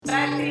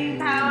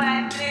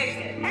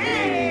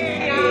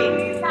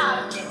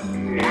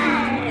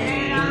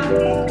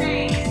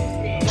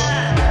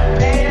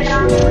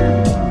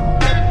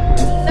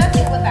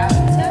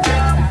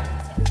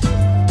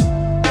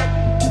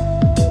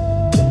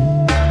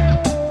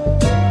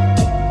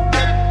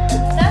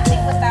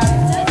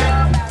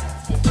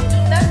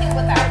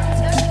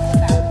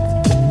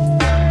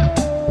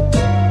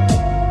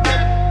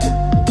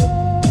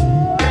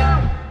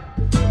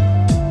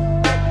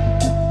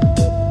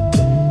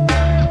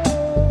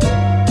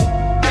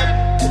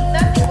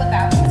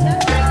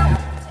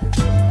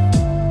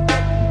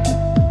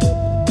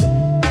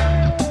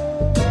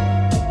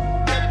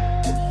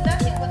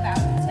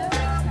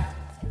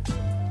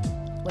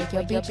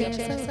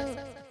ass up.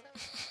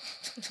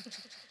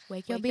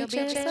 Wake your bitch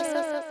ass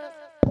up.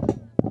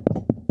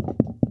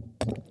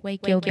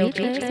 Wake your bitch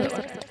ass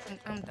up.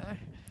 I'm done.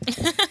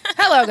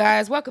 Hello,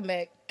 guys. Welcome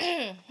back.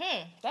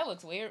 That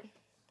looks weird.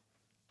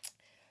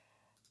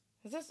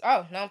 Is this?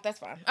 Oh, no, that's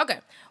fine. Okay.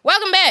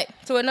 Welcome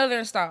back to another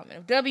installment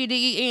of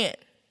WDEN,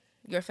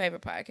 your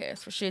favorite podcast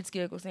for shits,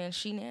 giggles, and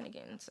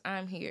shenanigans.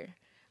 I'm here.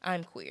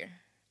 I'm queer.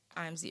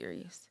 I'm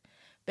serious.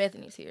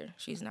 Bethany's here.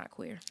 She's not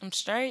queer. I'm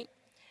straight.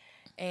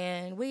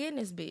 And we in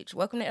this bitch.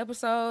 Welcome to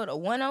episode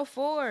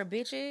 104,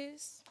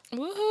 bitches.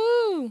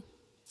 Woohoo!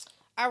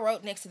 I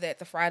wrote next to that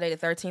the Friday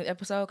the 13th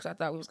episode because I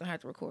thought we was going to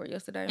have to record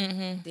yesterday.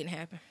 Mm-hmm. Didn't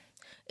happen.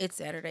 It's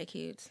Saturday,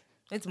 kids.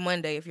 It's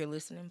Monday if you're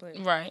listening. But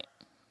right.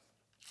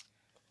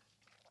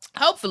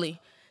 Hopefully.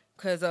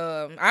 Because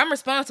I'm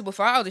responsible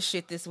for all this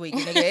shit this week.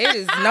 Nigga. It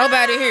is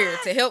nobody here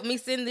to help me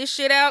send this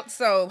shit out.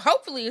 So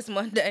hopefully it's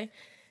Monday.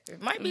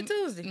 It might be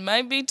Tuesday.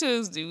 Might be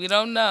Tuesday. We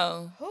don't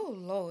know. Oh,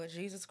 Lord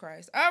Jesus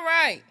Christ. All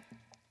right.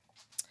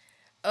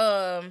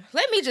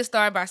 Let me just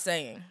start by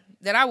saying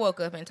that I woke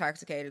up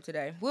intoxicated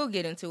today. We'll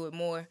get into it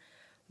more.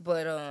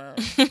 But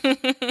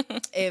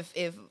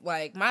if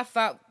like my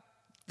thought,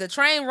 the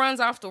train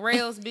runs off the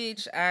rails,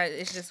 bitch,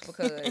 it's just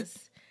because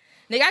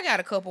nigga, I got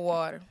a cup of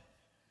water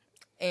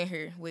in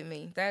here with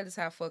me. That is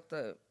how fucked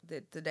up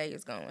the day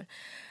is going.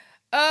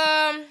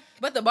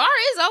 But the bar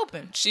is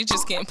open. She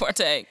just can't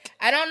partake.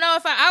 I don't know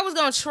if I was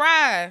gonna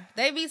try.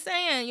 They be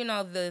saying, you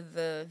know,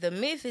 the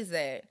myth is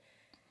that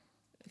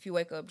if you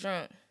wake up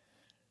drunk,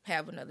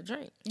 have another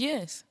drink.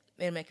 Yes.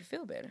 It'll make you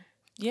feel better.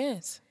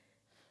 Yes.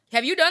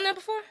 Have you done that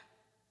before?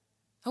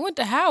 I went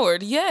to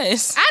Howard,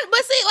 yes.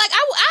 But see, like,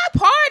 I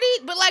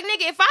partied, but, like,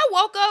 nigga, if I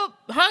woke up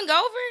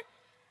hungover,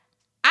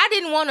 I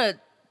didn't want to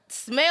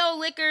smell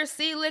liquor,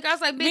 see liquor. I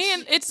was like,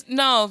 bitch.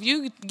 If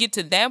you get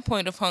to that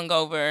point of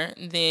hungover,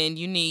 then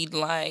you need,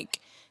 like,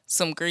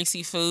 some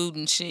greasy food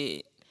and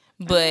shit.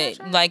 But,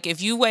 like,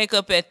 if you wake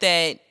up at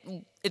that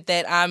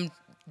I'm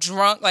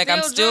drunk, like,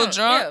 I'm still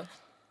drunk.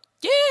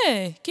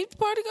 Yeah, keep the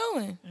party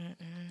going.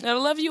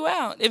 That'll love you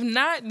out. If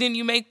not, then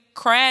you may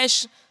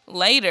crash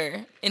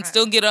later and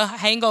still get a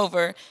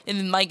hangover and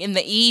then like in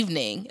the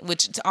evening,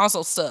 which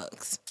also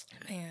sucks.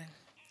 Man.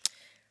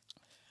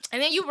 And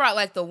then you brought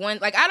like the one,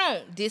 like I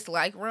don't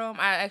dislike rum.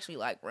 I actually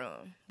like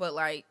rum. But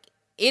like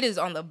it is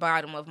on the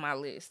bottom of my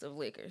list of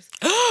liquors.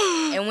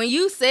 And when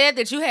you said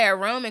that you had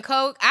rum and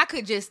Coke, I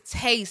could just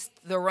taste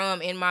the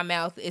rum in my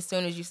mouth as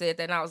soon as you said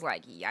that. And I was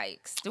like,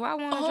 yikes. Do I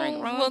want to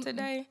drink rum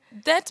today?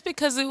 That's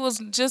because it was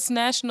just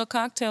National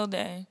Cocktail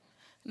Day.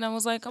 And I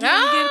was like, I'm going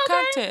to get a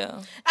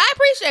cocktail. I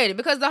appreciate it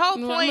because the whole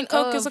point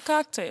Coke is a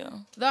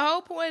cocktail. The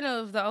whole point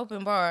of the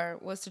open bar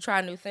was to try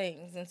new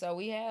things. And so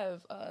we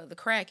have the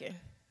Kraken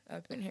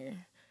up in here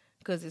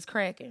because it's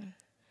cracking.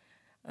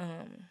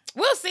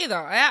 We'll see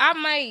though. I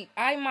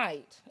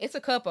might. It's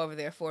a cup over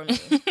there for me.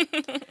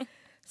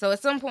 So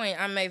at some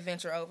point I may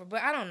venture over,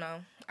 but I don't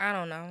know.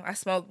 I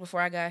smoked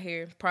before I got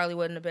here. Probably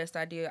wasn't the best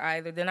idea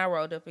either. Then I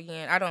rolled up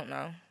again. I don't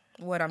know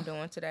what I'm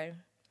doing today.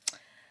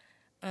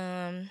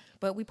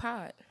 But we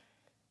pod.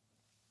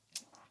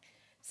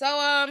 So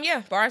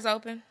yeah, bars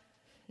open.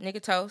 Nigga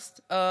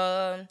toast.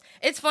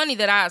 It's funny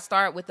that I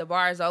start with the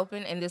bars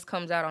open and this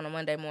comes out on a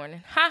Monday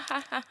morning. Ha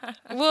ha ha ha.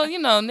 Well, you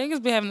know,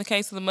 niggas be having the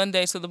case of the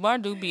Monday, so the bar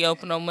do be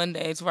open on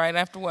Mondays right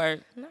after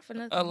work. Not for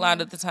nothing. A lot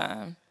of the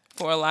time.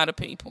 For a lot of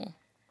people.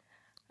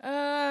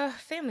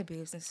 Family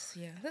business.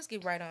 Yeah, let's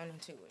get right on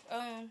into it.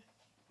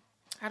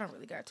 I don't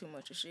really got too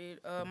much of shit.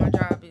 My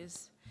job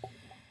is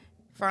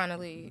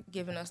finally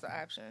giving us the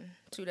option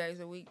 2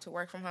 days a week to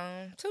work from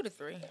home. 2 to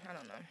 3. I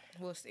don't know.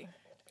 We'll see.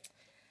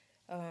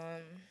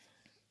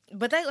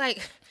 But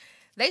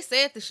they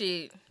said the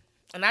shit,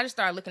 and I just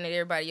started looking at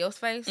everybody else's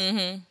face.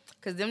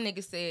 Because them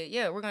niggas said,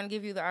 yeah, we're going to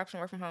give you the option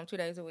to work from home 2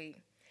 days a week.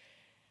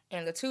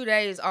 And the 2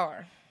 days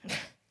are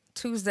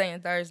Tuesday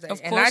and Thursday.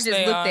 And I just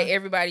looked at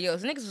everybody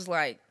else. Niggas was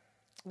like,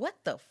 what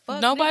the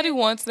fuck? Nobody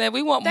wants that.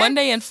 We want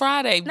Monday and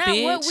Friday, not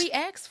bitch. Not what we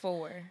asked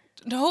for.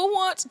 Who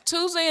wants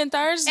Tuesday and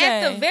Thursday?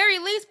 At the very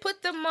least,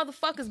 put them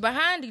motherfuckers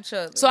behind each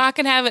other. So I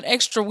can have an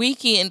extra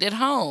weekend at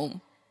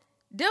home.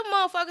 Them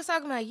motherfuckers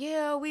talking about,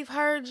 yeah, we've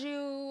heard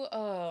you,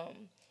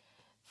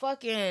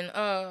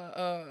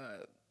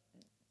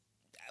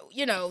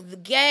 you know, the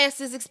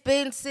gas is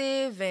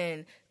expensive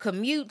and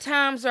commute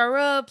times are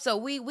up, so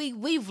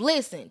we've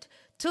listened.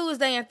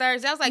 Tuesday and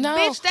Thursday. I was like, no,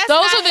 bitch, that's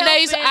those not are the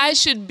helping. days I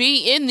should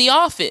be in the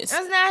office.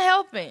 That's not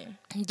helping.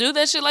 Do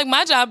that shit like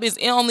my job is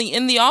only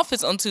in the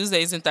office on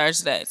Tuesdays and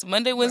Thursdays.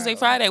 Monday, Wednesday,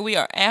 Friday, we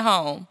are at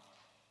home.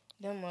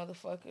 Them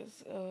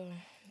motherfuckers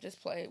just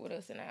played with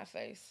us in our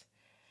face.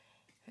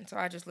 And so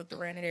I just looked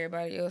around at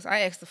everybody else.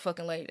 I asked the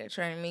fucking lady that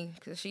trained me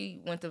because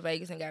she went to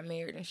Vegas and got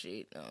married and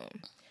shit.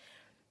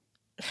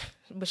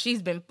 But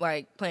she's been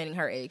like planning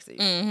her exit.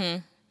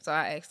 So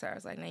I asked her, I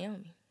was like,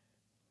 Naomi,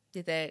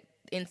 did that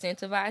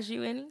incentivize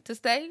you any to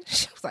stay?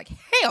 She was like,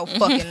 hell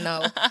fucking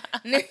no.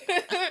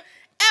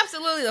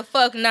 Absolutely the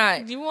fuck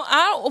not. Why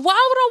would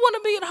I want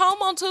to be at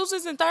home on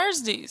Tuesdays and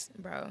Thursdays?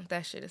 Bro,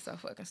 that shit is so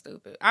fucking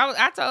stupid.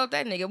 I told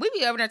that nigga, we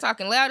be over there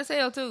talking loud as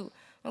hell too.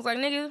 I was like,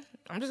 nigga,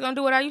 I'm just gonna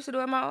do what I used to do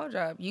at my old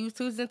job. Use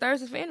Tuesdays and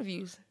Thursdays for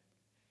interviews.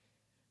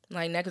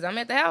 Like, now, because I'm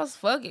at the house,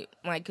 fuck it.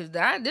 Like, because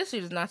this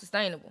shit is not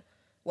sustainable.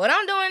 What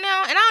I'm doing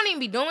now, and I don't even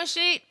be doing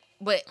shit,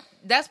 but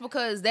that's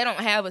because they don't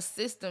have a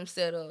system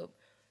set up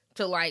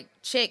to, like,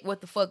 check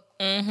what the fuck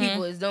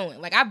people is doing.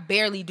 Like, I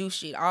barely do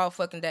shit all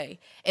fucking day.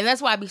 And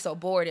that's why I be so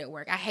bored at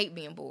work. I hate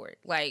being bored.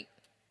 Like,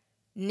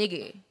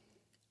 nigga,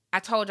 I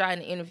told y'all in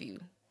the interview,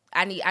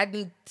 I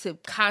need to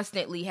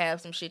constantly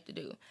have some shit to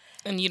do.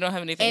 And you don't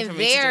have anything for me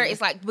to do. And there,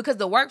 it's like, because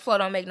the workflow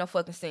don't make no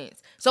fucking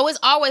sense. So it's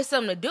always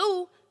something to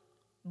do,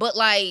 but,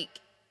 like,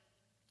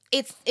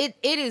 it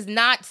is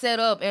not set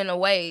up in a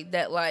way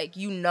that, like,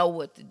 you know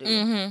what to do.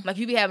 Mm-hmm. Like,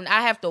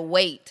 I have to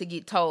wait to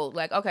get told,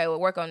 like, okay, well,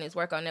 work on this,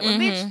 work on that. But,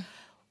 bitch,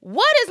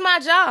 what is my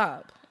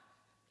job?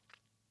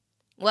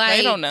 Like,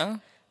 they don't know.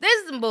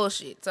 This is some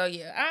bullshit. So,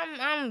 yeah,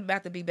 I'm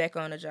about to be back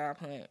on the job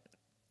hunt.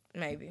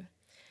 Maybe.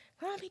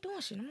 I don't be doing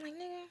shit. I'm like,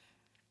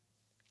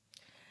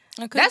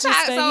 nigga. That's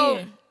how, so,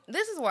 here.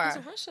 This is why.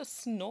 Is Russia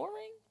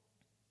snoring?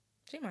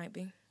 She might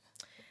be.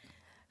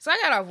 So I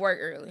got off work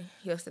early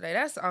yesterday.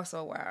 That's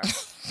also why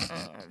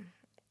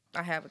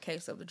I have a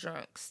case of the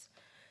drunks.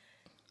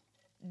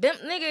 Them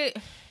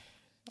nigga.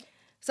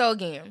 So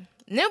again,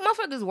 them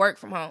motherfuckers work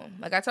from home.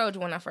 Like I told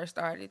you when I first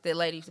started, that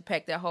lady used to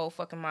pack that whole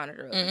fucking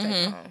monitor up and take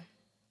it home.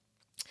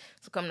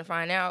 So come to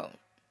find out,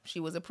 she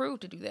was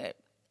approved to do that.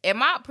 At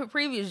my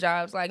previous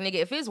jobs, like, nigga,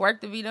 if it's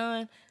work to be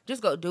done,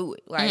 just go do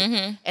it. Like,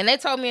 and they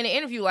told me in the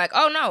interview, like,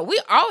 oh no,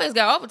 we always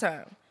got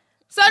overtime.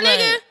 So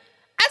nigga,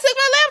 I took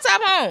my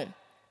laptop home.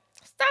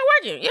 Started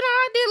working. You know,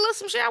 I did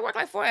some shit. I worked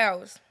like 4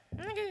 hours.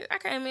 Nigga, I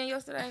came in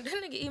yesterday.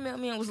 That nigga emailed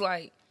me and was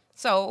like,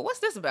 so what's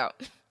this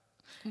about?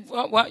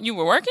 What, you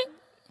were working?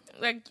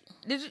 Like,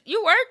 did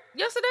you work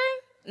yesterday?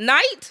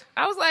 Night?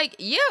 I was like,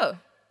 yeah.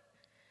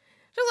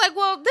 She was like,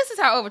 well, this is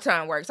how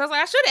overtime works. I was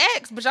like, I should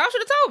have asked, but y'all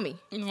should have told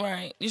me.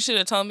 Right. You should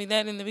have told me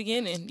that in the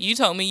beginning. You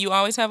told me you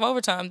always have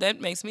overtime. That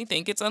makes me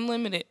think it's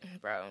unlimited.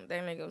 Bro,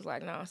 that nigga was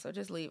like, no, so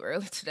just leave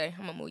early today.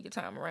 I'm going to move your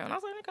time around. I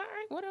was like, all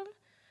right, whatever.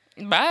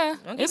 Bye.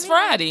 It's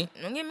Friday.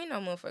 Don't give me no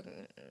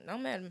motherfucking, no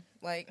matter.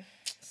 Like,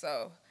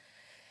 so,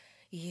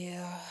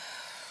 yeah.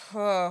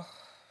 Oh,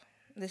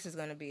 this is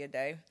going to be a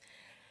day.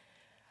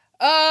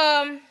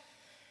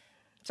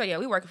 So, yeah,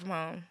 we working from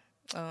home.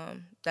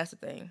 That's the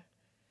thing.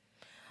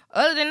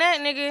 Other than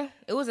that, nigga,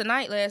 it was a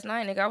night last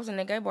night, nigga. I was in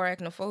the gay bar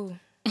acting a fool.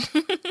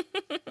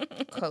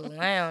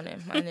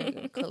 Clowning, my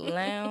nigga.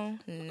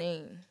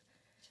 Clowning.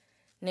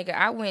 Nigga,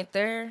 I went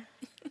there,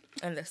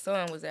 and the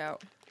sun was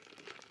out.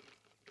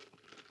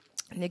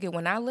 Nigga,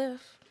 when I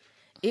left,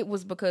 it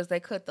was because they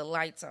cut the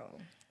lights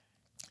on.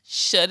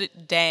 Shut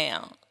it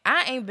down.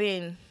 I ain't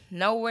been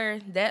nowhere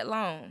that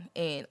long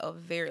in a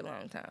very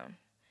long time.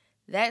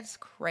 That's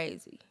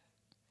crazy.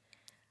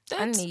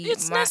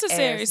 It's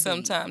necessary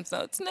sometimes,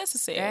 though. It's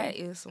necessary. That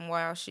is some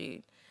wild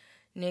shit.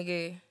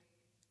 Nigga,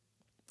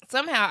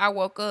 somehow I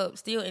woke up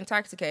still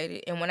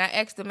intoxicated, and when I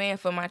asked the man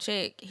for my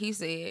check, he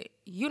said,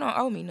 you don't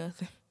owe me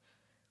nothing.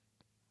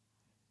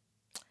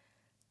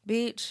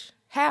 Bitch,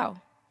 how?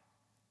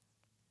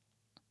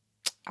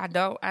 I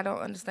don't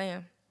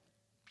understand.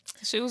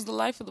 She was the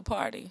life of the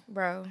party.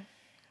 Bro,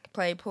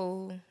 played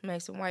pool,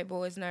 made some white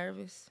boys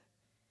nervous.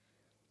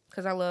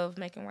 Because I love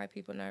making white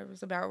people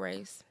nervous about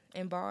race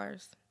in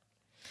bars.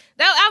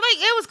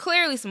 It was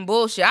clearly some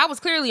bullshit. I was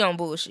clearly on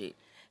bullshit.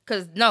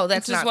 Because, no,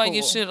 that's not cool. Which is why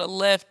you should have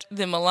left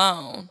them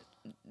alone.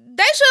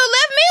 They should have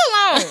left me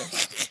alone.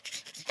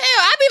 Hell,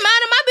 I be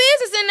minding my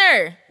business in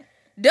there.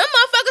 Them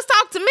motherfuckers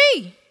talk to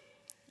me.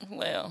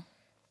 Well.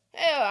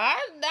 Hell, I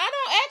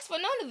don't ask for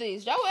none of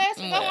these. Y'all ask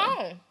and go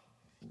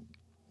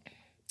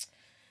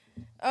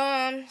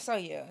on. So,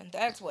 yeah,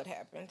 that's what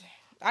happened.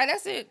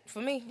 That's it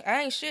for me.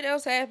 I ain't shit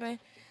else happened.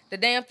 The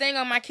damn thing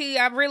on my key,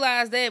 I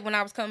realized that when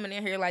I was coming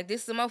in here, like,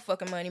 this is some more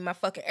fucking money. My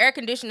fucking air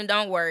conditioning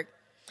don't work.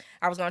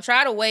 I was going to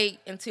try to wait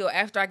until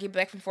after I get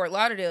back from Fort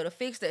Lauderdale to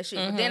fix that shit.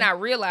 But then I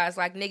realized,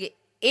 like, nigga,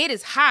 it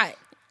is hot.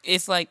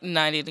 It's like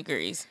 90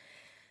 degrees.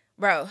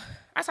 Bro,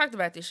 I talked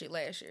about this shit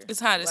last year. It's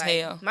hot as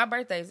hell. My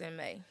birthday's in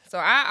May. So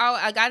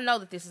I know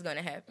that this is going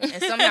to happen.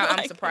 And somehow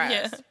I'm surprised.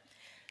 Yeah.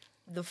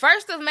 The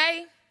 1st of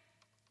May,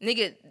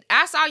 nigga,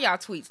 I saw y'all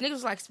tweets. Niggas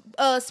was like,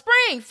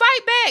 spring, fight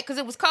back, because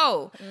it was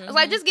cold. I was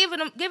like, just give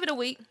it a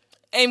week.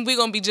 And we're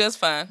going to be just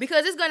fine.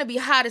 Because it's going to be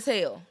hot as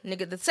hell.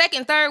 Nigga, the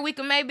 2nd, 3rd week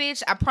of May,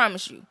 bitch, I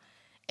promise you.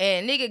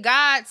 And nigga,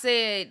 God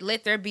said,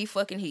 let there be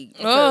fucking heat.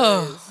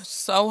 Oh,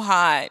 so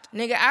hot.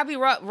 Nigga, I be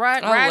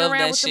riding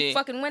around with the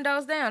fucking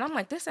windows down. I'm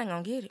like, this ain't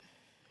going to get it.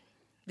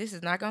 This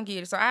is not going to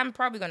get it. So I'm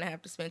probably going to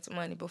have to spend some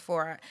money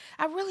before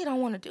I really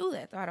don't want to do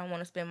that, though. I don't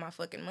want to spend my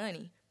fucking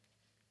money.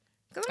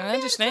 I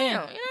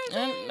understand. You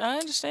know what I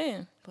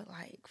understand. But,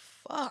 like,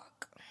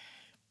 fuck.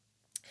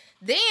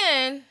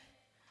 Then,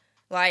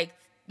 like,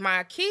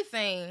 my key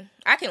thing,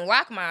 I can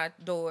lock my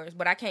doors,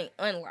 but I can't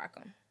unlock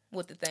them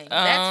with the thing.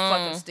 That's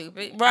fucking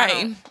stupid.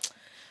 Right.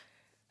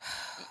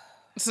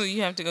 So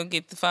you have to go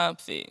get the fob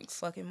fixed.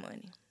 Fucking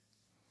money.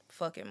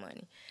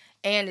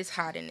 And it's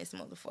hot in this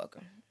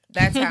motherfucker.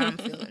 That's how I'm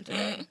feeling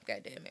today.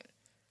 God damn it.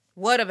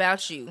 What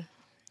about you?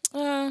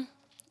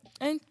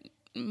 Ain't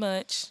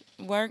much.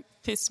 Work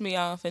pissed me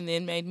off and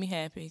then made me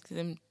happy.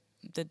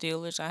 The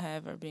dealers I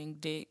have are being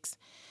dicks,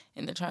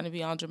 and they're trying to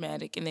be all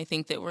dramatic, and they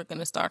think that we're going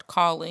to start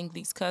calling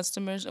these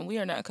customers, and we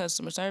are not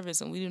customer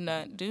service, and we do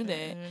not do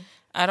that. Mm-hmm.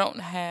 I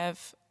don't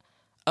have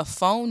a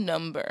phone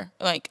number.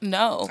 Like,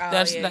 no.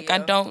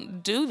 I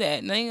don't do that.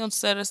 And they ain't going to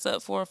set us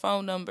up for a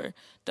phone number.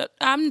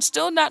 I'm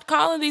still not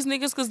calling these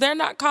niggas because they're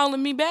not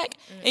calling me back,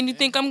 and you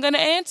think I'm going to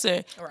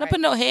answer. Right. Don't put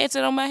no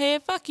headset on my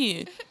head. Fuck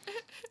you.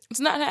 It's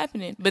not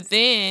happening. But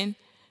then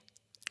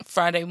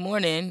Friday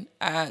morning,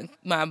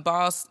 my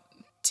boss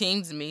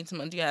teams me.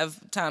 Do you have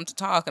time to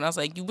talk? And I was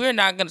like, we're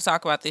not going to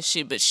talk about this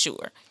shit, but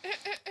sure.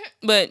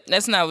 But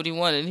that's not what he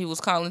wanted. He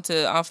was calling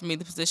to offer me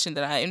the position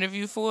that I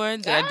interviewed for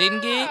that I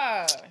didn't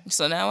get.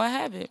 So now I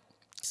have it.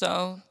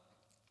 So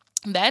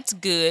that's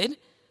good.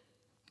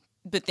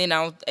 But then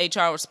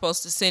HR was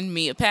supposed to send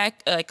me a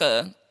pack,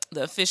 the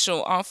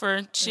official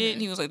offer shit.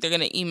 And he was like, they're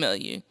going to email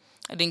you.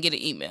 I didn't get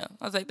an email.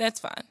 I was like, that's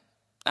fine.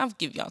 I'll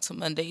give y'all till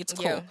Monday. It's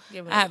cool.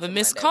 Yeah, I have a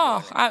missed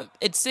call.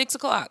 It's 6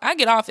 o'clock. I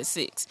get off at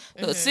 6.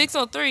 So it's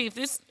 6:03. If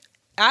this,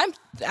 I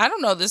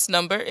don't know this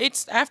number.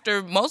 It's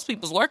after most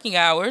people's working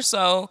hours.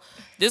 So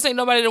this ain't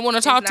nobody that want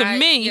to talk to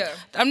me. Yeah.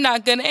 I'm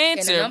not gonna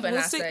answer. And the number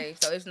not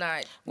saved, so it's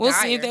not. We'll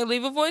see if they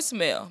leave a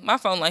voicemail. My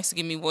phone likes to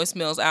give me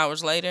voicemails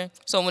hours later.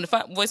 So when the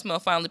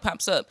voicemail finally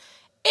pops up,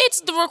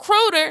 it's the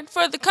recruiter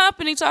for the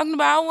company talking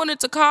about, I wanted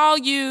to call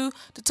you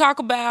to talk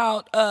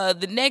about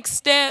the next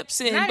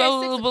steps and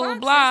blah, blah, blah,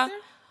 blah.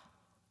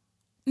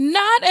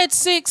 Not at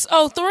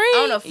 6:03.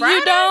 On a Friday?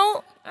 You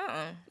don't?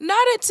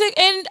 Not at 6.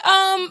 And,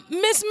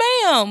 Miss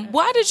Ma'am,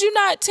 why did you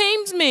not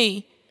Teams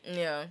me?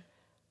 Yeah.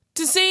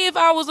 To see if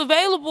I was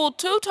available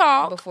to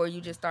talk. Before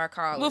you just start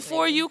calling.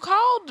 Before you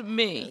called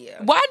me.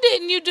 Yeah. Why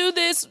didn't you do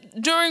this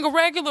during a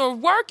regular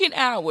working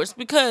hours?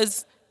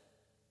 Because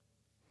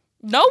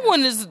no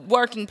one is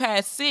working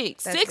past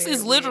 6. That's 6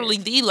 is literally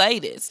the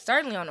latest.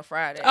 Certainly on a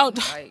Friday. Oh,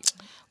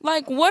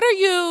 like what are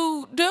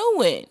you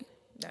doing?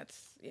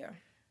 Yeah.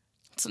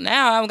 So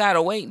now I've got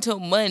to wait until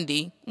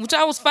Monday, which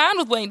I was fine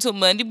with waiting until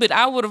Monday, but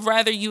I would have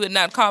rather you had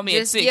not called me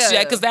at 6,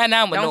 because now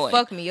I'm annoyed. Don't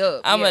fuck me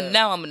up.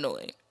 Now I'm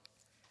annoyed.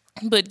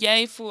 But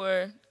yay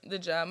for the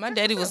job. My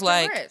daddy was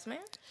like, congrats, man.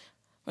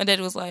 My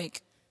daddy was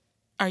like,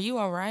 are you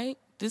all right?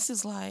 This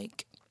is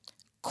like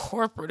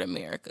corporate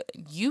America.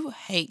 You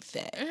hate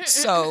that.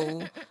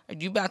 So are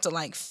you about to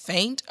like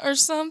faint or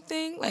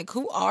something? Like,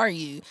 who are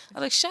you? I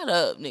was like, shut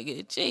up,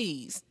 nigga.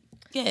 Jeez.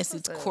 Yes,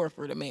 it's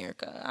corporate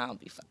America. I'll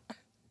be fine.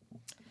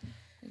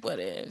 What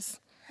is?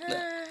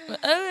 But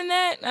other than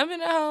that, I've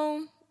been at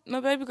home. My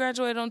baby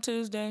graduated on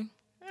Tuesday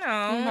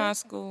from high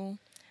school.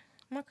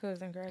 My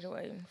cousin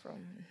graduating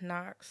from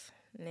Knox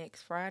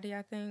next Friday,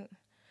 I think.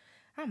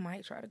 I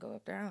might try to go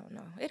up there. I don't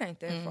know. It ain't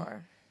that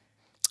far.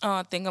 Oh,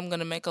 I think I'm going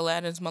to make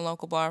Aladdin's my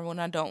local bar when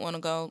I don't want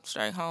to go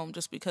straight home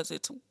just because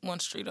it's one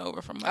street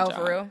over from my job. Oh,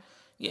 for real?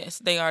 Yes.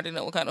 They already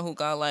know what kind of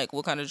hookah I like,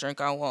 what kind of drink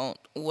I want,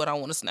 what I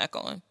want to snack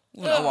on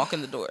when I walk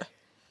in the door.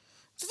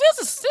 So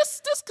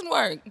this can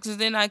work because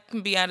then I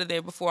can be out of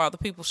there before all the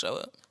people show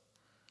up,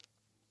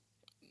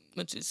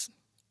 which is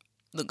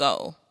the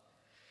goal.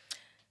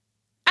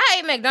 I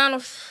ate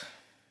McDonald's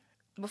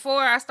before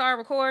I started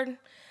recording.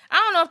 I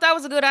don't know if that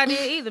was a good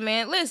idea either,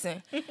 man.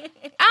 Listen, I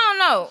don't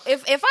know.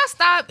 If I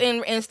stop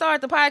and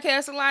start the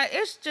podcast a lot,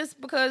 it's just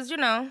because,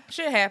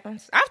 shit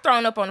happens. I've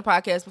thrown up on the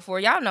podcast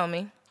before. Y'all know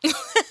me.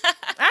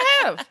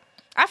 I have.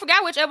 I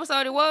forgot which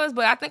episode it was,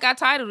 but I think I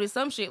titled it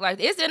some shit like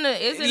it's in the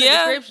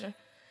description.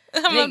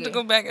 I'm going to have to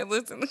go back and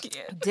listen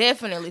again.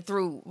 Definitely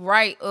threw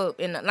right up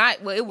in the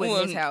night. Well, it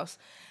wasn't his house.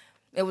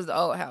 It was the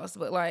old house.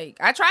 But,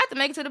 I tried to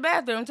make it to the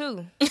bathroom,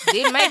 too.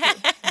 Didn't make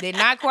it. Did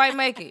not quite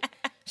make it.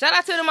 Shout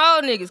out to them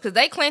old niggas, because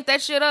they cleaned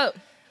that shit up.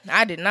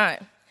 I did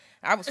not.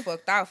 I was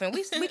fucked off, and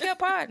we kept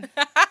podding.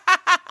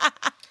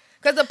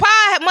 Because the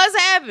pod must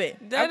happen.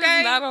 That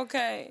is not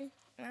okay.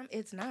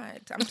 It's not.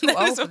 I'm too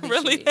old for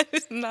this shit. That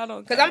is not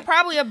okay. Because I'm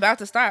probably about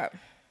to stop.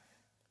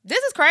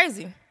 This is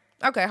crazy.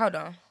 Okay, hold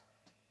on.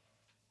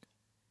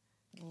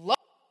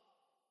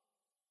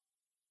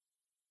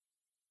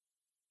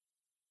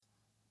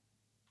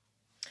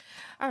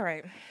 All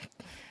right.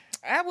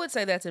 I would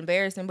say that's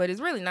embarrassing, but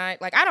it's really not.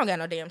 I don't got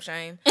no damn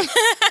shame.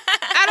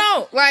 I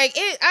don't.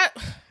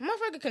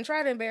 Motherfucker can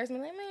try to embarrass me.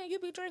 Like, man, you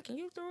be drinking.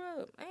 You threw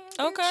up. Man,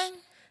 okay. Bitch.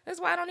 That's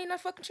why I don't need no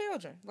fucking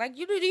children. Do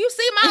you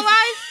see my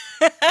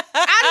life?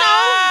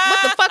 I know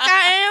what the fuck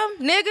I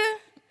am, nigga.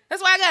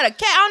 That's why I got a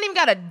cat. I don't even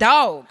got a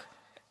dog.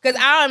 Because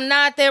I am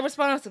not that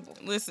responsible.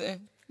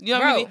 Listen. You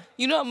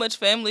know how much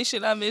family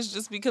shit I miss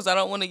just because I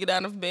don't want to get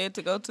out of bed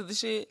to go to the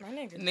shit? My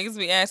nigga. Niggas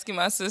be asking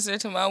my sister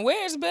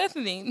where's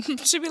Bethany?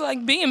 She be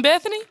like, being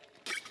Bethany?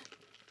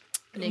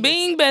 Niggas.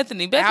 Being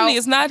Bethany. Bethany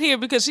is not here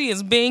because she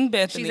is being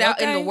Bethany. She's out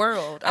in the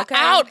world, okay?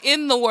 Out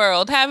in the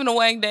world, having a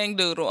wang dang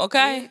doodle,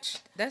 okay? Bitch,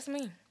 that's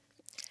me.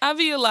 I'll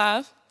be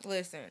alive.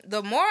 Listen,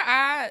 the more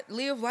I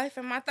live life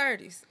in my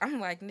 30s, I'm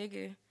like,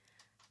 nigga,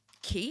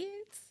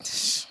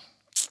 kids?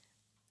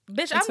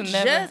 Bitch,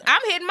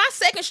 I'm hitting my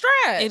second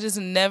stride. It is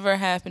never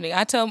happening.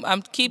 I'm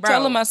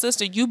telling my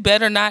sister, you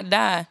better not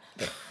die.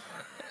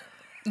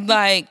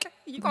 Like,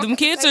 them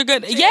kids are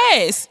good.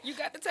 Yes. You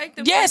got to take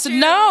them. Yes, pictures.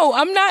 no,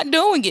 I'm not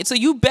doing it. So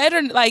you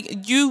better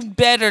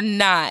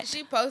not.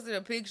 She posted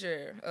a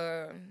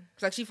picture.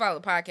 Like she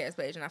followed the podcast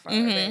page and I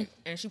followed her back.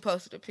 And she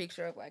posted a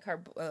picture of like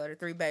her the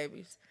 3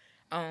 babies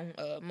on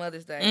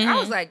Mother's Day. I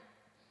was like,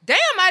 damn,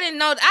 I didn't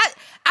know.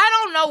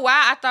 I don't know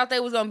why I thought they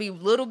was gonna be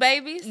little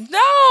babies.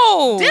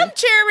 No, them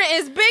children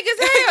is big as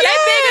hell. They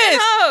bigger than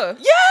her.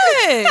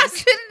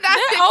 Yes,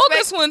 that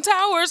oldest one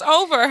towers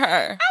over her.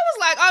 I was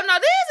like, oh no,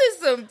 this is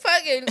some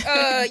fucking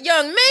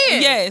young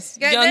men. Yes,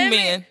 young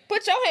men.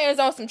 Put your hands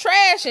on some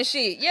trash and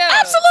shit. Yeah,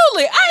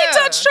 absolutely. I ain't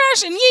touched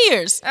trash in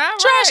years. All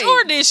trash right.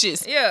 or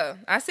dishes. Yeah,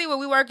 I see what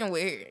we working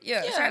with here.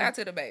 Yeah, shout out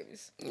to the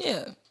babies.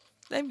 Yeah,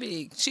 they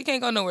big. She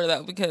can't go nowhere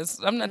though because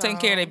I'm not taking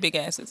care of their big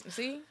asses.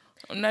 See.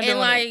 I'm not doing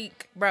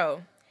like,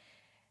 bro,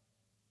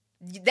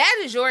 that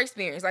is your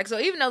experience. Like, so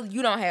even though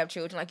you don't have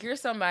children, like, you're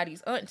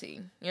somebody's auntie.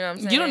 You know what I'm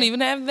saying? You don't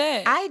even have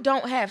that. I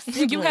don't have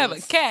siblings. You have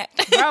a cat.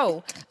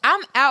 Bro,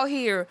 I'm out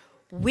here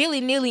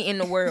willy-nilly in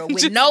the world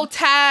with no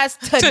ties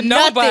to nothing,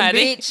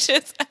 nobody. Bitch.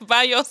 Just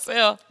by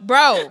yourself.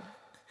 Bro.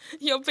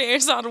 Your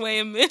parents all the way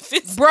in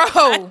Memphis.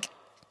 Bro.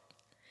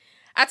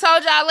 I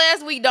told y'all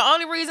last week, the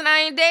only reason I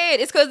ain't dead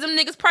is because them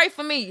niggas pray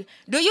for me.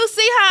 Do you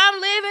see how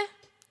I'm living?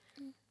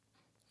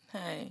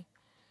 Hey.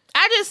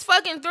 I just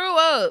fucking threw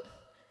up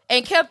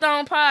and kept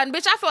on podding.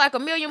 Bitch, I feel like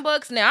 $1 million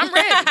now. I'm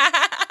ready.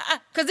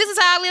 Because this is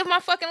how I live my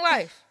fucking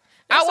life.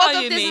 That's I woke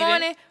up this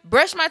morning,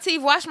 brushed my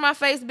teeth, washed my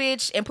face,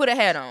 bitch, and put a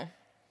hat on.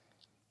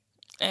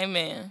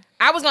 Amen.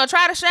 I was going to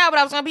try to shower, but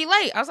I was going to be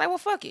late. I was like, well,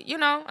 fuck it. You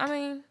know, I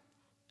mean,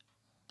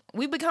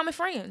 we becoming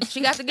friends.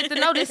 She got to get to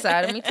know this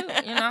side of me, too,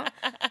 you know.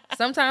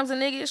 Sometimes a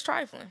nigga is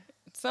trifling.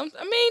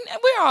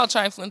 We're all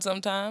trifling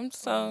sometimes,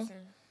 so.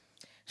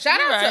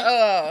 Shout out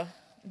to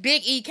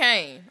Big E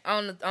Kane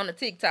on the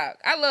TikTok.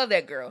 I love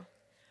that girl.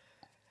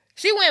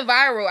 She went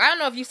viral. I don't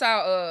know if you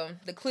saw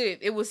the clip.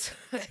 It was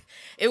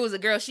a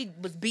girl. She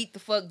was beat the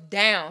fuck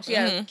down. She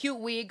had a cute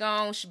wig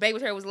on.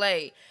 Baby's hair was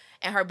laid,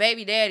 and her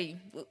baby daddy.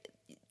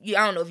 I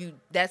don't know if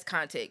that's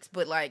context,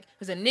 but like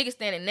there's a nigga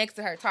standing next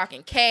to her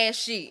talking cash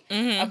shit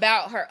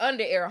about her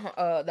the hair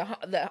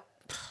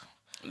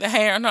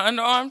on her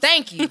underarms.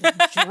 Thank you,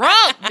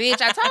 drunk bitch.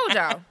 I told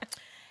y'all.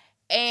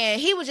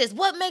 And he was just,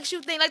 what makes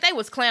you think? Like, they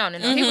was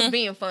clowning him. He was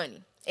being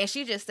funny. And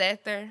she just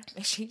sat there.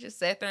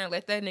 And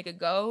let that nigga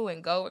go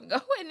and go and go.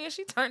 And then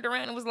she turned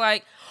around and was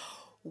like,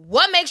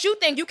 what makes you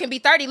think you can be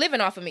 30 living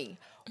off of me?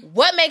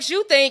 What makes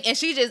you think? And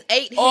she just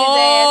ate his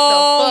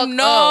ass the fuck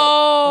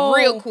up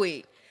real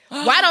quick.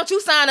 Why don't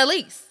you sign a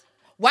lease?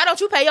 Why don't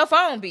you pay your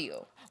phone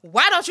bill?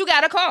 Why don't you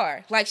got a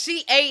car? Like,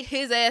 she ate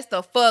his ass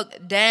the fuck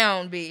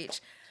down, bitch.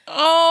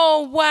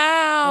 Oh,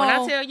 wow. When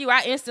I tell you,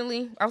 I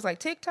was like,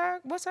 TikTok?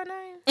 What's her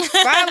name?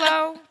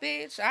 Follow,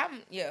 bitch.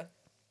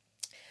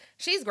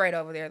 She's great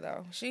over there,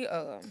 though. She's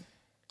a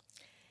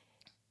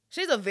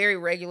very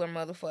regular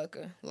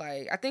motherfucker.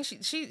 Like, I think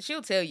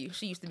she'll tell you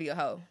she used to be a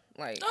hoe.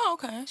 Like, oh,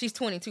 okay. She's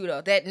 22,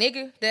 though. That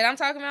nigga that I'm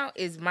talking about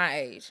is my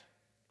age.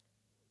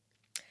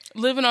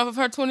 Living off of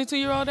her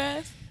 22-year-old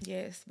ass?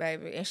 Yes,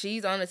 baby. And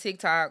she's on the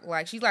TikTok.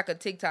 Like, she's like a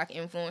TikTok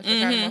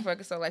influencer kind of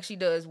motherfucker. So, like, she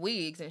does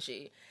wigs and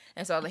shit.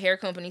 And so the hair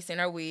company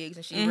sent her wigs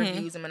and she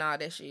reviews them and all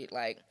that shit.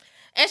 Like,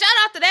 and shout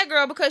out to that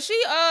girl because she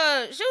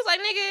was like,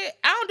 nigga,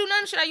 I don't do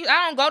none of shit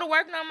I don't go to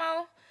work no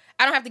more.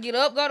 I don't have to get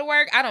up, go to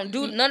work. I don't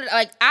do none of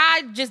like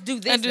I just do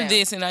this. I do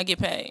this and I get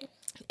paid.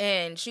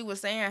 And she was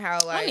saying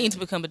how like I need to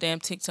become a damn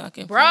TikTok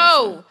influencer.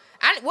 Bro,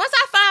 once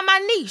I find my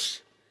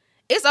niche,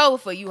 it's over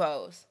for you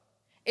hoes.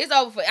 It's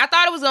over for. I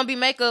thought it was gonna be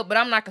makeup, but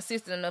I'm not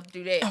consistent enough to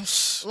do that.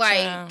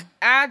 Like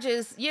I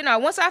just,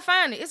 once I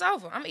find it, it's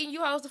over. I'm eating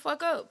you hoes the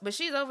fuck up. But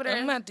she's over there.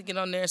 I'm about to get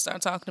on there and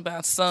start talking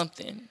about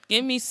something.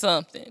 Give me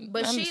something.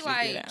 But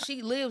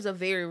she lives a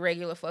very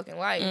regular fucking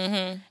life,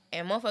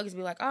 and motherfuckers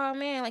be like, oh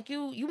man, like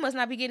you must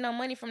not be getting no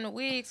money from the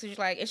wigs. So she's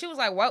like, and she was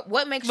like,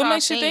 what makes you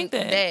think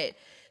that?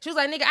 She was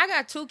like, nigga, I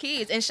got 2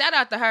 kids, and shout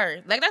out to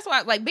her. Like that's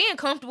why, like being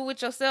comfortable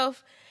with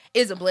yourself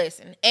is a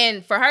blessing.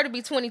 And for her to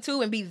be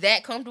 22 and be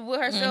that comfortable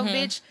with herself,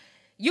 bitch,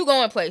 you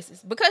going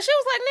places. Because she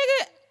was like,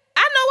 nigga,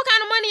 I know what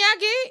kind of money I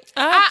get.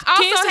 I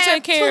also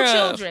have 2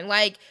 children.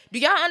 Like, do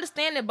y'all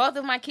understand that both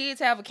of my kids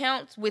have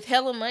accounts with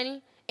hella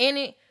money in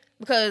it?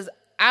 Because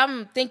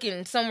I'm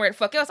thinking somewhere the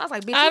fuck else. I was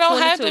like, bitch, I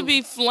don't have to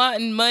be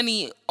flaunting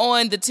money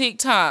on the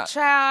TikTok.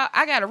 Child,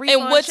 I got a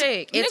refund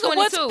check. Nigga,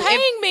 what's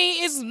paying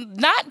me is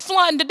not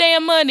flaunting the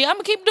damn money. I'm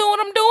going to keep doing what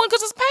I'm doing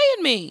because it's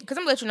paying me. Because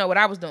I'm going to let you know what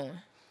I was doing.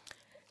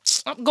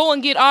 I'm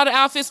going to get all the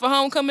outfits for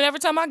homecoming every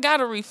time I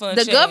got a refund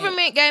check. The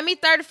government gave me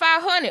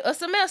 $3,500 a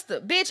semester,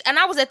 bitch, and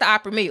I was at the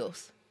Opry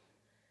Mills.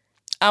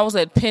 I was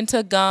at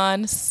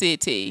Pentagon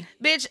City.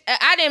 Bitch,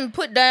 I didn't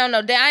put down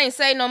I didn't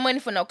save no money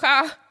for no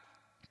car.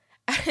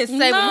 I didn't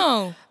save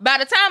no. By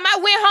the time I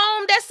went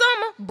home that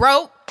summer,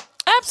 broke.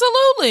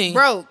 Absolutely.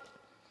 Broke.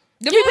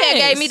 The people had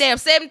gave me damn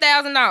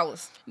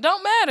 $7,000.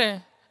 Don't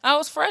matter. I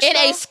was fresh in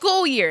a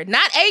school year,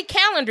 not a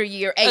calendar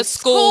year, a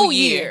school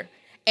year.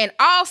 And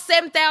all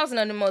 7,000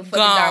 of them motherfucking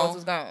dollars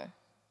was gone.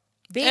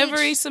 Bitch,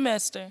 every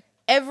semester.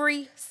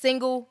 Every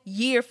single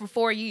year for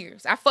 4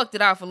 years. I fucked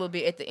it off a little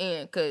bit at the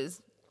end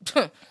because,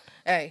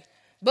 hey.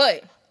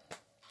 But,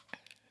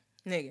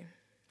 nigga,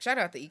 shout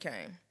out to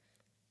E-Kane.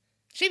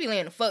 She be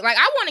laying the fuck. Like,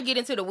 I want to get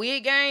into the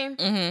wig game.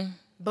 Mm-hmm.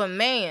 But,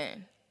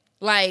 man,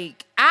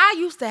 like, I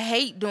used to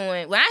hate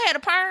doing, when I had a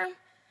perm,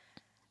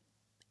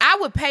 I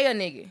would pay a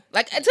nigga.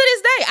 Like, to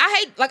this day,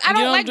 I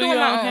don't like doing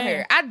my own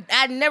hair.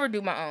 I never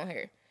do my own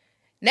hair.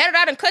 Now that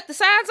I done cut the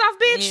sides off,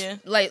 bitch,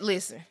 like,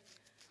 listen.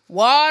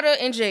 Water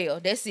and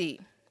gel. That's it.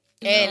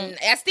 And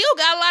I still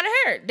got a lot of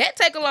hair. That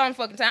take a long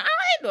fucking time. I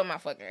hate doing my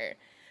fucking hair.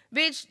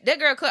 Bitch, that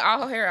girl cut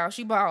all her hair out.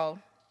 She bald.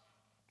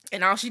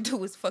 And all she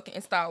do is fucking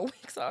install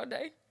wigs all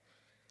day.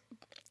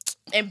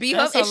 And be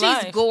her. And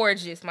she's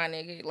gorgeous, my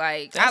nigga.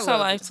 Like, that's I love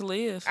her life it. to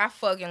live. I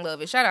fucking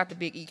love it. Shout out to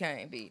Big E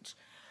Kane, bitch.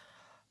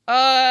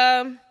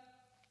 I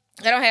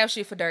don't have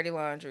shit for dirty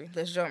laundry.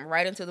 Let's jump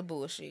right into the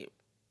bullshit.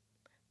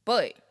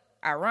 But,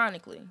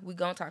 ironically, we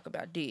gonna talk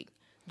about dick.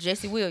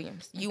 Jesse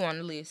Williams, you on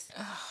the list.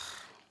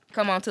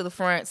 Come on to the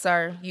front,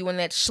 sir. You in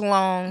that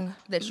schlong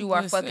that you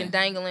are fucking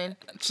dangling.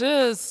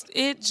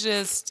 It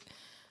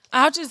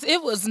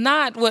was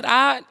not what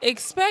I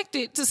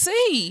expected to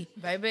see.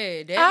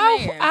 Baby,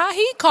 that man.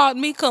 He caught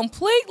me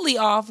completely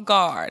off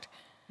guard.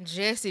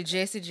 Jesse.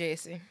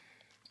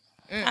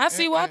 I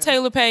see why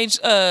Taylor Page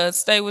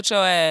stay with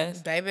your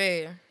ass.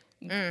 Baby.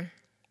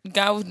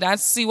 I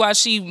see why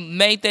she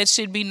made that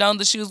shit be known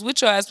that she was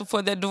with your ass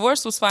before that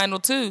divorce was final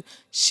too.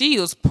 She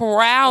was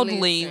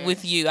proudly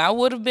with you. I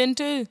would have been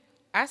too.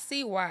 I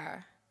see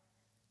why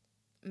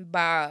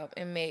Bob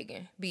and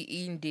Megan be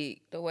eating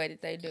dick the way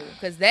that they do.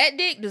 Because that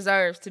dick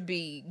deserves to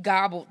be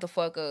gobbled the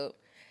fuck up.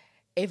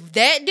 If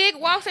that dick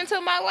walks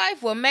into my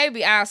life, well,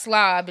 maybe I'll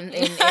slob and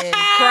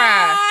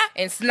cry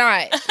and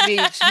snot,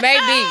 bitch.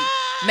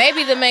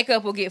 Maybe the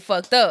makeup will get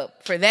fucked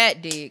up for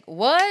that dick.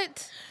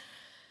 What?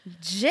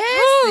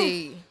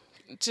 Jesse.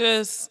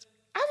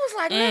 I was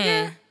like,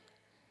 nigga,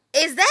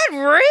 is that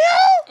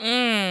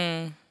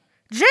real?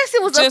 Jesse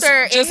was up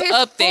there in his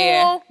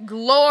full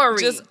glory.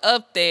 Just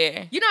up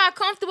there. You know how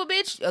comfortable,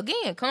 bitch?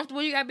 Again,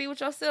 comfortable you gotta be with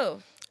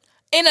yourself.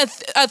 And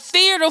a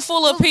theater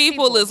full of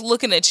people is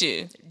looking at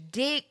you.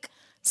 Dick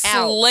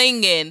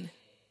slinging. Out.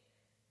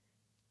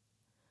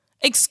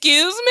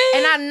 Excuse me?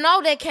 And I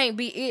know that can't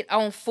be it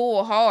on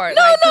full hard.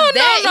 No.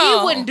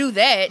 He wouldn't do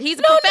that. He's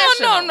a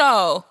professional.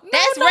 No.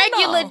 That's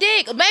regular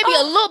dick. Maybe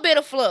a little bit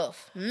of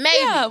fluff. Maybe.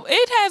 Yeah,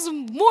 it has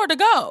more to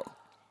go.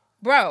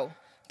 Bro.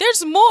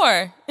 There's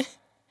more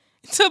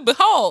to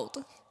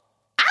behold.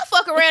 I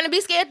fuck around and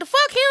be scared to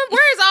fuck him.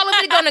 Where is all of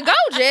it gonna go,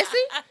 Jesse?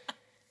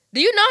 Do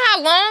you know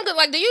how long?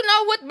 Like, do you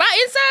know what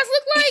my insides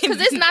look like?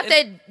 Because it's not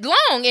that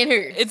long in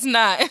here. It's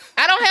not.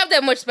 I don't have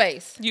that much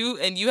space. You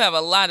have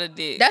a lot of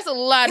dick. That's a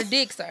lot of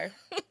dick, sir.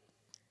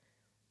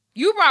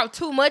 You brought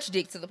too much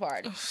dick to the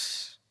party.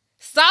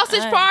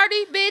 Sausage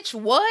party, bitch.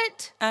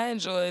 What? I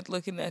enjoyed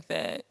looking at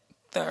that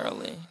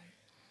thoroughly.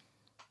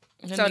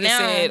 So now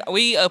said,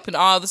 we up in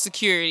all the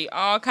security,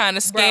 all kind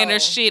of scanner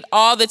shit,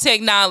 all the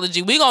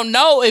technology. We gonna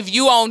know if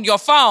you on your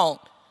phone,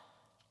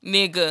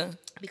 nigga.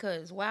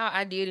 Because, wow,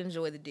 I did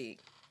enjoy the dick.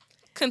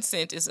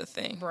 Consent is a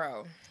thing.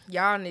 Bro,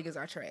 y'all niggas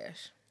are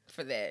trash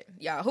for that.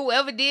 Y'all,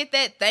 whoever did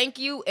that, thank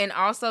you. And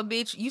also,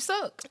 bitch, you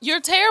suck. You're a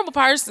terrible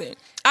person.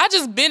 I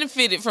just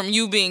benefited from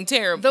you being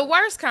terrible. The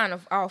worst kind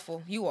of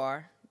awful you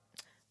are.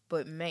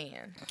 But,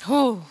 man.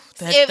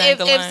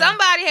 If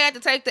somebody had to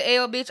take the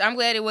L, bitch, I'm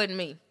glad it wasn't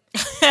me.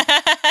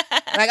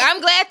 Like,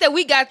 I'm glad that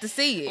we got to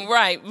see it.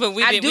 Right, but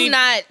I do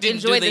not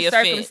enjoy the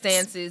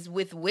circumstances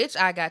with which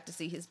I got to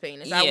see his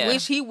penis. Yeah. I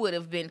wish he would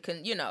have been,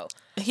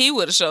 he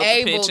would have showed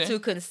able to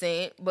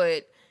consent.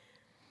 But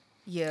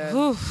yeah,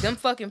 them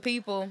fucking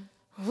people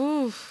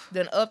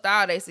done upped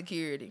all their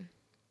security.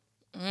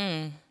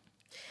 And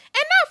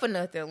not for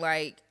nothing.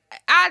 Like,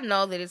 I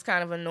know that it's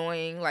kind of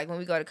annoying. Like when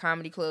we go to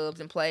comedy clubs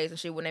and plays and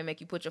shit, when they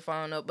make you put your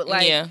phone up. But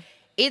like. Yeah.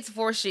 It's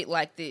for shit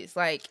like this.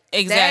 Like,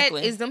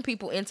 exactly. That is them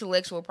people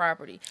intellectual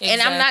property. Exactly.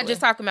 And I'm not just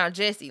talking about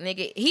Jesse.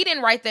 Nigga, he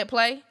didn't write that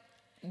play.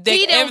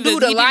 He didn't do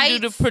the lights. He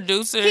didn't do the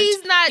producer.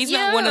 He's not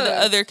one of the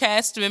other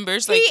cast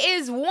members. Like, he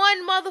is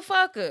one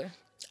motherfucker.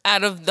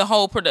 Out of the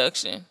whole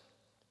production.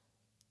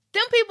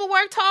 Them people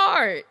worked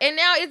hard. And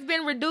now it's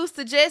been reduced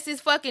to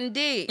Jesse's fucking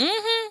dick.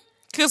 Mm-hmm.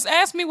 Because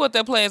ask me what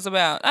that play is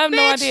about. I have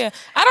no idea.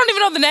 I don't even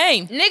know the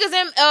name. Niggas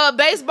in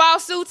baseball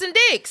suits and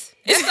dicks.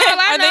 That's all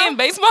I know. Are they in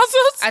baseball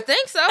suits? I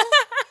think so.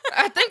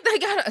 I think they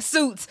got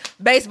suits.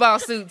 Baseball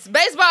suits.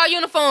 Baseball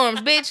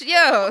uniforms, bitch.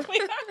 Yo. We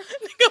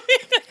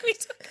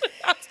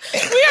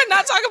are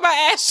not talking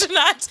about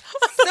astronauts.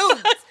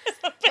 Suits.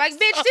 Like,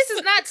 bitch, this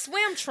is not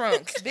swim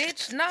trunks,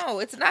 bitch. No,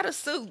 it's not a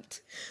suit.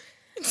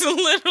 It's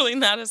literally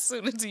not a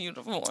suit, it's a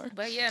uniform.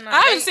 But yeah, no, I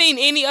haven't seen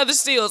any other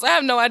stills. I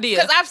have no idea.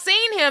 Because I've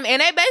seen him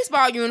in a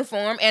baseball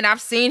uniform and I've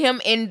seen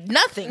him in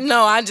nothing.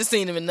 No, I just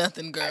seen him in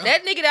nothing, girl.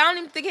 That nigga, I don't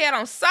even think he had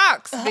on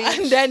socks,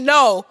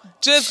 bitch.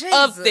 Just Jesus.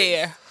 Up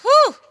there.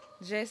 Whew.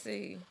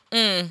 Jesse,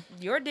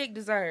 your dick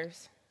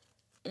deserves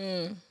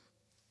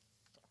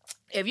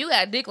If you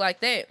got a dick like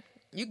that,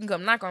 you can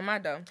come knock on my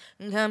door.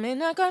 Come and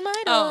knock on my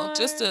door. Oh,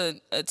 just a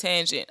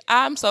tangent.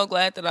 I'm so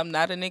glad that I'm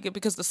not a nigga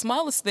because the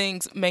smallest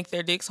things make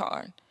their dicks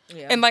hard.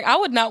 Yeah. And like I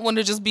would not want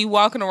to just be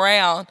walking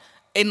around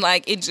and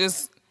like it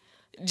just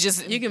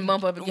you can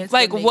bump up against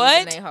like them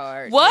what? And they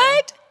hard.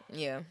 What?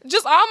 Yeah.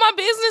 Just all my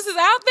business is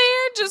out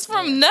there just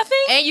from nothing.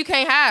 And you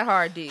can't hide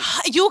hard dick.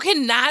 You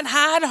cannot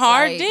hide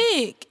hard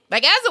dick.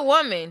 Like as a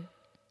woman,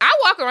 I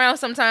walk around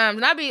sometimes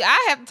and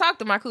I have to talk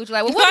to my cooch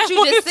like, well, what did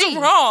you just see?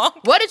 Wrong?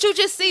 What did you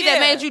just see that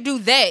made you do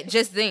that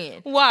just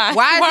then? Why?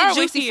 Why is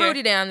it juicy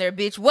fruity down there,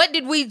 bitch? What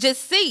did we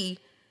just see?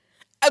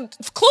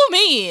 Clue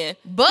me in.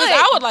 But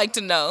I would like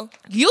to know.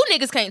 You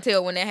niggas can't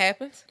tell when that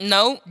happens.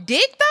 No.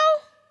 Dick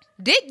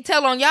though? Dick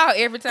tell on y'all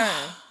every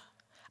time.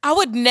 I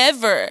would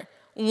never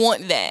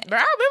want that. But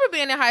I remember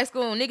being in high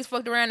school and niggas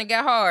fucked around and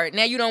got hard.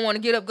 Now you don't want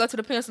to get up, go to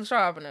the pencil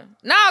sharpener.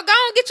 No, go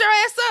on, get your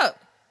ass up.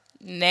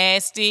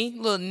 Nasty.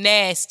 Little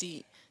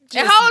nasty. The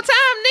whole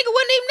time, nigga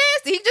wasn't even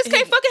nasty. He just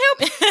can't fucking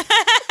help it.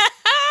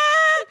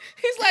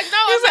 He's like, no,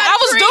 I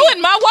was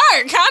doing my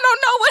work. I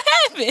don't know what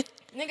happened.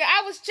 Nigga,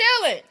 I was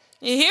chilling.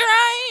 And here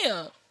I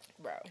am.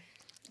 Bro.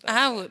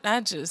 Oh,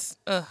 that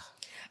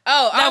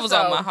also, was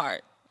on my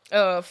heart.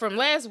 From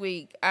last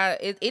week,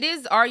 it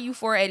is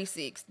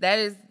RU486. That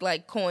is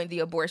like coined the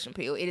abortion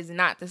pill. It is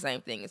not the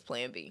same thing as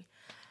Plan B.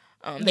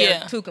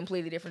 They're two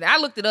completely different. I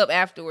looked it up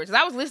afterwards.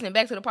 I was listening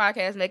back to the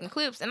podcast, making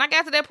clips, and I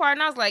got to that part,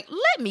 and I was like,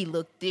 let me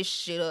look this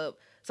shit up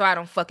so I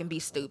don't fucking be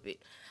stupid.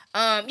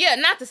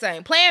 Not the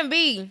same. Plan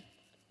B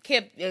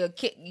kept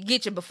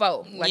get you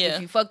before. Like,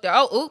 if you fucked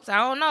her, oops, I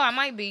don't know, I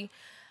might be.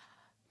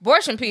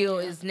 Abortion pill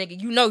is,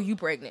 nigga, you know you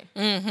pregnant.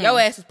 Mm-hmm. Your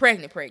ass is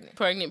pregnant.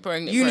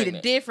 You need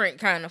a different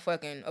kind of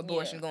fucking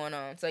abortion going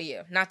on. So,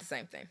 not the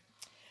same thing.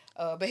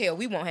 But hell,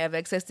 we won't have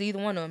access to either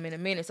one of them in a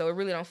minute, so it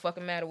really don't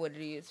fucking matter what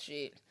it is.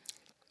 Shit.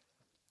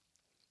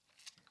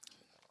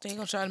 They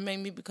gonna try to make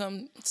me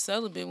become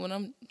celibate when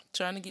I'm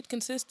trying to get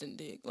consistent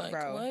dick. Like,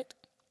 bro, what?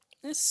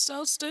 It's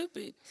so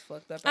stupid. It's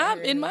fucked up.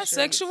 I'm in my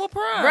sexual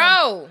prime.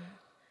 Bro,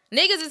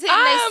 niggas is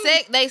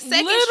hitting they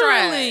second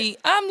stride.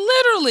 I'm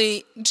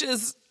literally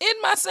just in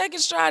my second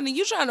stride and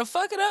you trying to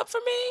fuck it up for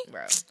me?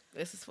 Bro,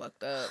 this is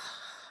fucked up.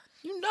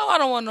 You know I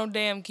don't want no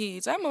damn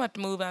kids. I'm gonna have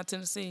to move out to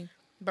Tennessee.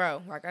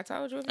 Bro, like I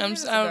told you I'm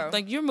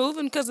like, you're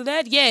moving because of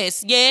that?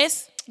 Yes.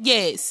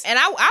 And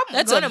I'm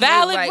that's a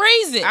valid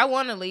reason. I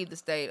want to leave the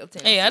state of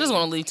Tennessee. Hey, I just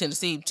want to leave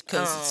Tennessee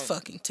because it's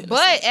fucking Tennessee.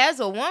 But as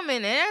a woman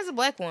and as a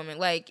black woman,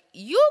 like,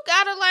 you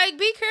gotta like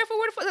be careful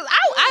where the fuck.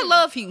 I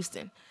love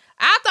Houston.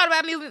 I thought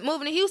about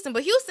moving to Houston,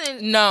 but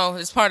Houston, no,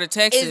 it's part of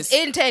Texas. It's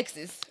in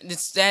Texas.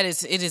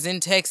 It is in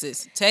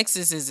Texas.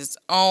 Texas is its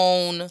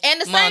own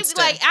and the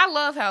monster. Same. Like, I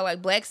love how like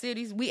black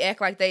cities we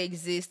act like they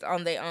exist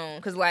on their own.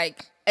 Because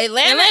like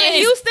Atlanta and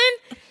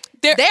Houston.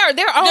 They are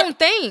their own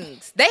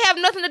things. They have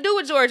nothing to do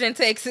with Georgia and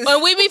Texas.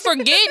 But we be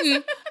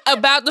forgetting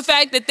about the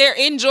fact that they're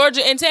in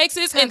Georgia and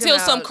Texas until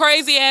some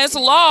crazy ass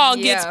law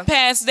gets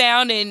passed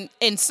down and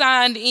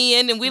signed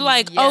in, and we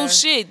like, oh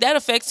shit, that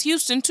affects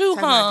Houston too,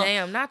 huh?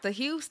 Damn, not the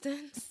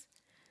Houstons,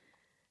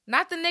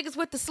 not the niggas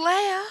with the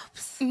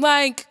slabs,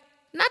 like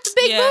not the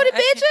big booty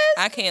bitches.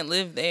 I can't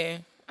live there.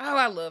 Oh,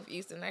 I love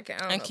Houston. I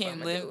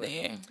can't live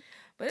there.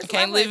 But it's I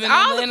can't live in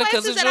Atlanta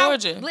because of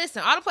Georgia.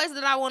 Listen, all the places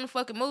that I want to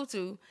fucking move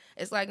to,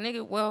 it's like,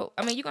 nigga, well,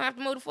 I mean, you're going to have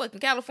to move to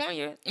fucking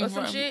California or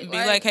some shit. Be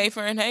like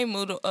Hafer and Hay,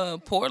 move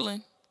to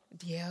Portland.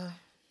 Yeah.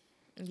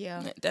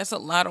 That's a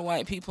lot of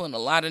white people and a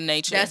lot of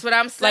nature. That's what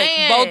I'm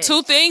saying. Like, both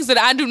two things that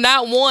I do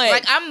not want.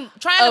 Like, I'm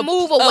trying to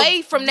move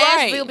away from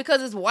Nashville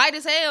because it's white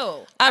as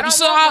hell.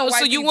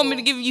 So you want me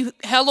to give you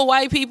hella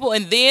white people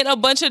and then a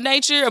bunch of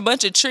nature, a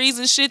bunch of trees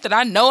and shit that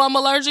I know I'm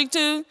allergic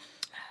to?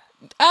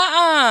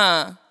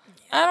 I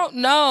don't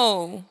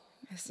know.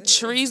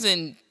 Trees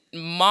and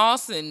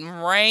moss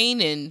and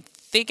rain and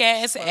thick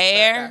ass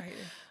air.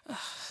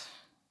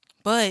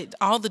 But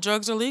all the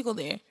drugs are legal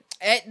there.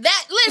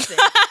 Listen,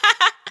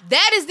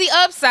 that is the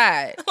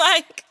upside.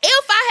 Like,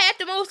 if I had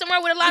to move somewhere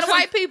with a lot of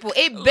white people,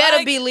 it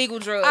better be legal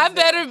drugs. I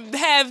better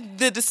have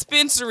the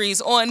dispensaries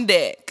on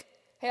deck.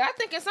 Hey, I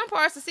think in some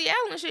parts of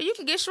Seattle and shit, you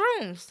can get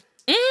shrooms.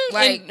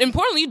 Like, in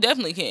Portland, you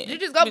definitely can. You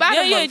just go buy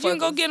them. Yeah, you can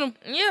go get them.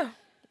 Yeah,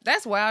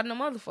 that's wild in the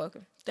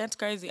motherfucker. That's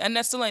crazy. And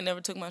I still ain't never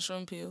took my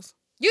shroom pills.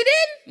 You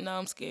didn't? No,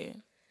 I'm scared.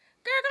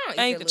 Girl,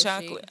 I ate the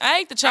chocolate. I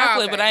ate the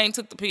chocolate, but I ain't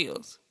took the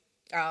pills.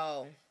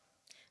 Oh,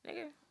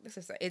 nigga,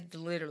 it's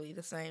literally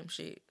the same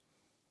shit.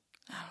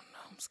 I don't know.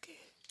 I'm scared.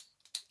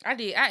 I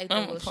ate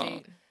that little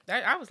shit.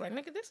 I was like,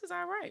 nigga, this is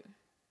all right.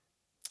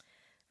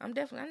 I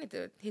need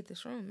to hit the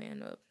shroom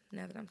man up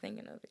now that I'm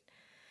thinking of it.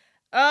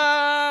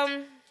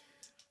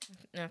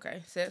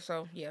 Okay,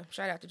 so yeah,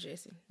 shout out to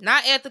Jesse.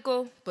 Not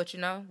ethical, but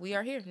we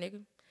are here,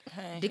 nigga.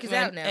 Hey, dick is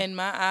out now. And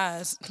my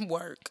eyes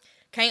work.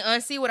 Can't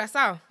unsee what I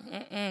saw.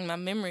 My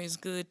memory is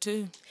good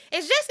too.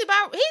 Is Jesse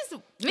he's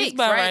mixed, he's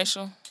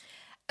biracial. Right?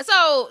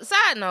 So,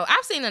 side note,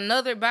 I've seen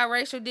another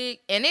biracial dick,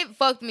 and it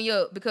fucked me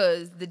up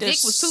because the dick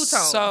was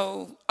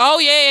two-tone. Oh,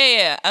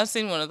 yeah. I've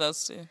seen one of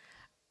those too.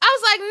 I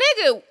was like,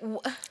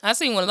 nigga. I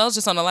seen one of those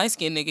just on a light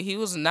skinned nigga. He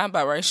was not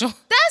biracial.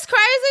 That's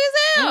crazy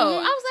as hell.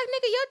 I was like,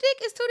 nigga, your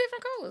dick is 2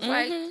 different colors.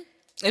 Like,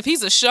 if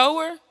he's a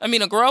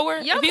grower.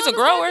 If he's a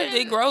grower,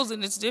 it grows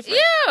and it's different.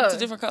 Yeah, it's a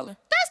different color.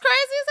 That's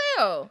crazy as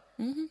hell.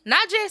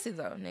 Not Jesse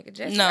though, nigga.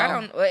 Jesse, no. I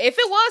don't. If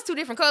it was 2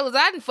 different colors,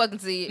 I didn't fucking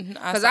see it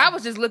because I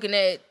was just looking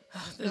at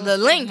the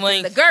length.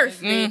 And the girth.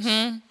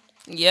 Bitch.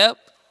 Yep.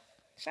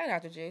 Shout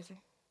out to Jesse.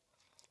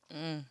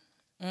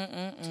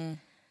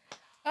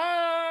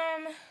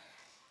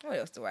 What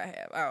else do I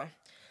have? Oh,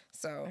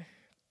 so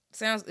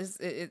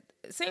it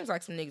seems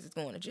like some niggas is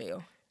going to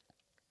jail.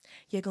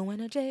 You're going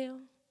to jail.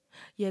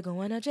 You're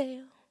going to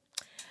jail.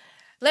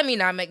 Let me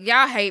not make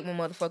y'all hate when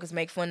motherfuckers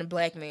make fun of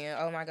black men.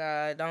 Oh my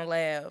God, don't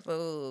laugh.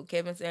 Oh,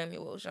 Kevin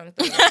Samuel, Young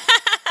Thug.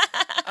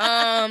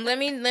 Let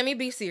me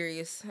be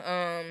serious.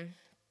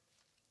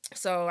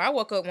 So I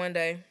woke up one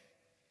day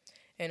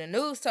and the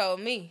news told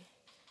me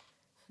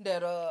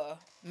that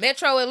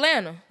Metro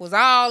Atlanta was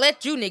all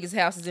at you niggas'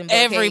 houses in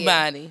Buckhead.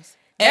 Everybody's.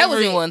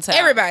 Everyone's house.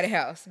 Everybody's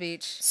house,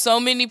 bitch. So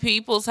many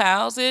people's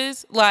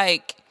houses.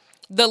 Like,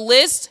 the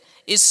list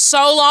is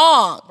so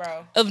long,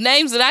 bro, of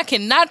names that I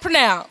cannot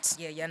pronounce.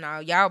 Yeah, you know,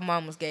 y'all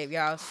mamas gave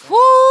y'all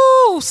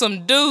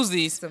some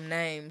doozies. Some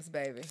names,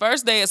 baby.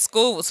 First day of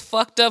school was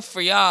fucked up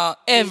for y'all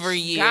every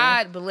year.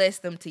 God bless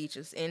them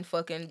teachers in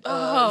fucking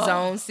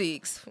Zone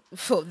 6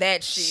 for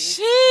that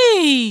shit.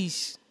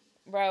 Sheesh.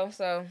 Bro,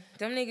 so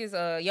them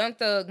niggas, Young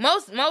Thug,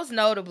 most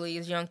notably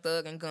is Young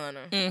Thug and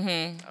Gunna.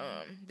 Them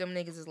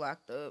niggas is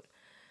locked up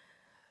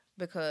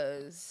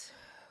because,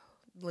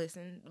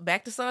 listen,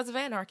 back to Sons of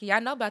Anarchy. Y'all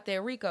know about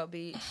that Rico,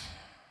 bitch.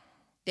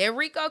 That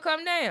Rico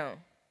come down.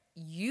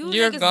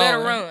 You're niggas better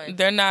run.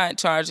 They're not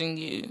charging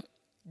you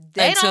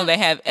until they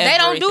have everything. They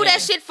don't do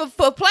that shit for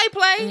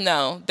play.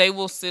 No, they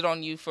will sit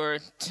on you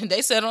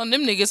they sat on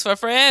them niggas for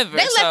forever.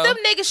 They let them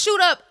niggas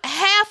shoot up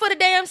half of the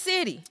damn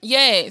city.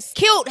 Yes.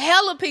 Killed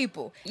hella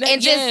people.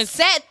 And just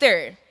sat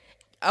there.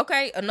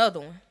 Okay, another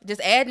one. Just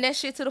adding that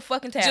shit to the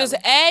fucking tally. Just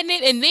adding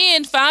it and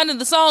then finding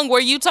the song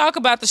where you talk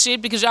about the shit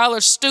because y'all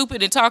are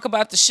stupid and talk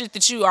about the shit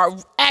that you are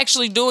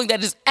actually doing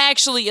that is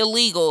actually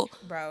illegal.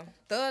 Bro,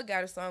 Thug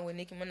got a song with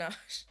Nicki Minaj.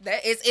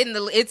 It's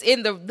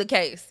in the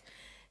case.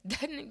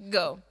 That nigga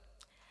go.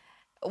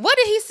 What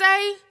did he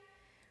say?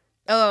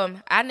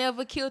 I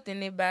never killed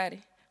anybody,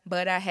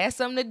 but I had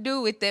something to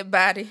do with that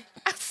body.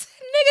 I said,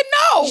 nigga,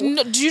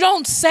 no. You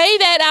don't say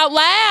that out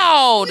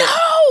loud.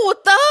 No,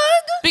 Thug.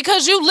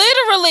 Because you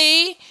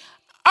literally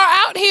are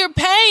out here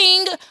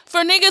paying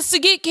for niggas to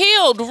get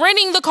killed,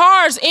 renting the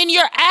cars in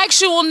your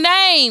actual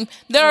name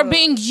that are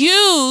being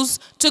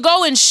used to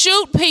go and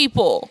shoot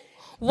people.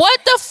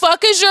 What the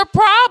fuck is your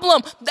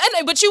problem?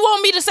 But you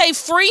want me to say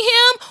free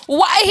him?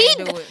 Why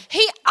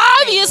he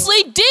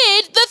obviously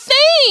did the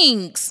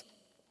things.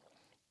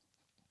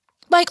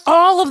 Like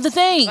all of the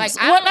things. Like,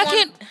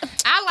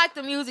 I like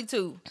the music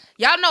too.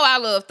 Y'all know I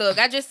love Thug.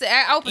 I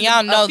opened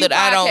y'all know a few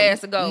that I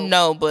podcasts don't ago.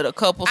 know, but a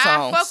couple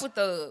songs. I fuck with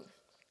Thug,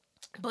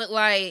 but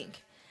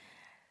like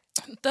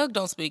Thug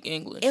don't speak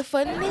English. If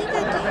a nigga did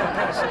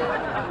that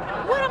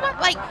shit, what am I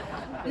like?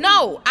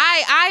 No,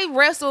 I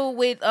wrestle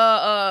with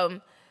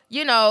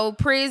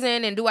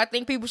prison, and do I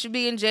think people should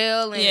be in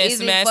jail? And is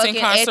it mass fucking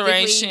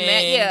incarceration.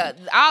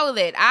 All of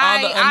that.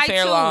 All the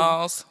unfair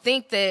laws.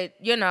 Think that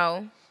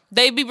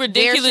they be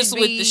ridiculous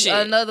with the shit.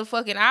 Another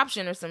fucking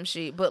option or some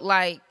shit, but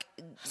like.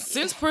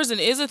 Since prison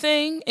is a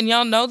thing, and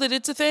y'all know that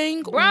it's a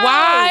thing, bro,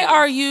 why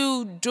are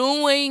you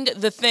doing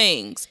the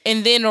things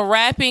and then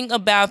rapping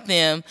about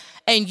them?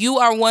 And you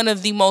are one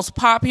of the most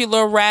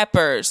popular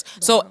rappers,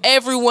 so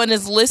everyone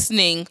is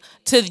listening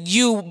to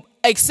you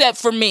except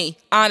for me.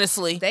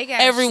 Honestly, they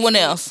got everyone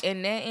else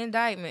in that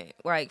indictment,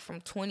 like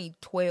from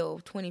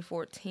 2012,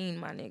 2014,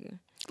 my nigga.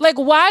 Like,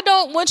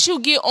 once you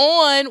get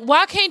on,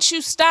 why can't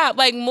you stop?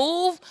 Like,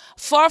 move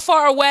far,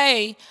 far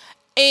away.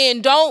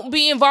 And don't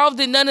be involved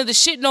in none of the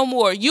shit no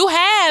more. You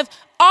have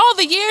all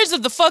the years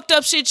of the fucked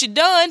up shit you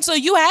done, so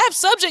you have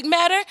subject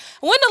matter.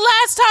 When the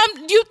last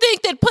time you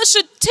think that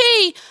Pusha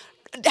T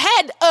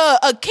had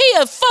a key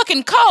of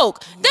fucking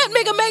coke? That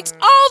nigga makes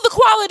all the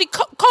quality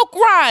coke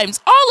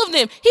rhymes, all of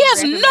them. He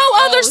has no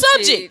other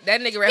subject. Shit.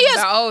 That nigga rapping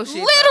about old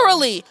shit.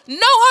 Literally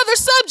no other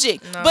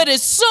subject. No. But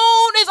as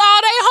soon as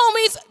all they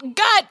homies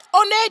got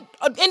on that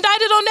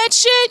indicted on that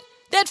shit,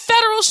 that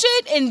federal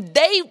shit, and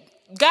they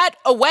got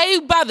away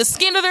by the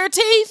skin of their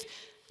teeth,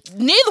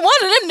 neither one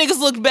of them niggas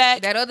looked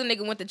back. That other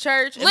nigga went to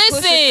church. And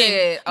Listen,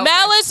 said, okay.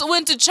 Malice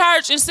went to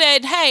church and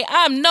said, "Hey,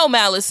 I'm no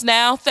Malice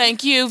now.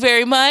 Thank you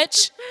very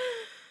much."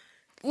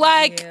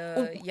 Like,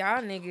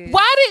 y'all niggas.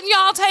 Why didn't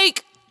y'all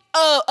take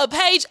a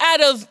page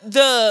out of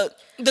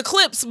the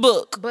Clips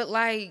book? But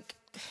like,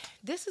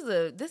 this is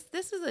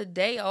a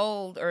day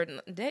old, or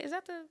is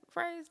that the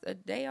phrase? A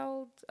day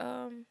old?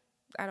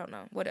 I don't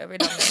know. Whatever. It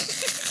don't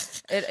matter.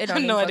 It don't I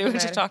have no idea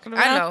what you're talking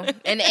about. I know.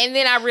 And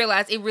then I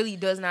realized it really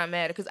does not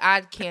matter because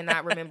I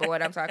cannot remember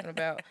what I'm talking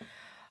about.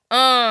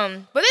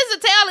 But this is a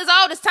tale as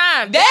old as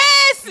time.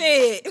 That's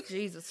it.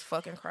 Jesus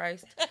fucking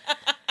Christ.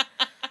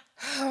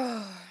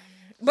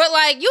 But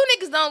like, you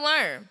niggas don't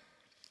learn.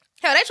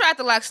 Hell, they tried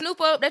to lock Snoop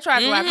up. They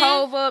tried to lock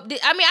Hove up.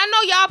 I mean, I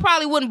know y'all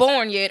probably wasn't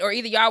born yet, or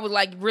either y'all was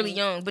like really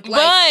young, but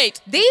like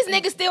these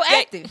niggas still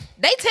active.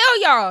 They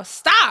tell y'all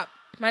stop,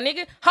 my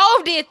nigga.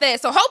 Hove did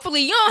that, so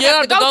hopefully you don't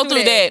have to go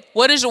through that.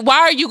 Why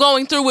are you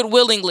going through it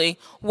willingly?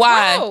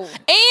 Why? Bro.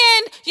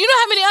 And you know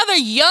how many other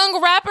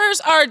young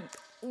rappers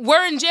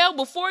were in jail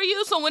before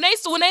you? So when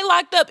they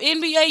locked up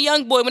NBA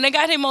YoungBoy, when they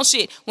got him on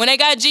shit, when they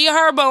got G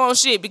Herbo on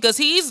shit, because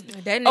he's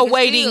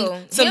awaiting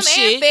some him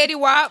shit. And Fetty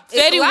Wap.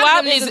 Fetty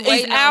Wap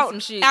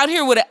is out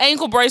here with an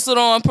ankle bracelet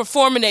on,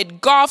 performing at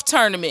golf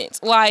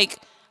tournaments. Like,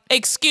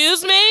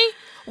 excuse me?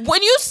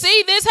 When you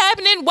see this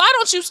happening, why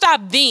don't you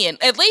stop then?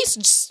 At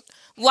least just,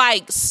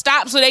 like,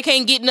 stop so they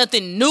can't get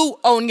nothing new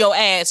on your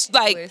ass.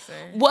 Like, listen.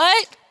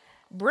 What?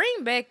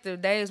 Bring back the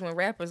days when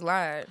rappers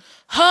lied.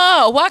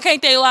 Why can't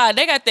they lie?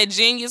 They got that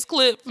genius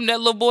clip from that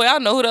little boy. I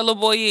don't know who that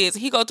little boy is.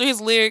 He go through his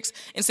lyrics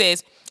and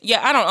says,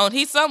 yeah, I don't own.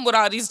 He's something with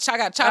all these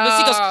choppers. He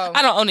goes,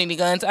 I don't own any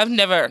guns. I've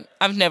never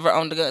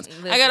owned the guns.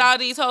 Listen. I got all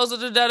these hoes.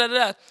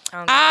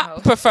 I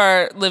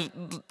prefer live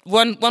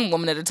one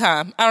woman at a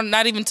time.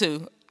 Not even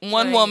two.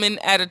 One woman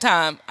at a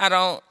time. I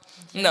don't.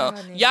 No.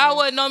 Y'all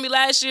wasn't on me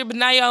last year, but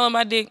now y'all on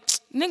my dick.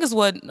 Niggas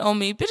wasn't on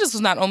me. Bitches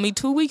was not on me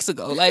 2 weeks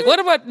ago. Like, what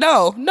about,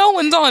 no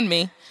one's on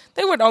me.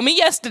 They weren't on me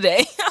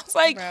yesterday. I was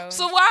like, bro.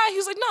 So why? He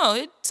was like, no,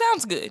 it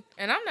sounds good.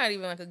 And I'm not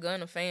even like a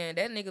Gunna fan.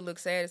 That nigga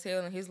looks sad as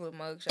hell in his little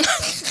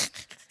mugshot.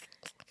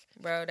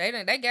 Bro, they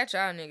got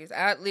y'all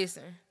niggas.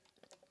 Listen.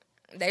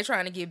 They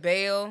trying to get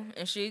bail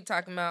and shit,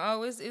 talking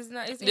about, it's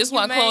not. This is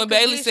what Chloe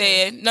Bailey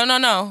said. No,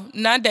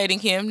 not dating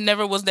him.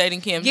 Never was dating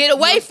him. Get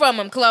away from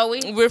him,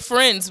 Chloe. We're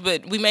friends,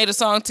 but we made a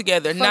song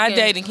together. Fucking not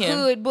dating him.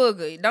 Hood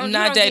booger.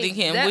 Not dating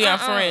him. We are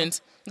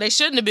friends. They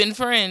shouldn't have been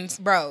friends,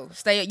 bro.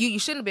 You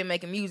shouldn't have been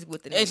making music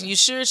with the nigga. You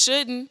sure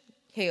shouldn't.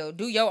 Hell,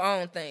 do your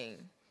own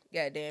thing.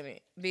 God damn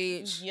it,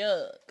 bitch.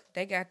 Yuck.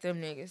 They got them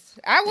niggas.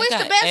 I wish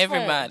the best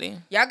everybody. For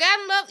them. Y'all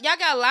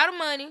got a lot of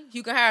money.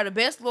 You can hire the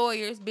best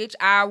lawyers, bitch.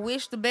 I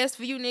wish the best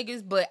for you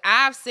niggas, but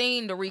I've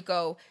seen the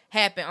Rico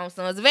happen on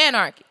Sons of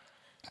Anarchy.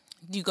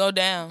 You go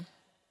down.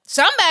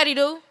 Somebody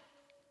do.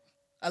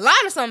 A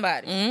lot of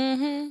somebody.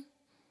 Mm-hmm.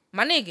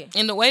 My nigga.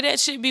 And the way that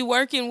shit be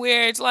working,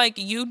 where it's like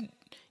you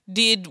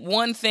did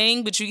one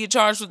thing, but you get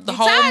charged with the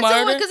whole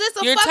murder.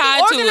 You're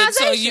tied to it,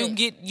 so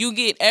you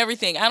get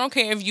everything. I don't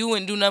care if you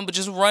wouldn't do nothing but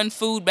just run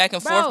food back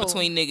and forth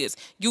between niggas.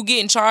 You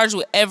getting charged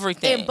with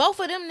everything. And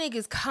both of them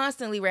niggas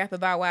constantly rap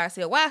about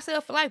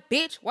YSL for life,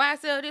 bitch.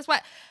 YSL this,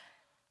 why?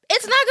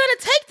 It's not gonna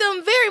take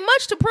them very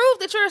much to prove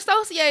that you're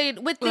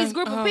associated with this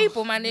group of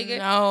people, my nigga.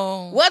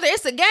 No. Whether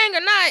it's a gang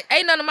or not,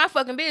 ain't none of my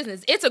fucking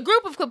business. It's a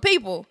group of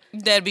people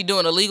that be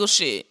doing illegal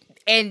shit.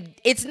 And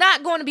it's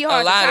not going to be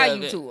hard to tie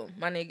you to them,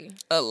 my nigga.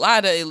 A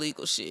lot of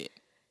illegal shit.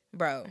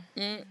 Bro.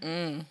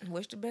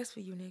 Wish the best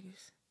for you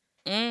niggas.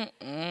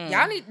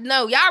 Y'all need,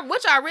 y'all,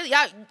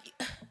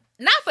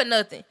 not for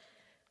nothing.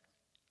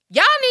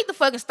 Y'all need to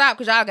fucking stop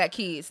because y'all got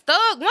kids.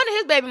 Thug, one of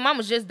his baby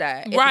mamas just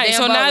died. Right,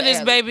 so now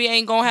this baby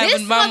ain't going to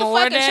have a mama or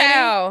daddy? This motherfucking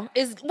child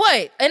is,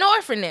 what? An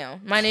orphan now,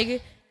 my nigga.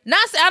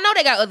 I know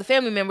they got other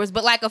family members,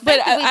 but like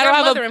effectively, I don't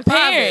have a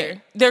parent.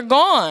 They're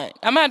gone.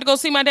 I'm gonna have to go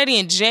see my daddy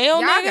in jail.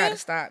 Y'all nigga. Gotta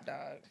stop,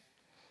 dog.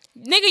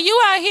 Nigga,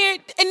 you out here,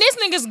 and this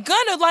nigga's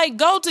gonna like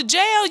go to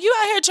jail. You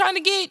out here trying to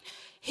get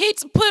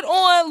hits put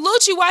on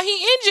Lucci while he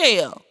in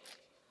jail.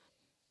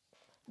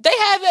 They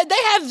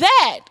have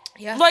that,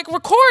 like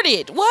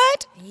recorded.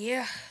 What?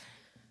 Yeah.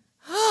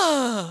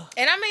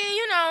 And I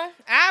mean,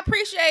 I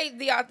appreciate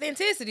the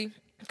authenticity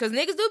because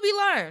niggas do be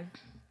lying.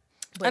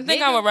 But I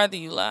think I would rather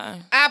you lie.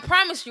 I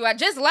promise you, I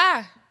just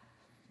lie.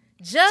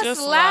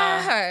 Just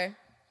lie.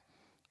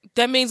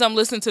 That means I'm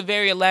listening to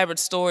very elaborate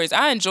stories.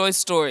 I enjoy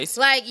stories.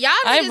 Like, y'all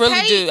niggas I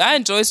really do. I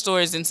enjoy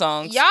stories and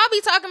songs. Y'all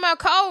be talking about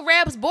cold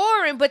raps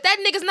boring, but that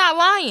nigga's not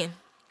lying.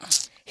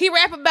 He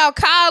rap about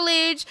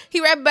college.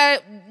 He rap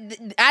about,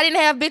 I didn't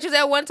have bitches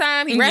at one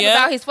time. He rap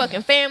about his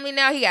fucking family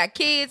now. He got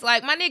kids.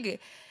 Like, my nigga,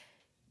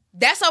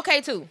 that's okay,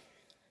 too.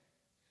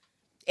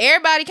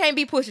 Everybody can't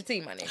be Pusha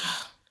T, my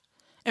nigga.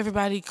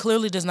 Everybody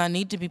clearly does not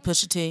need to be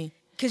Pusha T.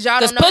 Because y'all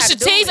don't know how to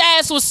do it. Pusha T's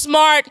ass was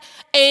smart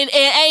and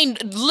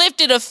ain't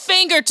lifted a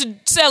finger to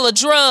sell a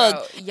drug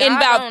in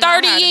about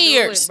 30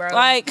 years.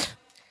 Like,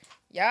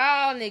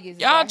 y'all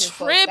niggas. Y'all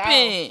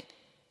tripping.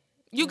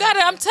 You got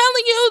it. I'm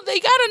telling you, they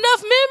got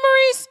enough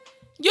memories.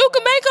 You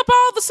can make up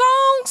all the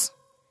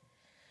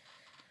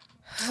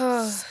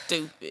songs.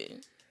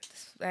 Stupid.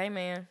 Hey,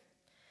 man.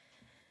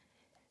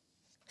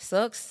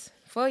 Sucks.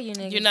 For you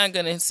niggas. You're not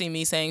gonna see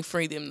me saying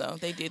free them though.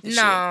 They did the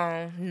shit.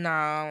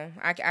 No.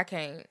 I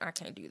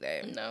can't do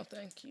that. No,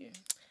 thank you.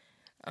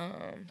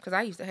 Cause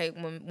I used to hate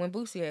when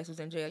Boosie ass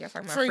was in jail. Y'all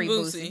talking about free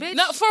Boosie. Bitch.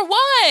 No, for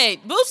what?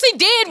 Boosie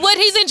did what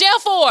he's in jail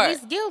for.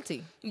 He's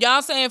guilty.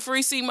 Y'all saying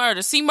free C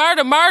Murder. C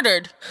Murder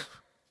murdered.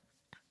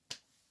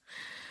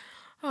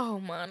 Oh,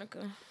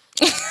 Monica.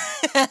 She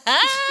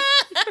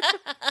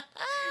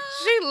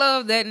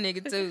loved that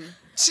nigga too.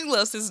 She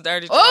loves his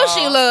dirty. Oh,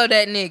 she loved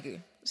that nigga.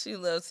 She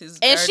loves his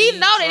and dirty she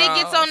know that it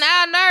gets on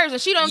our nerves,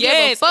 and she don't give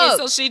a fuck.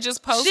 And so she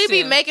just posts. She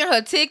be making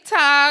her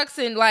TikToks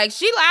and like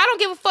I don't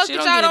give a fuck that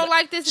y'all don't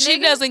like this nigga. She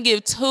doesn't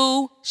give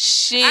two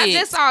shits. I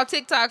just saw a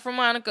TikTok from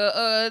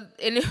Monica,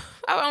 and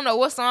I don't know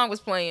what song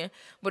was playing,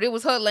 but it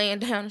was her laying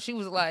down, and she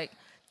was like,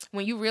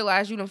 "When you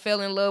realize you done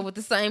fell in love with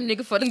the same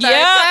nigga for the third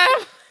time."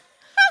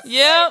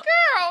 Yep.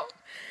 Girl,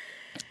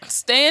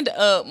 stand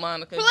up,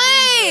 Monica.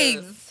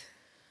 Please. Jesus.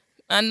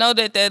 I know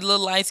that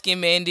little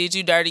light-skinned man did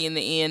you dirty in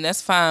the end.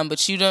 That's fine,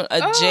 but you don't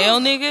jail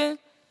nigga?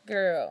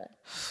 Girl.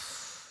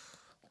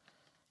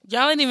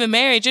 Y'all ain't even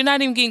married. You're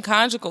not even getting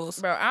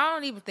conjugals. Bro, I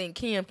don't even think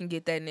Kim can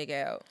get that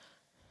nigga out.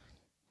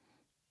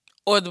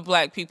 Or the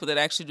black people that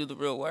actually do the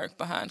real work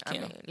behind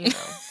Kim. I mean,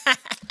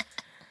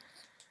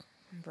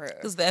 bro.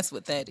 Because that's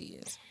what that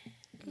is.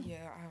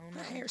 Yeah, I don't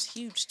know. My hair's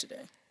huge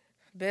today.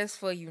 Best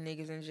for you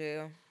niggas in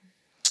jail.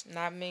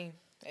 Not me.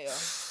 Hell.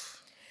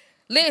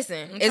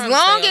 Listen, as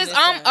long as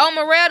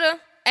Omeretta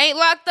ain't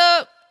locked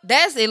up,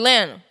 that's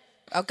Atlanta.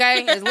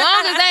 Okay? As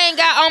long as they ain't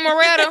got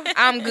Omeretta,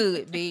 I'm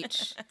good,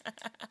 bitch.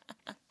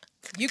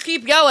 You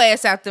keep your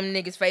ass out them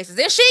niggas' faces.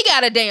 And she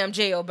got a damn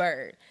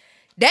jailbird.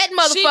 That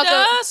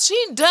motherfucker. She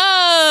does.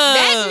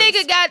 That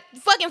nigga got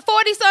fucking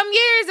 40-something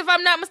years, if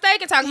I'm not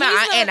mistaken, talking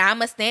about, and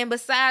I'ma stand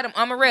beside him.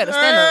 Omeretta,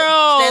 stand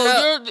up.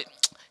 Stand up.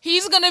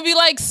 He's gonna be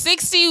like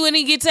 60 when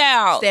he gets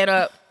out. Stand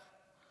up.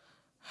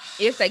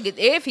 If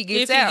he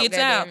gets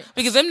out.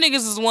 Because them niggas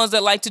is the ones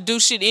that like to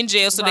do shit in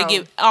jail, so they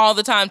get all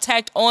the time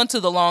tacked onto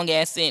the long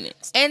ass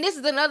sentence. And this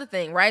is another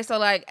thing, right? So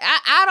like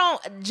I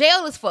don't,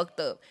 jail is fucked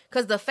up.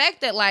 Cause the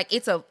fact that like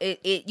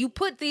you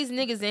put these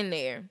niggas in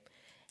there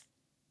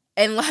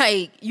and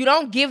like you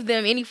don't give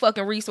them any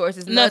fucking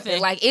resources,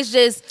 nothing. Like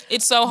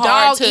it's so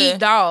hard to eat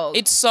dog.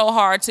 It's so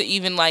hard to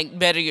even like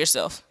better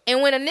yourself.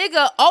 And when a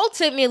nigga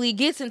ultimately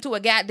gets into a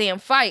goddamn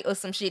fight or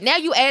some shit, now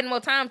you add more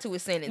time to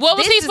his sentence. What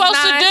was he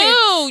supposed to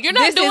do? You're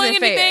not doing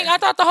anything. Fair. I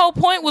thought the whole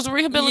point was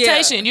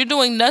rehabilitation. Yeah. You're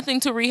doing nothing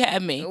to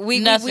rehab me.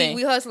 Nothing.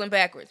 We hustling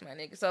backwards, my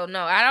nigga. So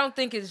no, I don't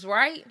think it's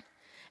right.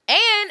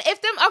 And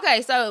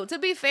so to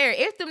be fair,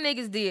 if them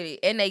niggas did it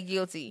and they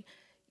guilty,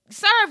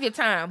 serve your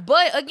time.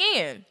 But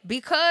again,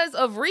 because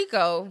of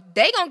Rico,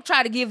 they gonna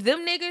try to give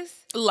them niggas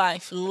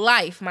life,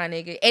 my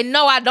nigga. And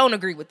no, I don't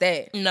agree with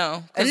that.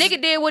 No. A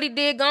nigga did what he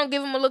did, gonna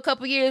give him a little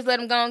couple years, let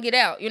him go and get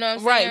out. You know what I'm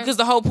saying? Right, because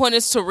the whole point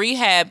is to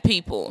rehab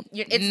people.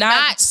 It's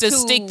not to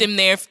stick them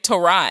there to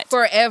rot.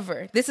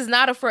 Forever. This is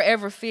not a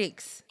forever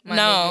fix, my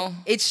nigga.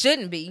 It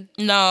shouldn't be.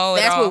 No,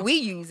 that's what we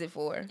use it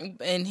for.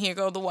 And here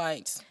go the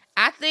whites.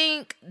 I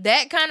think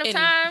that kind of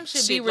time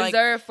should be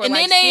reserved for and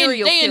like then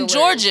serial they in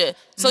Georgia,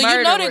 so murderers.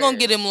 You know they're gonna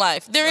get him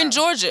life. They're in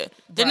Georgia.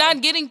 They're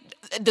not getting.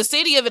 The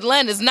city of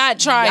Atlanta is not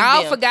trying.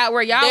 Y'all forgot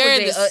where y'all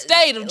They're was in the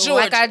state of Georgia.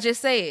 Like I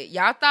just said,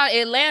 y'all thought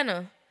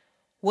Atlanta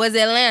was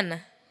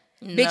Atlanta.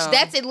 No. Bitch,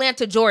 that's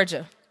Atlanta,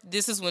 Georgia.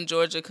 This is when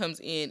Georgia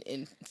comes in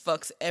and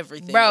fucks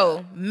everything. Bro,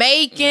 up.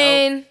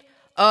 Macon,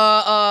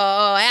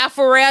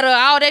 Alpharetta,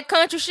 all that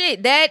country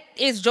shit. That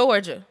is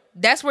Georgia.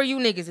 That's where you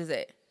niggas is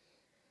at.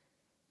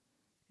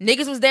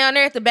 Niggas was down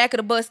there at the back of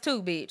the bus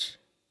too, bitch.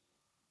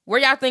 Where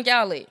y'all think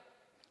y'all at?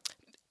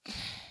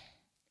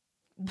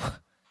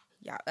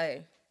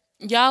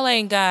 Y'all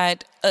ain't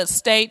got a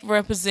state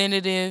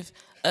representative,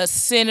 a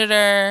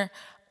senator,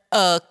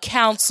 a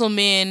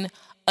councilman,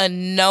 a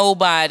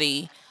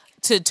nobody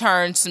to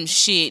turn some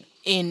shit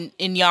in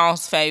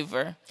y'all's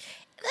favor.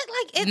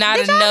 Not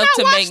enough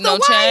to make no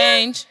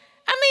change.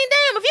 I mean,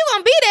 damn, if you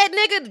gonna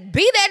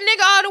be that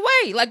nigga all the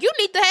way. Like, you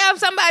need to have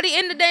somebody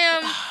in the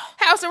damn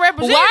House of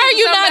Representatives. Why are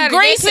you not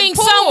greasing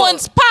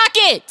someone's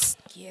pockets?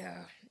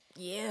 Yeah.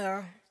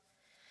 Y'all,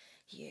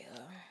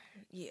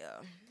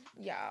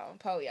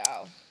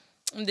 y'all.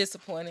 I'm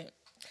disappointed.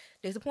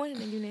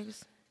 Disappointed in you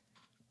niggas.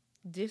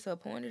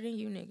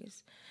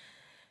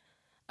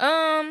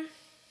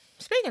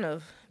 Speaking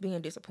of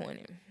being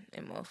disappointed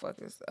in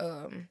motherfuckers,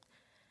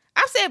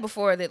 I've said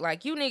before that,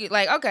 like, you niggas,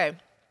 like, okay,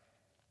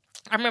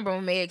 I remember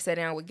when Meg sat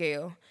down with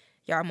Gail,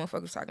 y'all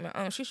motherfuckers talking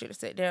about, she should have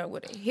sat down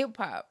with a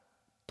hip-hop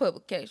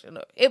publication,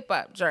 a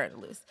hip-hop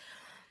journalist.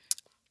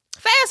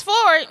 Fast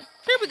forward,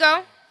 here we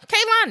go,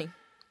 Kehlani.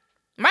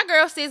 My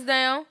girl sits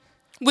down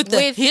with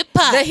the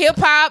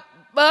hip-hop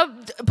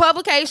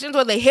publications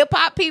or the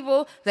hip-hop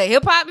people, the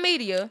hip-hop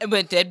media.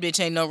 But that bitch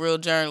ain't no real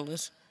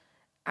journalist.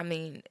 I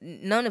mean,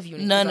 none of you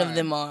niggas None of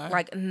them are.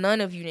 Like,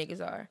 none of you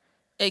niggas are.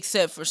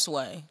 Except for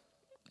Sway.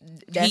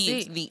 That's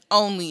He's it. the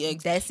only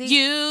That's it.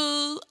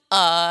 You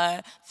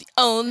are the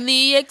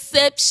only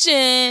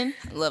exception.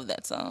 I love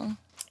that song.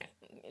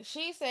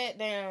 She sat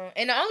down.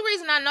 And the only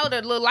reason I know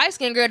the little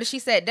light-skinned girl that she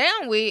sat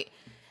down with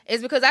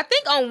is because I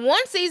think on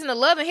one season of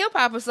Love and Hip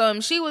Hop or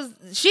something, she was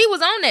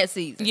on that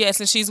season. Yes,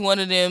 and she's one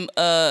of them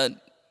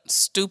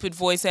stupid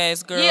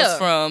voice-ass girls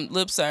from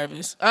Lip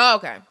Service. Oh,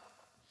 okay.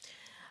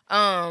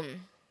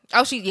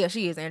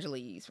 She is Angela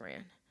Yee's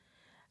friend.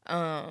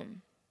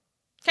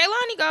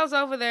 Kehlani goes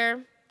over there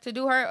to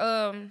do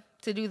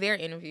their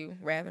interview,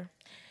 rather. And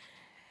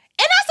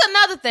that's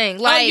another thing.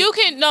 Like, you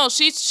can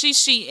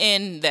she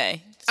and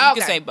they. So you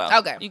can say both.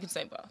 Okay. You can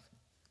say both.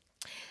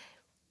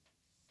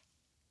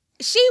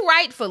 she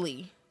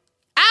rightfully,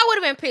 I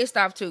would have been pissed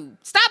off too.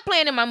 Stop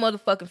playing in my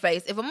motherfucking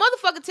face. If a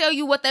motherfucker tell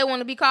you what they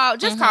want to be called,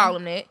 just call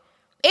them that.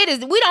 It is.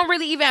 We don't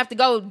really even have to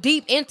go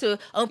deep into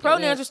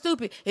pronouns are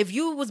stupid. If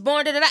you was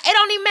born it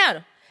don't even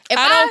matter. If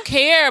I don't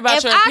care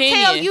about your opinion. If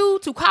I tell you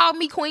to call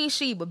me Queen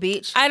Sheba,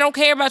 bitch, I don't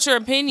care about your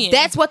opinion.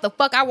 That's what the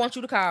fuck I want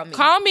you to call me.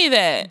 Call me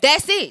that.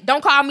 That's it.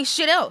 Don't call me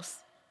shit else.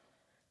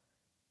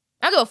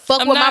 I give a fuck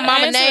what my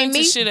mama named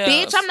me.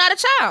 Bitch, I'm not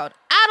a child.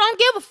 I don't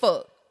give a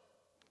fuck.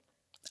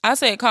 I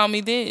said call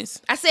me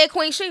this. I said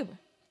Queen Sheba.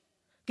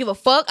 Give a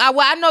fuck.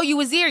 I know you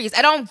was serious.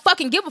 I don't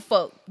fucking give a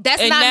fuck.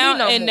 That's not me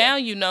no more. And now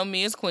you know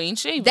me as Queen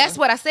Sheba. That's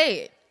what I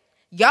said.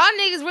 Y'all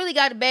niggas really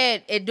got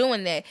bad at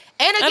doing that.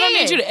 And again, I don't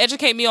need you to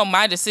educate me on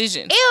my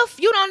decision. If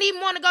you don't even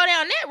want to go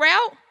down that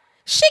route,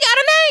 she got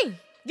a name.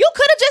 You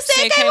could have just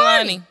said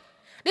Kehlani.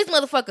 This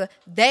motherfucker,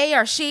 they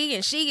are she,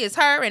 and she is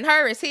her, and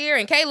her is here,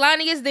 and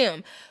Kehlani is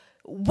them.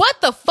 What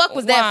the fuck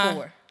was that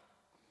for?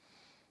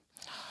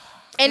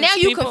 And now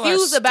you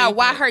confused about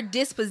why her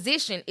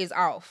disposition is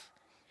off.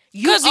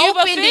 You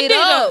opened it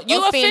up.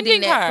 You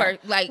offending her.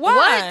 Like, why?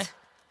 What?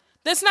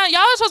 That's not, y'all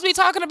are supposed to be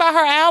talking about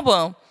her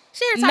album.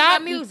 She here talking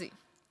about music.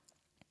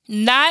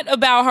 Not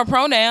about her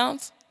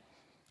pronouns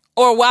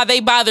or why they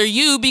bother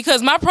you,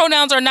 because my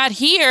pronouns are not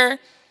here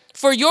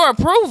for your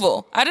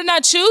approval. I did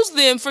not choose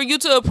them for you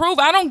to approve.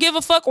 I don't give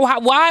a fuck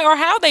why or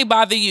how they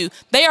bother you.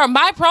 They are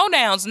my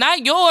pronouns,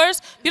 not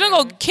yours. You don't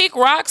go kick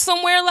rocks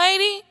somewhere,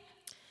 lady.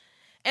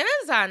 And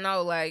that's how I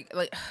know, like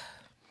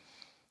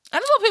I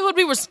just want people to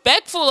be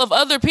respectful of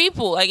other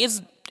people. Like,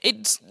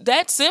 it's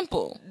that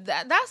simple.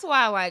 That's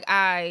why, like,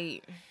 I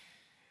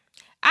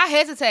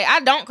hesitate. I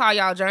don't call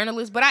y'all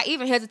journalists, but I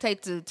even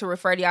hesitate to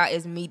refer to y'all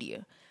as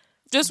media.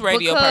 Just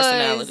radio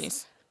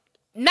personalities.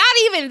 Not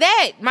even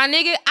that, my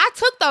nigga. I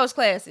took those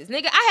classes.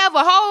 Nigga, I have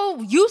a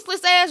whole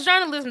useless ass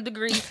journalism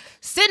degree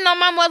sitting on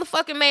my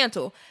motherfucking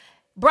mantle.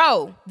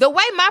 Bro, the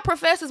way my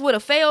professors would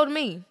have failed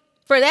me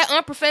for that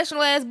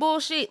unprofessional ass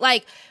bullshit,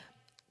 like,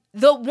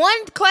 the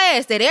one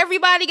class that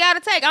everybody got to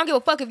take, I don't give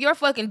a fuck if your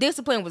fucking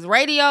discipline was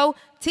radio,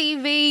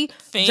 TV,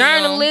 film,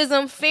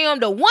 journalism, film.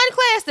 The one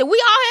class that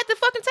we all had to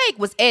fucking take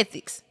was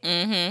ethics.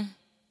 Mm-hmm.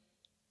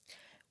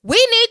 We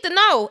need to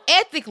know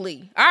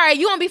ethically. All right,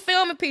 you want to be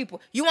filming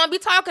people. You want to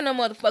be talking to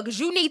motherfuckers.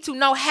 You need to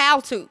know how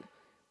to.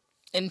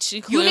 And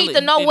she you need to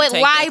know what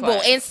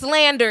libel and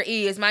slander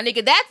is, my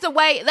nigga. That's the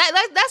way.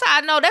 That's how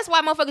I know. That's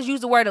why motherfuckers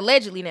use the word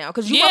allegedly now,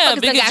 because you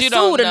motherfuckers got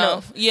sued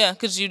enough. Yeah,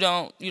 because you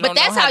don't. But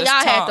that's how y'all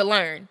had to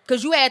learn,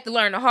 because you had to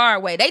learn the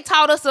hard way. They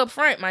taught us up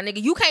front, my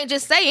nigga. You can't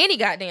just say any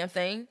goddamn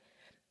thing.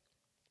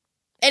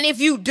 And if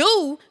you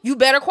do, you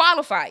better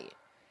qualify it,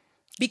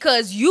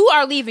 because you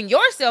are leaving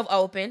yourself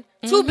open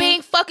to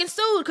being fucking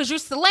sued because you're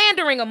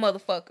slandering a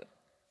motherfucker.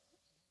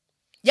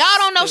 Y'all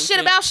don't know shit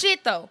about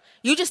shit, though.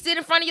 You just sit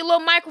in front of your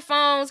little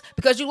microphones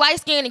because you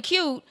light-skinned and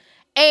cute,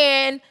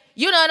 and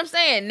you know what I'm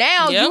saying?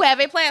 Now you have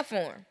a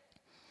platform.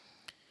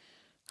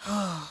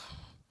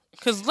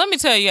 Because let me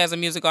tell you, as a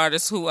music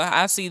artist who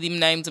I see them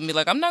names and be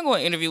like, I'm not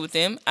going to interview with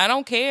them. I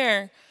don't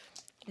care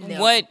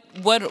what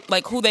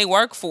like who they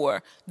work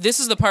for. This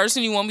is the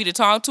person you want me to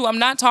talk to. I'm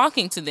not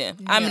talking to them.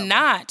 No. I'm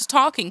not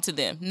talking to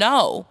them.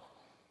 No.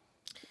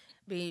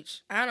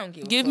 Bitch, I don't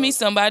give me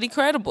somebody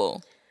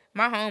credible.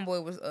 My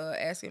homeboy was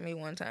asking me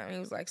one time. He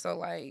was like, so,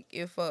 like,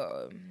 if,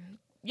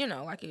 you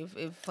know, like,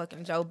 if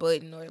fucking Joe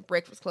Budden or the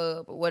Breakfast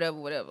Club or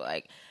whatever,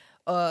 like,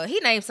 he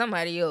named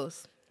somebody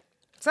else.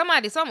 Some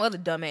other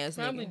dumbass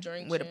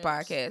nigga with a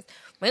podcast.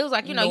 But he was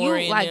like, you know,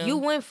 you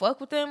wouldn't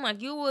fuck with them?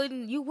 Like, you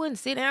wouldn't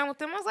sit down with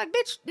them? I was like,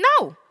 bitch,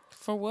 no.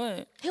 For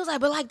what? He was like,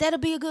 but, like, that'll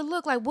be a good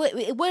look. Like, what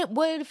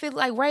if it,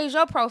 like, raise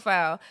your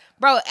profile?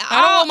 Bro,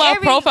 I don't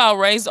want my profile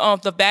raised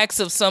off the backs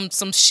of some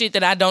shit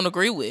that I don't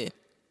agree with.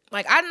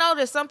 Like, I know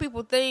that some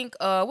people think,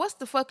 what's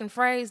the fucking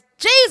phrase?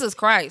 Jesus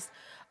Christ.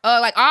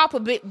 Like, all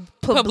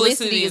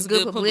publicity is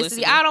good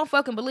publicity. I don't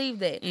fucking believe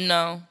that.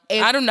 No.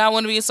 I do not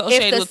want to be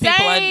associated with people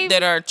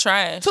that are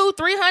trash.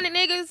 200-300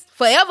 niggas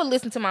forever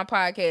listen to my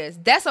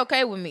podcast. That's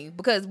okay with me.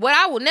 Because what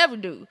I will never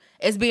do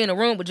is be in a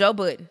room with Joe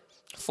Budden.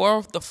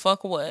 For the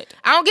fuck what?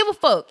 I don't give a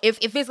fuck if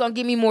it's going to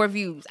give me more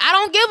views. I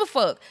don't give a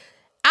fuck.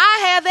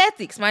 I have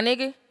ethics, my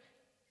nigga.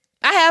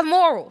 I have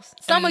morals.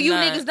 Some of you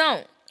niggas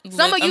don't.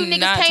 Some of you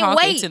niggas can't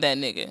wait to that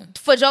nigga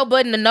for Joe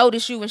Budden to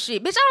notice you and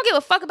shit. Bitch, I don't give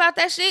a fuck about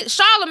that shit.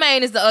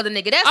 Charlamagne is the other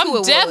nigga. That's who it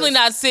was. I'm definitely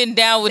not sitting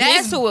down with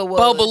his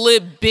bubble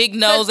lip, big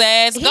nose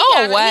ass. Go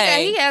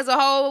away. He has a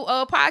whole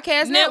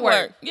podcast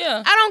network.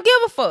 Yeah. I don't give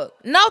a fuck.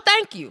 No,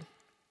 thank you.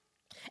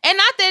 And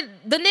not that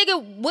the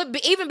nigga would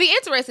even be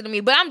interested in me,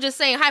 but I'm just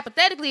saying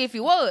hypothetically if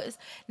he was,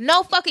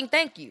 no fucking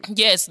thank you.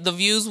 Yes, the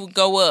views would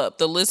go up.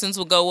 The listens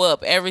would go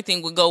up.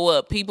 Everything would go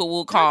up. People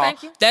will call. No,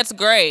 thank you. That's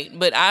great,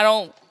 but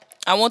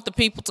I want the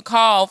people to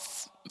call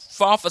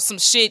off of some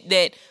shit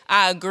that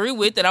I agree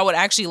with, that I would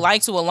actually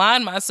like to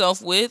align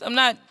myself with. I'm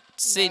not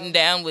sitting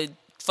down with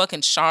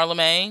fucking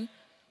Charlamagne.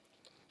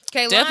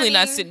 Kehlani, definitely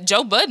not sitting.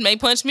 Joe Budden may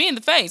punch me in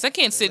the face. I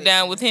can't sit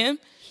down with him.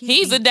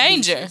 He's a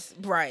danger. Vicious.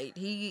 Right.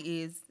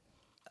 He is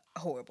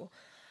horrible.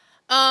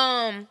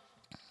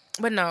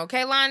 But no,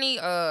 Kehlani,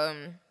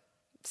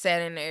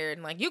 sat in there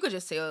and like you could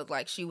just tell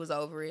like she was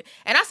over it.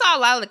 And I saw a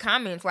lot of the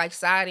comments like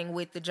siding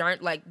with the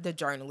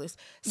journalist,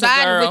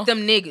 siding with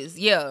them niggas,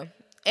 yeah.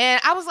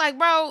 And I was like,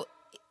 bro,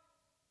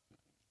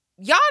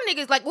 y'all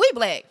niggas like we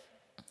black.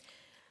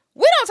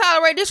 We don't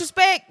tolerate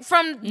disrespect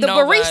from the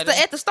barista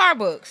at the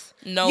Starbucks.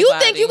 Nobody. You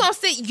think you gonna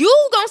sit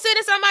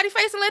in somebody's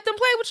face and let them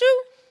play with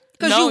you?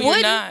 No,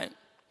 you're not.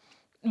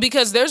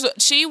 Because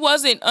she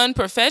wasn't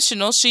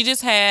unprofessional. She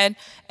just had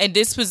a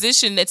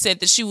disposition that said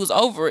that she was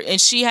over it, and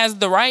she has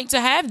the right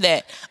to have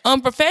that.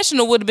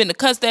 Unprofessional would have been to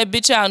cuss that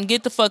bitch out and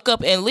get the fuck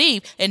up and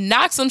leave and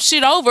knock some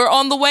shit over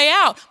on the way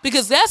out.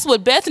 Because that's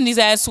what Bethany's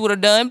ass would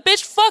have done.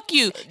 Bitch, fuck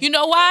you. You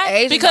know why?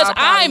 Asian because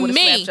I'm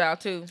me.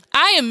 Too.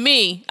 I am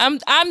me. I'm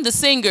the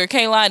singer,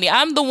 Kehlani.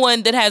 I'm the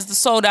one that has the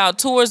sold out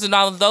tours and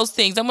all of those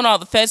things. I'm on all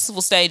the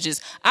festival stages.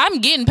 I'm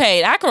getting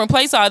paid. I can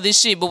replace all this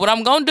shit, but what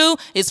I'm gonna do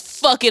is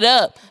fuck it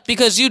up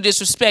because you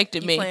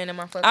disrespected me.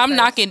 I'm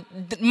knocking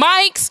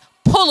mics,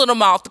 pulling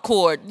them off the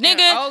cord.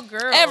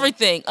 Nigga,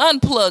 everything.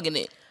 Unplugging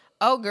it.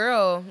 Oh,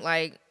 girl.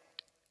 Like,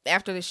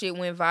 after the shit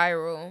went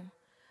viral.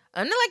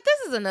 And then, like,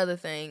 this is another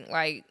thing.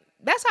 Like,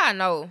 that's how I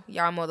know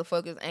y'all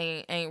motherfuckers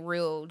ain't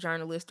real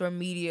journalists or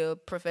media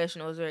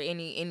professionals or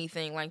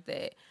anything like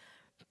that.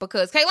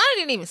 Because Kehlani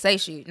didn't even say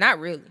shit. Not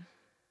really.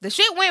 The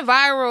shit went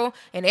viral,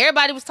 and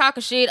everybody was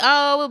talking shit.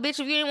 Oh, well, bitch,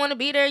 if you didn't want to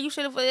be there, you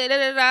should have...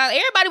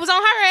 Everybody was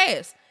on her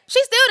ass.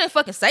 She still didn't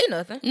fucking say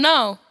nothing.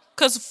 No.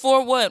 Because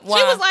for what? Why?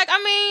 She was like,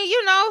 I mean,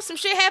 you know, some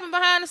shit happened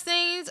behind the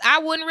scenes. I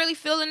wasn't really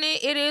feeling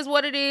it. It is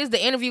what it is.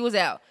 The interview was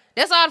out.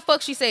 That's all the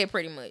fuck she said,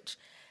 pretty much.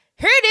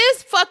 Here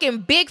this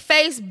fucking big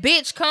face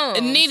bitch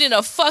comes. Needing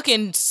a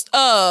fucking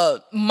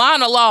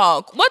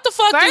monologue. What the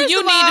fuck do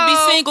you need to be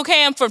single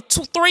cam for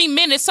 3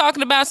 minutes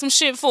talking about some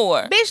shit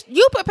for? Bitch,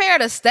 you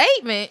prepared a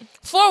statement.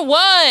 For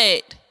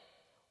what?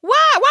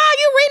 Why? Why are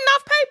you reading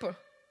off paper?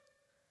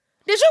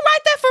 Did you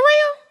write that for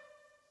real?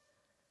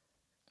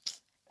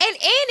 And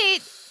in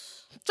it,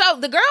 so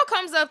the girl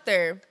comes up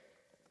there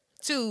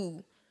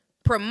to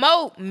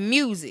promote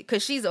music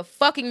because she's a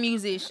fucking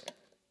musician.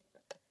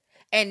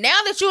 And now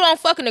that you don't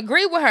fucking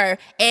agree with her,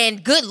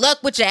 and good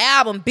luck with your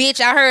album,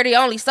 bitch, I heard it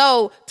only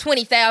sold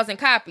 20,000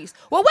 copies.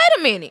 Well, wait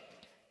a minute.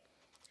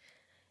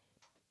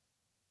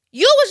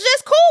 You was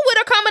just cool with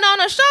her coming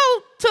on a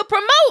show to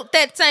promote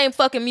that same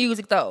fucking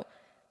music, though.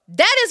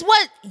 That is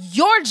what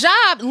your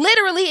job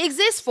literally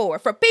exists for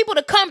people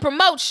to come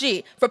promote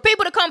shit, for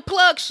people to come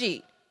plug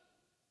shit.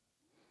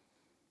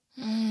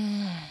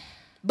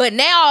 But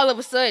now all of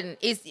a sudden,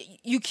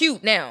 you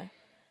cute now.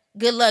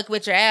 Good luck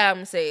with your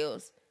album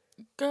sales.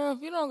 Girl,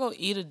 if you don't go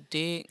eat a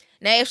dick.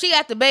 Now, if she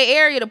got the Bay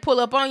Area to pull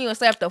up on you and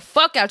slap the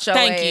fuck out your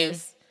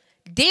ass,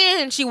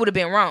 then she would have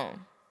been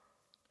wrong.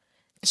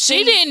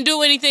 She didn't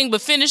do anything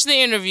but finish the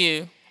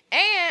interview.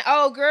 And,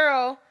 oh,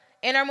 girl,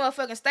 in her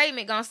motherfucking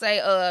statement gonna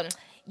say,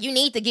 you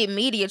need to get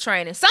media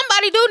training.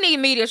 Somebody do need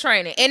media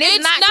training. And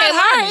it's not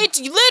her. It's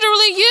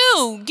literally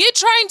you. Get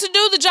trained to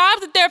do the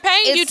job that they're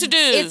paying you to do.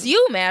 It's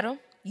you, madam.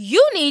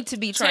 You need to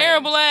be trained.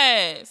 Terrible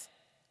ass.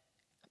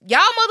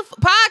 Y'all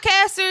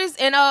podcasters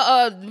and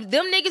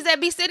them niggas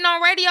that be sitting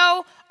on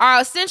radio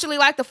are essentially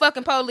like the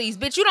fucking police.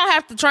 Bitch, you don't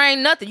have to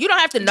train nothing. You don't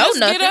have to know nothing.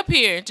 Just get up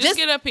here. Just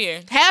get up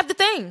here. Have the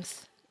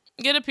things.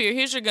 Get up here.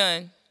 Here's your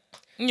gun.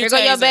 Here go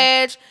your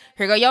badge.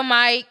 Here go your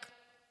mic.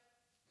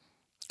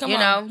 Come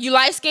on. You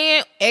light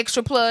skin,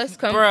 extra plus.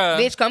 Come,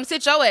 bitch, come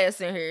sit your ass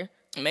in here.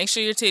 Make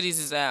sure your titties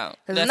is out.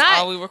 That's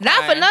all we require.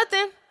 Not for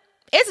nothing.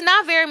 It's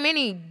not very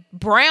many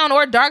brown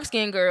or dark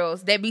skinned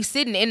girls that be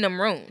sitting in them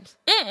rooms.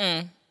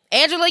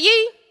 Angela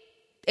Yee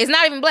is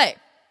not even black.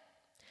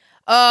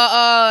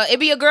 It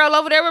be a girl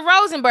over there with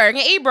Rosenberg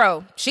and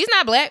Ebro. She's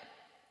not black.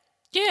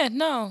 Yeah,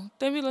 no.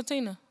 They be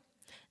Latina.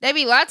 They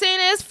be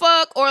Latina as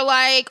fuck or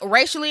like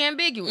racially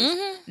ambiguous.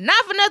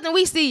 Not for nothing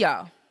we see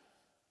y'all.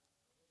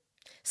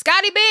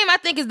 Scotty Beam, I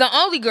think, is the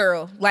only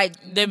girl, like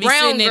that be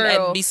brown sitting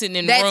girl in, be sitting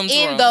in that's rooms,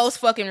 in those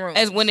fucking rooms.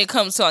 As when it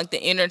comes to like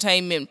the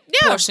entertainment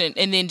portion,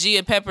 and then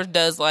Gia Pepper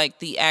does like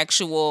the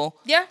actual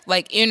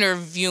like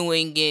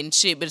interviewing and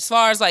shit. But as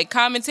far as like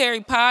commentary,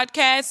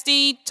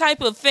 podcasty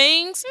type of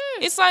things,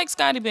 it's like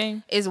Scotty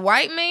Beam. It's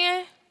white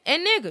men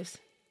and niggas.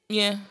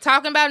 Yeah,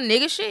 talking about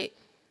nigga shit.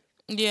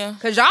 Yeah,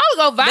 cause y'all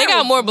go viral. They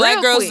got more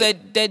black girls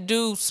that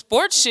do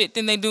sports shit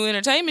than they do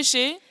entertainment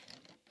shit.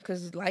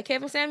 Cause like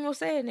Kevin Samuel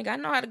said, nigga, I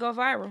know how to go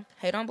viral.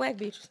 Hate on black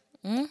bitches.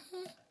 That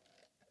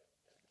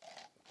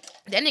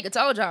nigga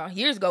told y'all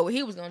years ago what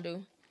he was gonna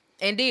do,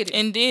 and did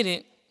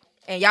it.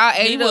 And y'all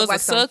ate it up like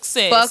some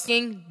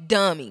fucking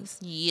dummies.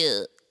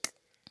 Yuck.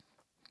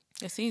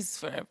 Yes, he's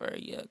forever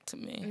yuck to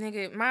me.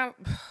 Nigga, my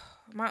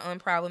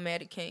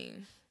unproblematic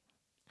king.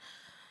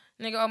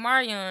 Nigga,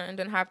 Omarion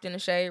done hopped in the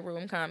shade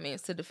room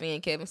comments to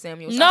defend Kevin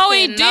Samuels. No,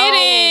 he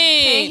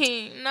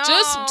didn't. No.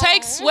 Just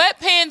take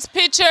sweatpants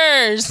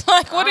pictures.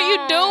 Like, what are you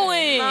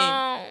doing?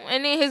 No.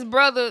 And then his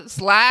brother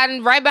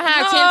sliding right behind,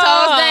 10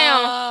 toes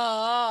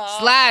down.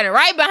 Sliding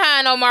right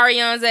behind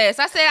Omarion's ass.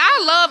 I said,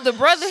 I love the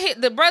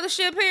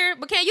brothership here,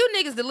 but can you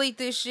niggas delete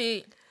this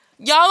shit?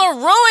 Y'all are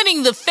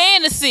ruining the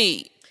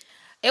fantasy.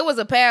 It was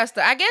a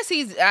pastor. I guess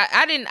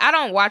I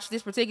don't watch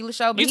this particular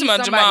show, but you he's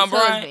talking about Jamal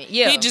somebody's Bryant? husband.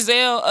 Yeah. He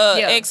Giselle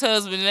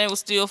ex-husband, and they was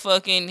still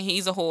fucking.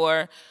 He's a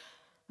whore.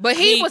 But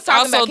he was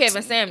talking about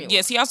Kevin Samuels.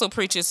 Yes, he also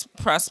preaches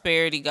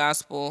prosperity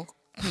gospel.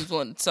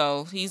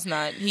 So he's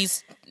not.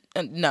 He's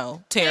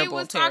no terrible. He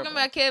was talking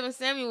about Kevin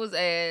Samuels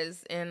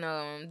as, and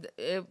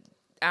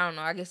I don't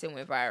know. I guess it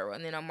went viral,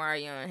 and then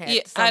Omarion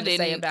had something to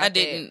say about that. I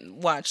didn't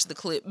watch the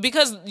clip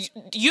because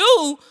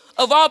you,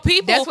 of all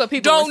people, that's what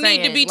people don't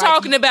need to be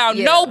talking about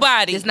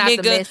nobody, it's not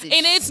nigga. The message.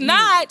 And it's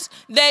not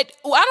that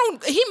I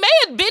don't. He may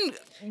have been.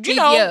 You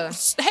know,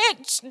 had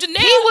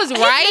he was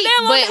right,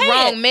 but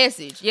wrong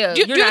message. Yeah,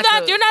 you're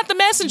not the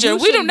messenger.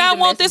 We do not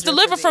want this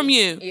delivered from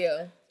you.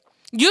 Yeah,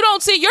 you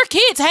don't see your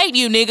kids hate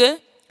you, nigga.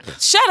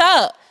 Shut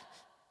up.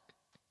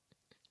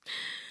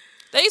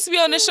 They used to be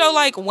on this show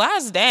like, why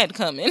is dad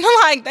coming?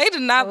 Like, they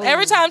did not.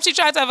 Every time she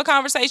tried to have a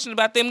conversation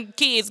about them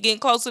kids getting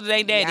closer to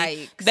their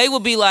daddy, they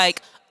would be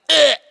like,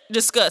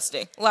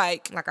 disgusting.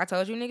 Like I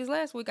told you niggas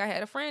last week, I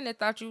had a friend that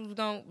thought you was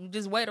going to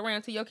just wait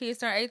around till your kids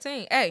turn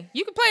 18. Hey,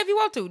 you can play if you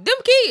want to. Them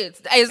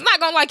kids is not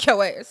going to like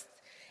your ass.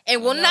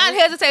 And will not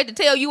hesitate to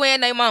tell you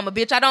and their mama,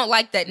 bitch, I don't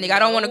like that nigga. I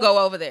don't want to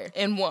go over there.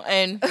 And will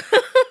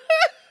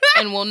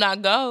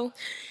not go.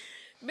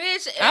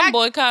 Bitch, I'm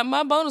boycotting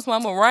my bonus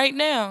mama right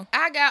now.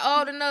 I got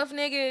old enough,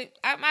 nigga.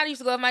 I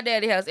used to go to my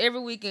daddy's house every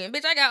weekend.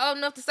 Bitch, I got old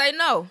enough to say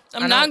no.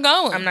 I'm not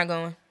going. I'm not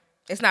going.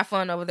 It's not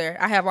fun over there.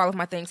 I have all of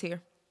my things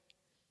here.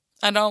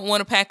 I don't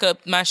want to pack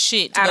up my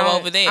shit to go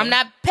over there. I'm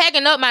not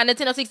packing up my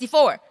Nintendo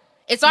 64.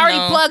 It's already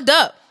plugged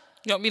up.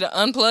 You want me to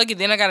unplug it?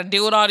 Then I got to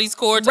deal with all these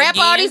cords Wrap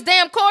again? all these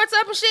damn cords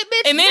up and shit,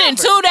 bitch. And then in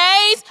 2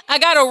 days, I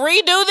got to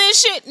redo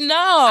this shit?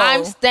 No.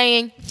 I'm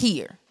staying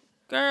here.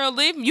 Girl,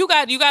 leave. You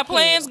got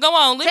plans? Go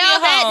on. Leave Tell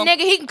me at home. that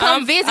nigga he can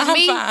come visit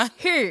me fine.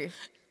 here.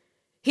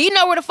 He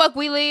know where the fuck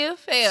we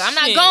live. Hell, I'm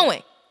not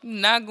going.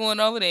 Not going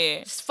over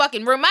there. It's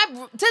fucking room.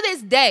 To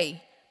this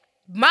day,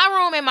 my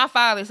room at my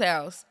father's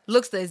house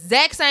looks the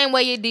exact same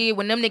way it did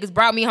when them niggas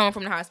brought me home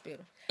from the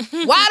hospital.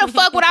 Why the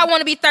fuck would I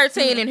want to be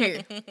 13 in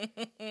here?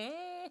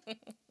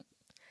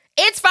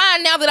 It's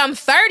fine now that I'm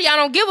 30. I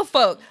don't give a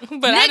fuck. But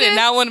nigga, I did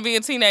not want to be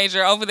a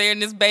teenager over there in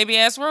this baby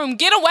ass room.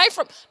 Get away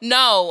from.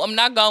 No, I'm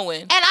not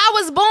going. And I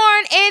was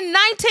born in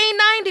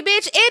 1990,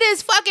 bitch. It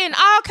is fucking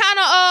all kind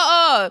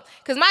of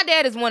Cause my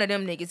dad is one of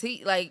them niggas.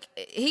 He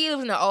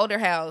lives in an older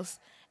house,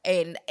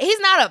 and he's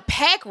not a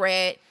pack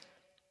rat,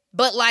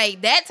 but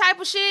like that type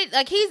of shit.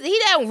 Like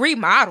he don't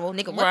remodel,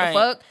 nigga. What the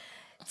fuck?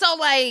 So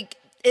like.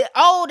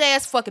 Old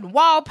ass fucking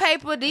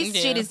wallpaper. This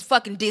shit is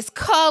fucking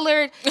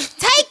discolored.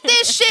 Take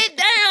this shit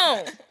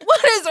down.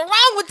 What is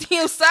wrong with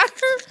you,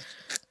 sucker?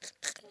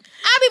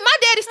 My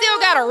daddy still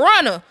got a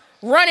runner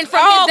running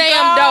from his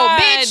damn door,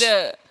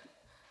 bitch.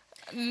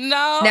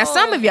 No. Now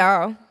some of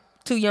y'all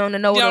too young to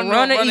know what a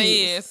runner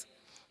is.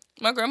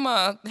 My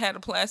grandma had a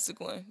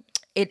plastic one.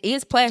 It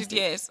is plastic.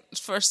 Yes,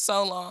 for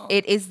so long.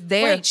 It is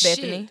there, Wait,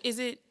 Bethany. Shit. Is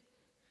it?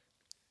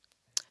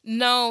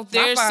 No,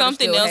 there's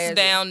something else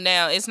down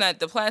now. It's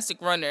not the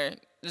plastic runner.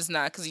 It's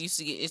not because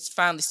it's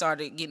finally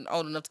started getting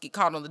old enough to get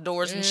caught on the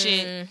doors and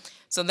shit.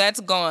 So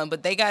that's gone.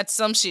 But they got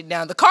some shit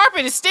down. The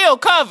carpet is still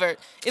covered,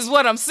 is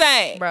what I'm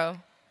saying, bro.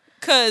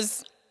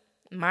 Cause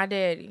my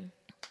daddy,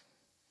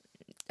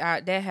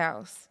 that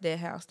house,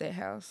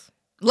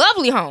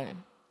 lovely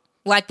home,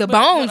 like the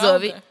bones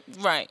of it,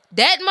 right?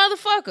 That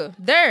motherfucker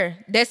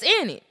that's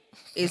in it.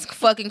 Is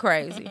fucking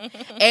crazy. And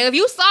if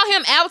you saw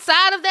him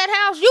outside of that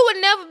house, you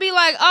would never be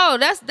like, oh,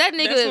 that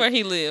nigga. That's where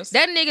he lives.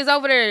 That nigga's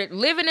over there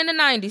living in the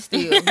 90s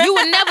still. You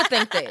would never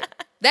think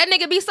that. That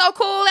nigga be so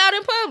cool out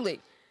in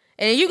public.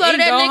 And you go to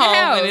that nigga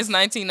house. And it's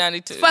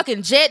 1992.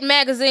 Fucking Jet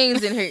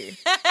magazines in here.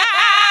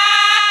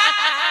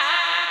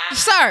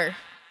 Sir,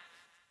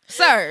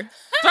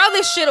 throw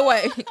this shit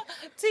away.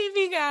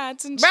 TV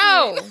guides and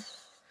bro. Shit.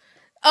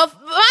 My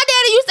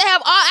daddy used to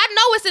have I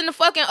know it's in the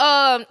fucking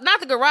not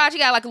the garage. He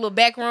got like a little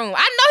back room.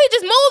 I know he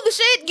just moved the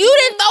shit. You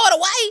didn't throw it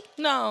away.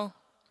 No.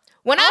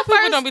 When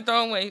people don't be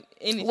throwing away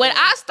anything. When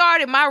I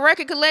started my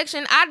record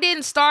collection, I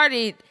didn't start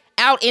it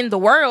out in the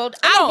world.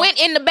 I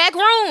went in the back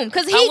room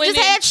because he just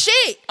had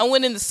shit. I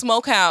went in the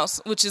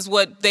smokehouse, which is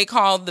what they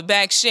call the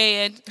back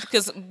shed,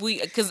 because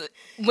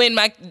when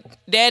my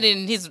dad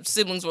and his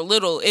siblings were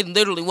little, it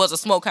literally was a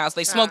smokehouse.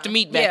 They smoked the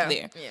meat back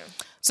there. Yeah.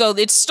 So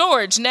it's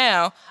storage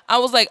now. I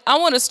was like, I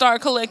want to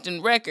start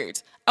collecting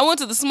records. I went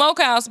to the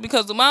smokehouse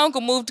because when my uncle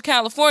moved to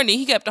California,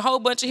 he kept a whole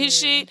bunch of his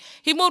shit.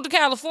 He moved to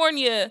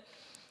California.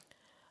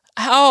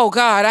 Oh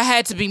God, I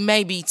had to be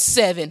maybe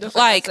 7,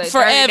 like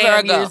forever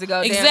ago. Years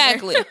ago.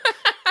 Exactly,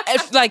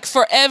 like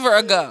forever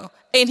ago.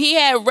 And he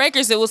had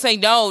records that would say,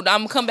 "No, I'm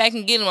gonna come back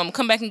and get him. I'm gonna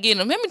come back and get him."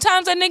 How many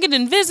times that nigga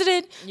done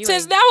visited?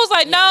 Since that was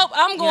like, nope,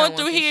 I'm going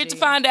through here to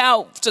find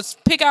out, to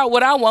pick out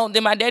what I want.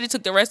 Then my daddy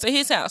took the rest of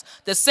his house.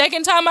 The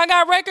second time I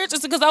got records is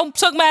because I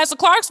took my ass to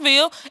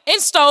Clarksville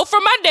and stole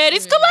from my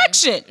daddy's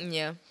collection.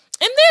 Yeah. And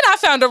then I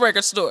found a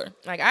record store.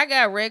 Like I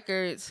got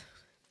records.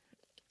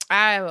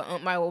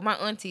 My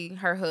auntie,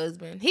 her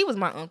husband, he was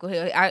my uncle.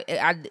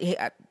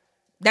 I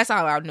that's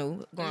all I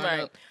knew growing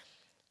up.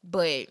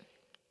 But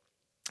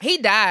He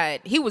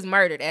died. He was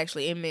murdered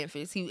actually in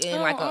Memphis. He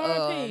in like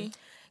a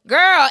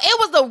girl. It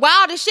was the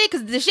wildest shit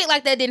because the shit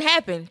like that didn't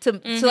happen to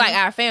like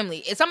our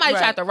family. And somebody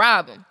tried to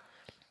rob him,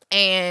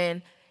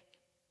 and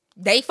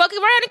they fucking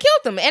around and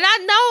killed him. And I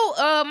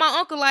know my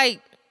uncle,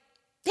 like,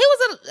 he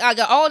was like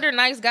an older,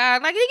 nice guy.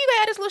 Like, you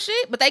had this little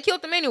shit, but they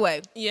killed him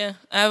anyway. Yeah,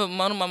 I have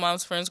one of my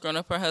mom's friends growing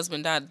up. Her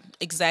husband died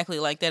exactly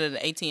like that at an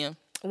ATM.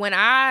 When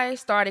I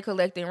started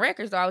collecting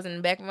records, though, I was in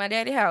the back of my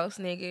daddy's house,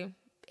 nigga.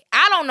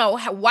 I don't know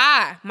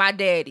why my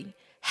daddy,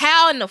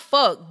 how in the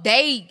fuck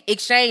they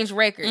exchange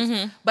records.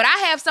 But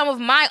I have some of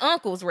my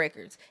uncle's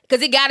records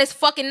because it got his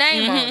fucking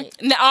name on it.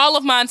 Now, all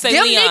of mine say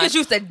Them Leon. niggas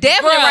used to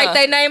definitely write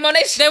their name on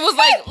that shit. They was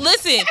like,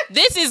 listen,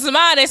 this is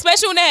mine,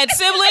 especially when they had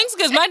siblings,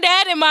 because my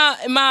dad and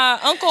my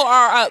uncle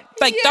are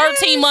like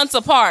 13 months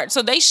apart.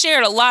 So they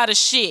shared a lot of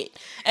shit.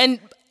 And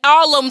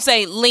all of them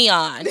say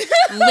Leon.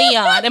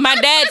 And my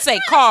dad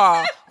say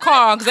Carl,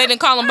 because they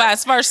didn't call him by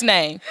his first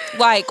name.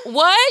 Like,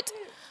 what?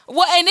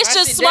 Well, and it's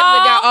just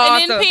small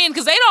and then pinned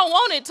because they don't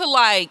want it to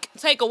like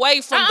take away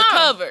from the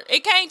cover.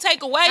 It can't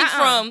take away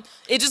from.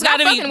 It just got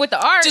to be with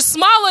the art. Just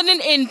smaller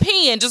and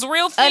pen, just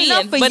real thin.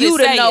 Enough for but you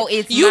to know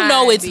it's you mine,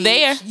 know it's bitch.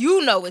 there.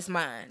 You know it's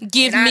mine.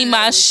 Give me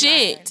my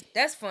shit. Mine.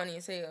 That's funny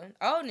as hell.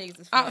 All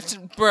niggas is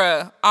funny,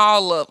 bruh.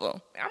 All of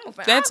them.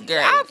 That's great.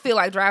 I feel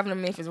like driving to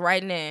Memphis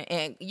right now.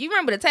 And you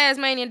remember the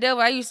Tasmanian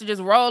Devil? I used to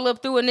just roll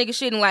up through a nigga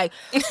shit and like,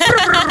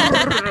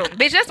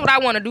 bitch. That's what I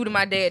want to do to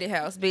my daddy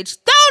house, bitch.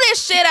 Throw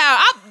this shit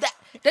out.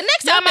 The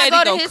next time I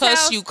go to his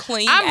house,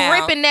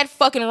 I'm ripping that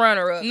fucking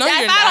runner up. No,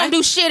 you're if I don't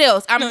do shit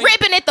else, I'm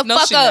ripping it the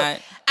fuck up.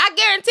 Not. I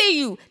guarantee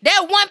you,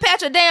 that one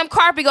patch of damn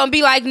carpet gonna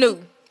be like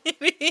new.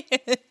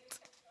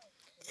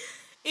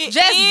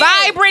 Just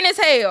vibrant as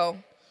hell.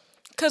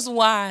 Cause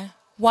why?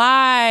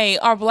 Why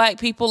are black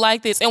people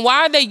like this? And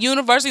why are they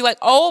universally like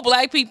old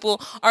black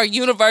people are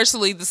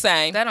universally the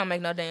same? That don't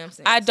make no damn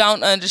sense. I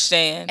don't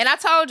understand. And I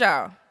told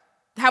y'all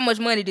how much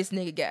money this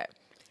nigga got.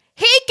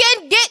 He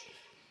can get.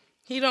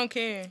 He don't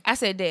care. I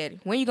said, Daddy,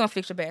 when you gonna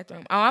fix your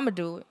bathroom? Oh, I'm gonna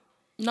do it.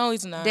 No,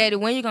 he's not. Daddy,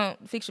 when you gonna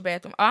fix your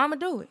bathroom? Oh, I'm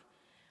gonna do it.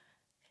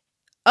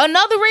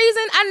 Another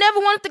reason I never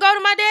wanted to go to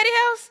my daddy's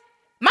house.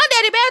 My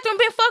daddy's bathroom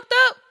been fucked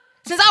up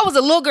since I was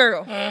a little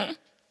girl.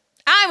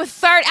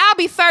 I'll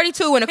be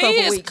 32 in a couple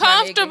weeks. He is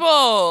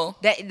comfortable.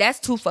 That's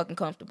too fucking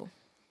comfortable.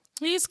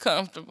 He's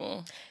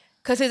comfortable.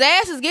 Cause his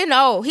ass is getting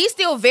old. He's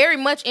still very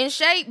much in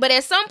shape, but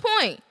at some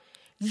point,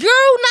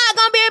 you're not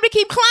gonna be able to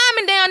keep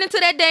climbing down into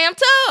that damn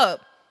tub.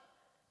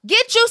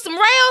 Get you some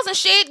rails and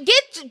shit.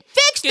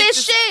 Fix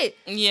this shit.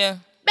 Yeah.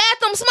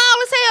 Bathroom small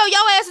as hell.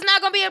 Your ass is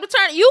not gonna be able to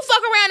turn. You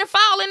fuck around and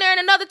fall in there in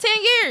another 10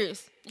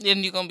 years.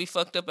 Then you're gonna be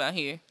fucked up out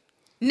here.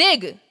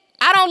 Nigga,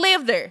 I don't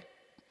live there.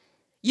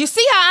 You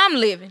see how I'm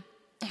living.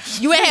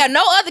 You ain't had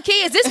no other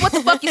kids. This what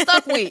the fuck you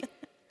stuck with.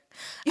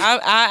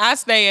 I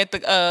stay at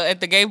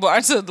the gay bar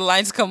until the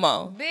lights come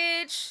on.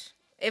 Bitch.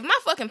 If my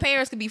fucking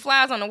parents could be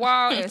flies on the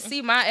wall and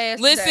see my ass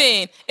Listen,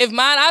 today. if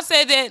mine, I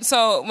said that,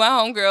 so my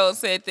homegirl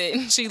said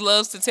that she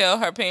loves to tell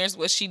her parents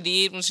what she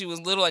did when she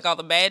was little, like all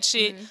the bad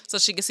shit, so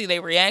she could see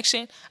their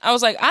reaction. I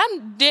was like,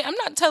 I'm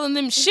not telling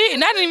them shit,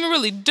 and I didn't even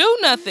really do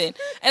nothing.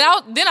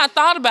 And then I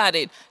thought about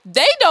it.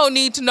 They don't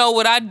need to know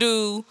what I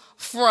do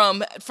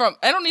from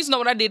I don't need to know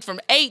what I did from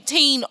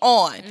 18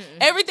 on.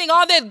 Everything,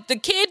 all that, the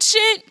kid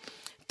shit,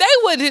 they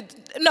would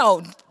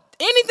know.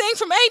 Anything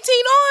from 18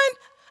 on,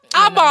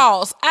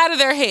 eyeballs out of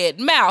their head,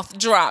 mouth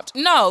dropped.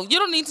 No, you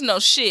don't need to know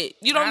shit.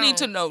 You don't need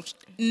to know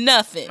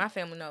nothing. My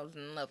family knows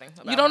nothing.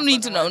 You don't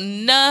need to know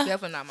nothing.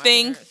 Definitely not my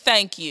parents.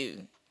 Thank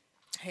you.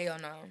 Hell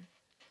no.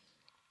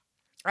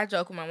 I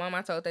joke with my mom.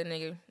 I told that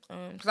nigga,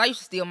 because I used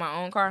to steal my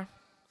own car.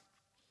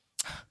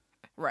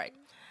 Right.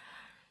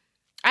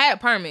 I had a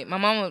permit. My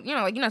mom,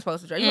 you're not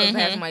supposed to drive. You're supposed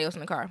to have somebody else in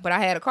the car. But I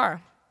had a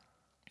car.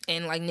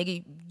 And like,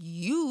 nigga,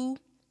 you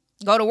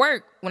go to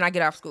work when I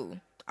get off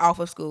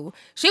of school.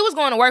 She was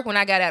going to work when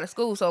I got out of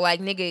school. So like,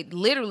 nigga,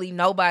 literally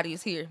nobody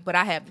is here. But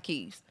I have the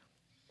keys.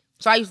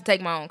 So I used to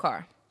take my own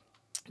car.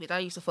 Bitch, I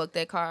used to fuck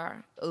that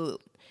car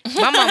up.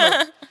 My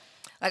mama,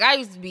 like, I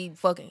used to be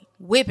fucking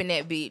whipping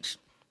that bitch.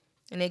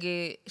 And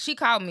nigga, she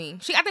called me.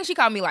 I think she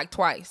called me like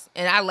twice.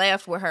 And I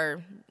laughed with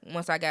her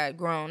once I got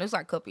grown. It was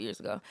like a couple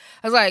years ago.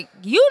 I was like,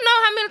 you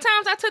know how many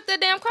times I took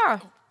that damn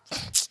car?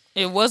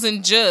 It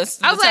wasn't just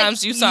the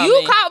times you saw me.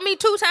 You called me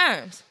 2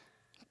 times.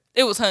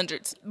 It was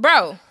hundreds.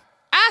 Bro,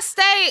 I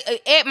stayed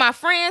at my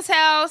friend's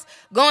house,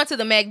 going to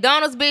the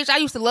McDonald's, bitch. I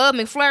used to love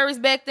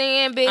McFlurries back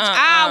then, bitch.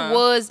 I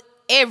was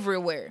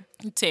everywhere.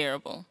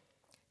 Terrible.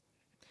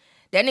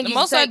 That nigga the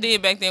most I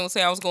did back then was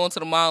say I was going to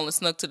the mall and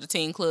snuck to the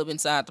teen club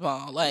inside the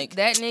mall. Like,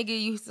 that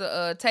nigga used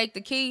to take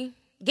the key.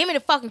 Give me the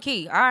fucking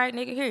key. All right,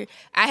 nigga, here.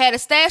 I had a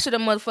stash of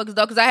them motherfuckers,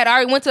 though, because I had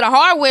already went to the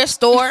hardware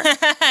store.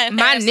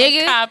 My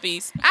nigga.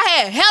 Copies. I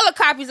had hella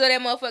copies of that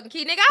motherfucking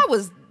key. Nigga, I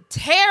was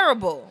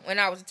terrible when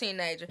I was a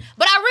teenager.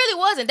 But I really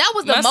wasn't. That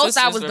was the most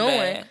I was doing.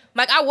 Bad.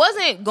 Like, I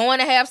wasn't going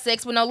to have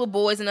sex with no little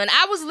boys and nothing.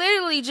 I was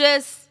literally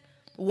just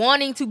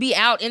wanting to be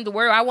out in the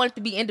world. I wanted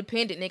to be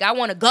independent, nigga. I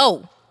want to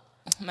go.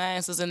 My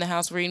ass was in the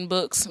house reading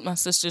books. My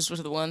sisters were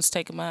the ones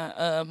taking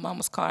my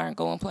mama's car and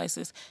going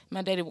places.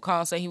 My daddy would call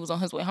and say he was on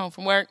his way home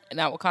from work, and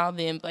I would call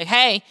them like,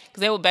 hey,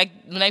 because they were back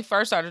when they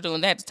first started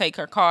doing, they had to take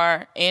her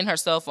car and her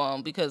cell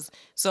phone because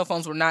cell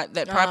phones were not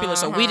that popular,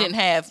 so we didn't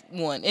have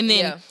one. And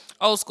then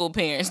old school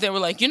parents, they were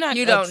like, you don't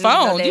need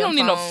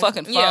no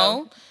fucking phone.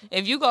 Yeah.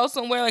 If you go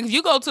somewhere, like if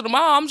you go to the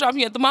mall, I'm dropping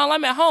you at the mall,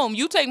 I'm at home.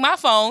 You take my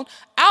phone,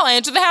 I'll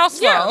answer the house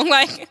phone.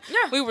 Like,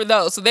 we were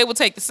those. So they would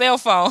take the cell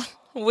phone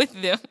with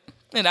them.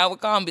 And I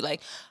would call and be like,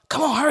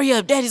 come on, hurry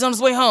up. Daddy's on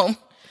his way home.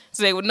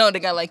 So they would know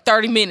they got like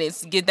 30 minutes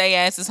to get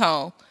their asses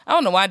home. I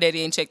don't know why Daddy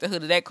didn't check the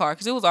hood of that car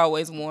because it was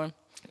always warm.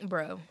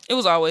 Bro. It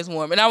was always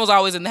warm. And I was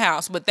always in the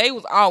house, but they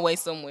was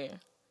always somewhere.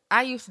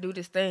 I used to do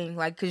this thing,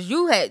 like, because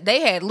they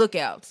had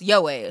lookouts,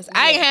 yo ass. Yeah.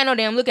 I ain't had no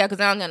damn lookout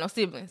because I don't got no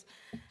siblings.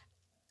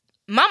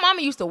 My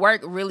mama used to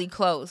work really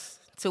close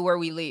to where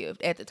we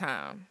lived at the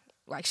time.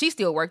 Like, she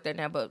still worked there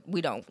now, but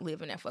we don't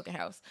live in that fucking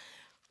house.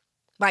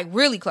 Like,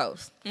 really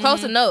close.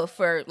 Close enough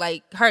for,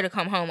 like, her to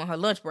come home on her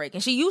lunch break.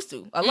 And she used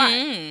to, a lot.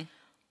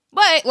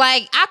 But,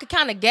 like, I could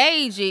kind of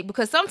gauge it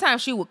because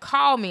sometimes she would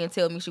call me and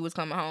tell me she was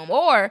coming home.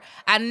 Or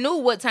I knew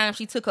what time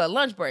she took her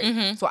lunch break.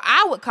 So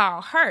I would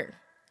call her.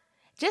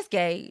 Just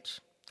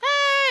gauge.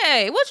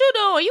 Hey, what you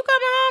doing? You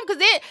coming home? Because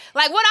then,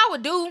 like, what I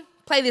would do,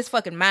 play this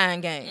fucking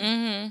mind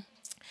game.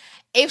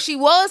 If she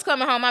was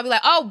coming home, I'd be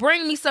like, oh,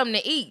 bring me something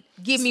to eat.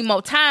 Give me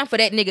more time for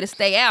that nigga to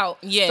stay out.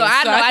 Yeah, so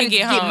I know I can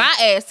get my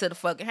ass to the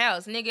fucking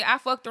house. Nigga, I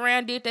fucked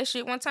around, did that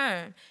shit one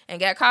time, and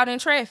got caught in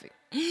traffic.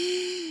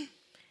 I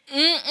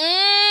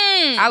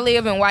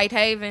live in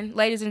Whitehaven.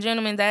 Ladies and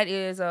gentlemen, that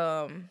is,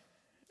 not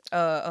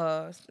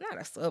a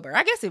suburb.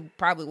 I guess it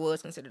probably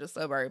was considered a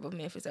suburb of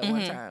Memphis at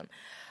one time.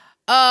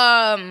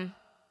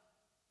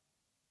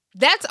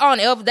 That's on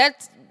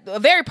that's a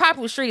very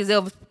popular street is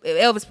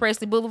Elvis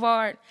Presley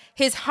Boulevard.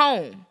 His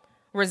home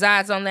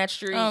resides on that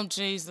street. Oh,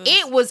 Jesus.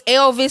 It was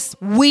Elvis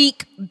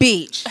week,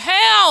 bitch.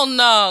 Hell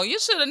no. You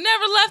should have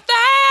never left the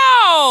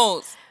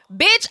house.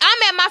 Bitch,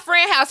 I'm at my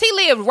friend's house. He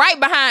lived right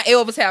behind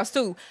Elvis' house,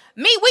 too.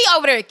 We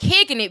over there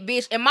kicking it,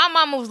 bitch. And my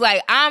mama was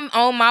like, I'm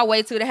on my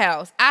way to the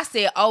house. I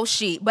said, oh,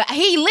 shit. But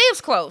he lives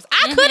close.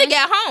 I could have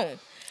got home.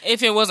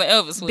 If it wasn't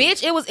Elvis week.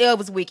 Bitch, it was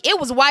Elvis week. It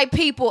was white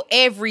people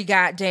every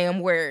goddamn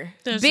where.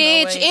 There's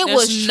bitch, no it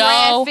was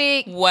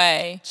traffic. No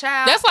way.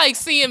 Child. That's like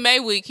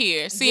CMA week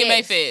here.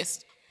 CMA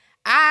Fest.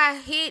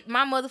 I hit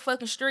my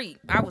motherfucking street.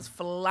 I was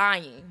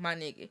flying, my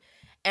nigga.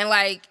 And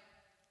like,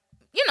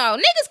 you know,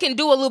 niggas can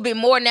do a little bit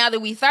more now that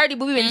we 30,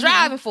 but we've been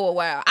driving for a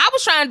while. I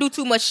was trying to do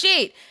too much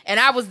shit. And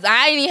I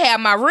didn't even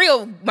have my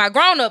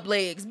grown-up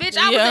legs. Bitch,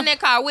 I was in that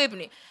car whipping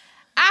it.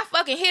 I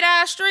fucking hit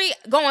our street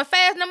going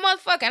fast in the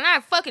motherfucker, and I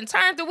fucking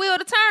turned the wheel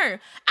to turn.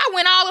 I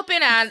went all up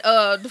in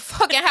the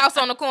fucking house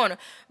on the corner.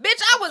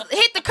 Bitch, I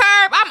hit the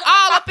curb. I'm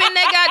all up in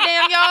that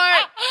goddamn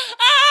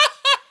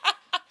yard.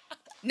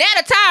 Now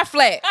the tire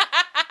flat.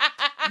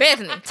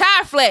 Bethany,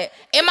 tire flat.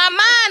 In my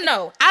mind,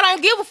 though, I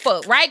don't give a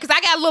fuck, right? Because I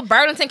got a little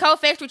Burlington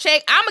Coat Factory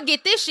check. I'm going to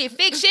get this shit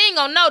fixed. She ain't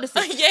going to notice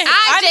it. Yeah,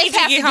 I just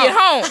have to get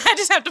home. I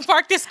just have to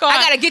park this car.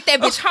 I got to get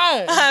that bitch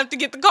home. I have to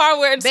get the car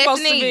where it's Bethany,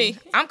 supposed to be.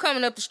 I'm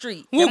coming up the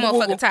street. That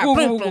motherfucking tire.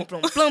 Bloom, bloom,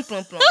 bloom, bloom,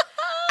 bloom, bloom.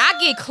 I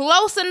get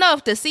close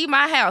enough to see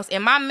my house,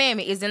 and my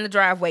mammy is in the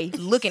driveway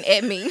looking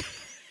at me.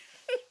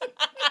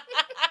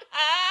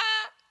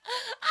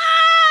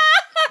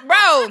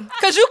 Bro,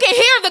 because you can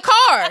hear the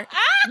car.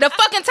 The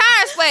fucking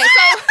tire's flat.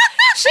 So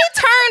she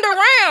turned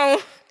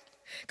around.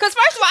 Because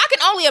first of all, I can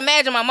only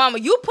imagine my mama.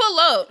 You pull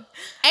up,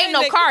 ain't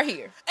no car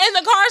here. And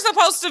the car's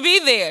supposed to be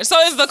there. So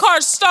is the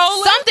car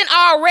stolen? Something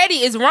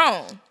already is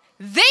wrong.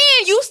 Then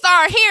you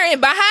start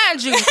hearing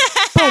behind you,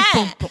 boom,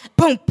 boom,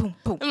 boom, boom, boom,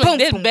 boom, boom.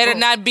 This boom, better boom.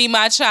 not be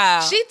my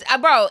child.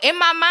 Bro, in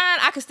my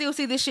mind, I can still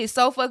see this shit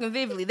so fucking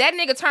vividly. That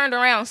nigga turned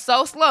around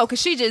so slow because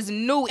she just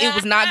knew it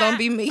was not going to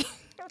be me.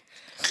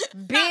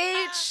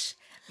 Bitch.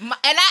 And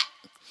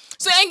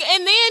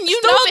then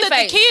you know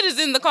that the kid is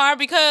in the car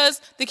because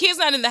the kid's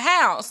not in the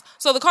house.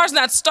 So the car's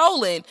not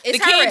stolen. It's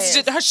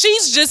the kid's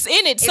she's just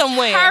in it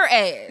somewhere. Her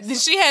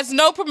ass. She has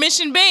no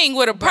permission being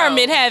with a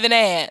permit having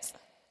ass.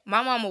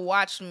 My mama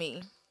watched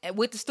me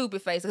with the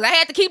stupid face. Cause I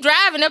had to keep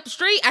driving up the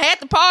street. I had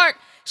to park.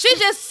 She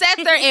just sat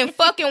there and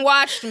fucking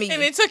watched me.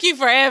 And it took you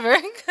forever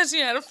because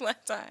you had a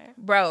flat tire.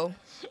 Bro,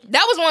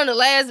 that was one of the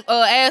last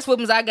ass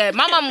whoopings I got.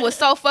 My mama was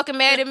so fucking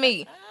mad at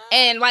me.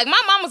 And like, my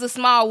mama's a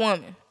small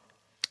woman.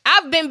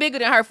 I've been bigger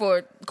than her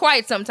for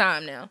quite some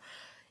time now.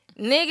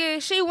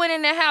 Nigga, she went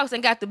in that house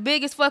and got the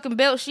biggest fucking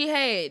belt she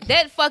had.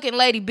 That fucking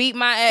lady beat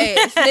my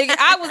ass. Nigga,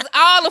 I was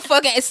all the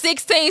fucking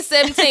 16,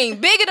 17.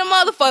 Bigger than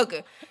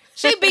motherfucker.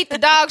 She beat the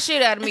dog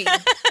shit out of me. And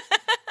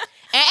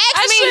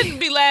I shouldn't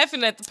be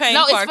laughing at the pain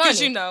part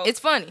because you know. It's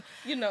funny.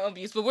 You know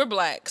abuse, but we're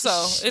black, so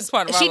it's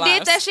part of our lives. She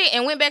did that shit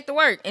and went back to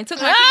work and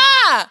took my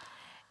keys.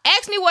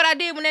 Ask me what I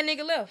did when that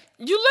nigga left.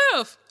 You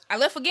left. I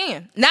left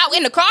again. Not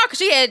in the car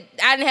because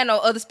I didn't have no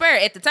other spare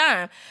at the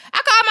time.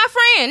 I called my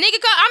friend. Nigga,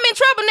 I'm in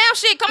trouble now.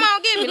 Shit, come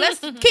on, get me. Let's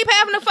keep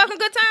having a fucking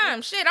good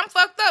time. Shit, I'm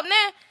fucked up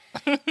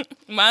now.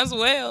 Might as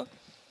well.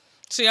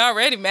 She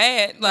already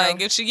mad.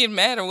 Like, if she get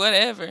mad or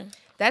whatever.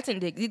 That's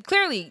indicative.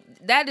 Clearly,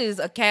 that is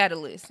a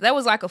catalyst. That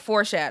was like a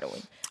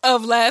foreshadowing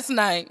of last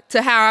night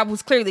to how I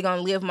was clearly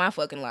gonna live my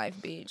fucking life,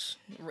 bitch.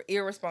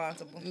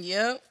 Irresponsible.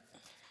 Yep.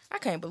 I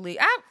can't believe.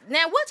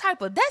 Now, what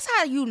type of? That's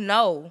how you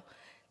know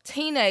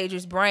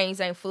teenagers'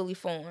 brains ain't fully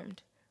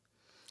formed.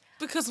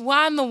 Because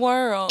why in the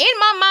world? In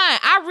my mind,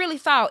 I really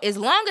thought as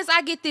long as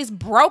I get this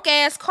broke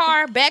ass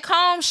car back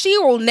home, she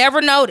will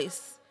never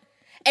notice.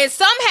 And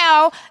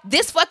somehow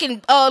this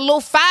fucking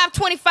little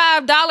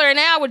 $5.25 an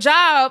hour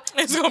job,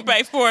 it's gonna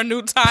pay for a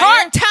new tire.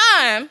 Part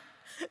time.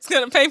 It's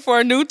gonna pay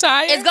for a new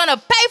tire. It's gonna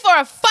pay for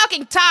a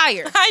fucking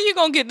tire. How you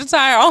gonna get the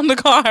tire on the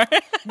car?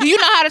 Do you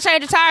know how to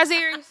change a tire,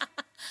 Zeres?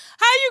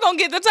 How you gonna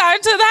get the tire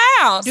to the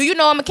house? Do you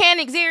know a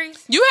mechanic,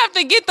 Zeres? You have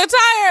to get the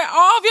tire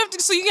off. You have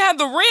to, so you can have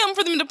the rim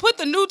for them to put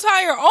the new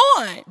tire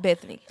on.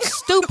 Bethany,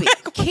 stupid.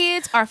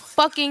 Kids are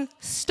fucking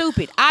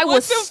stupid. I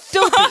was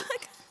stupid.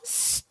 Fuck?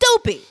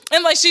 Stupid.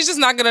 And like she's just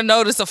not gonna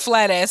notice a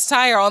flat ass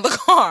tire on the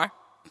car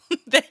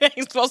that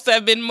ain't supposed to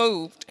have been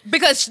moved.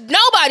 Because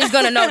nobody's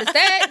gonna notice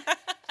that.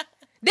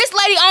 This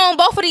lady owned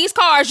both of these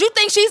cars. You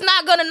think she's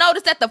not gonna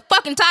notice that the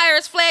fucking tire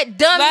is flat,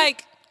 dummy?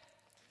 Like,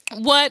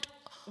 what?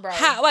 Bro.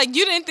 How? Like,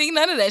 you didn't think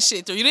none of that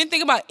shit through. You didn't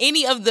think about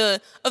any of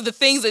the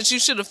things that you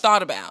should have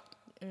thought about.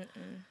 Didn't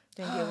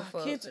give a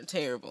fuck. Kids are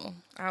terrible.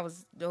 I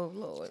was, oh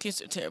Lord.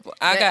 Kids are terrible.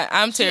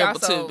 I'm terrible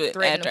too,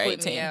 but after to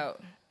 18.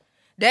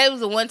 That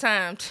was the one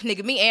time,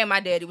 nigga, me and my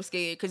daddy was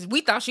scared because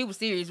we thought she was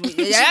serious with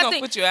it. She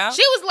gonna put you out?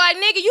 She was like,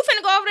 nigga, you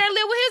finna go over there and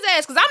live with his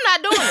ass because I'm not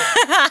doing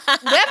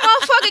it. That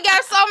motherfucker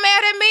got so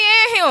mad at me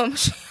and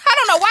him. I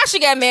don't know why she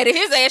got mad at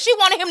his ass. She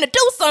wanted him to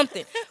do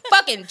something.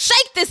 Fucking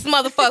shake this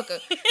motherfucker.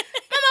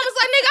 My mom was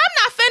like, nigga, I'm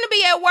not finna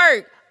be at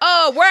work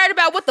worried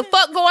about what the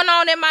fuck going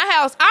on in my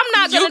house. I'm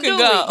not gonna do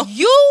it.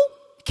 You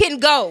can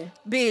go,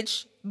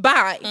 bitch.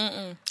 Bye.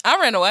 I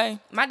ran away.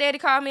 My daddy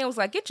called me and was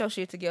like, get your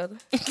shit together.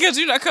 Because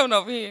you're not coming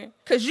over here.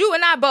 Because you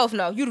and I both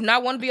know you do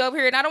not want to be over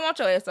here and I don't want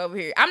your ass over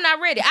here. I'm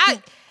not ready.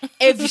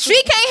 If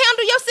she can't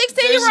handle your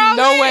 16-year-old There's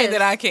no ass, way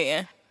that I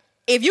can.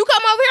 If you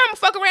come over here, I'm going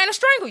to fuck around and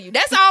strangle you.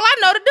 That's all I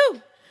know to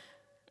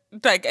do.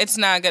 Like, it's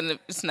not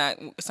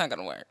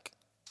gonna work.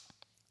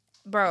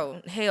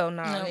 Bro, hell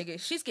no, nigga.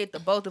 She scared the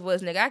both of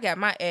us, nigga. I got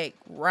my act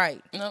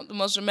right. No, the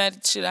most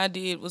dramatic shit I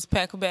did was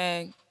pack a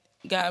bag,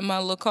 got in my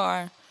little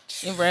car,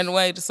 and ran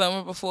away the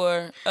summer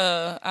before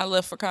I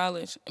left for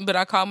college. But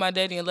I called my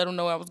daddy and let him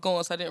know I was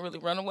going, so I didn't really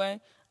run away.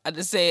 I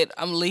just said,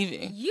 I'm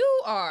leaving.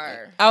 You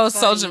are. I was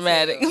so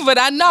dramatic. But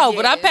I know. Yes.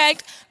 But I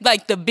packed,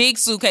 like, the big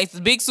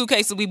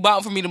suitcases we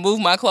bought for me to move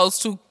my clothes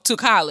to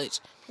college.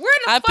 Where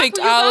the fuck picked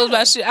were you all going? of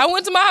my shit. I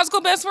went to my high school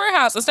best friend's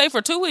house and stayed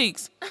for 2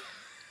 weeks.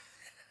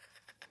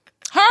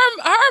 Her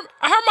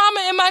mama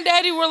and my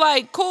daddy were,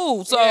 like,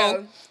 cool.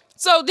 So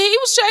he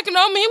was checking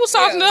on me. He was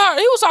talking to her.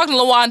 He was talking to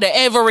LaWanda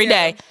every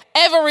day.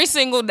 Every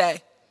single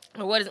day.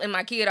 What is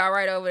my kid all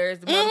right over there? Is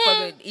the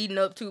motherfucker eating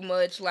up too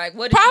much? Like,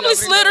 what? Probably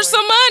slid her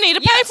some money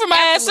to pay for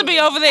my ass to be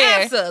over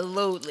there.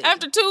 Absolutely.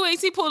 After 2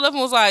 weeks, he pulled up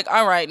and was like,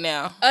 all right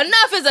now.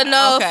 Enough is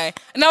enough. Okay.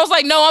 And I was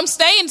like, no, I'm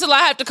staying until I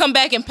have to come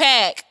back and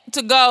pack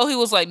to go. He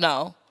was like,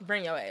 no.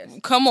 Bring your ass.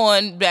 Come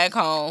on back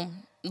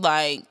home.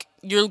 Like,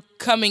 you're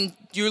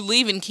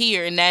leaving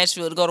here in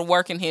Nashville to go to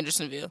work in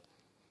Hendersonville.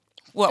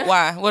 What?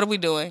 Why? What are we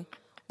doing?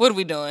 What are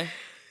we doing?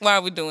 Why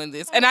are we doing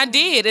this? And I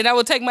did. And I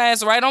would take my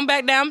ass right on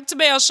back down to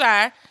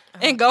Belshire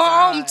and go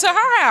home to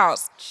her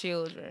house.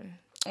 Children.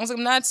 I was like,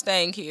 I'm not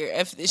staying here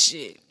after this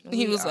shit.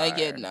 He was like,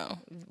 yeah, no.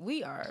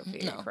 We are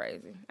very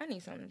crazy. I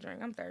need something to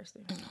drink. I'm thirsty.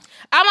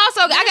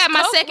 I got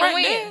my second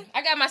win. There.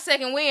 I got my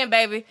second win,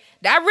 baby.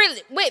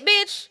 Wait,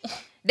 bitch.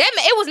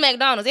 It was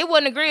McDonald's. It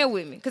wasn't agreeing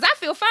with me. Because I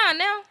feel fine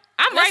now.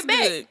 I'm right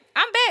back. Good.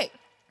 I'm back.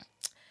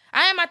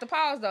 I am at the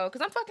pause, though,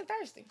 because I'm fucking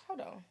thirsty.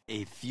 Hold on.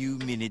 A few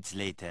minutes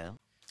later.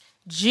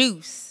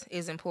 Juice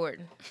is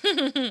important.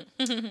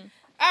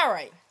 All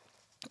right.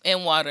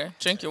 And water.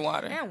 Drink your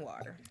water. And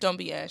water. Don't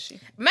be ashy.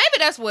 Maybe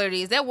that's what it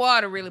is. That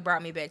water really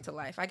brought me back to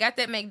life. I got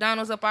that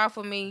McDonald's up off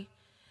of me.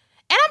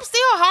 And I'm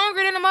still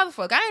hungry than a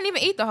motherfucker. I ain't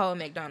even eat the whole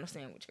McDonald's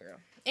sandwich, girl.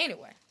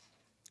 Anyway,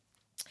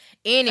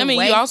 I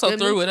mean, you also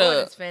threw it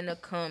up. It's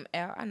finna come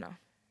out. I know.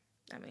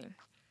 I mean.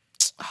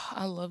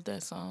 I love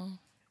that song.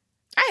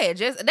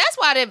 That's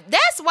why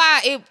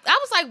I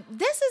was like,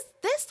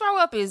 this throw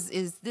up is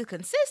the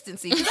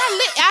consistency. Because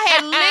I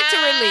had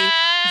literally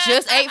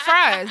just ate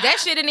fries. That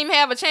shit didn't even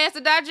have a chance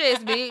to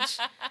digest, bitch.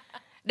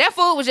 That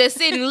food was just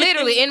sitting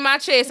literally in my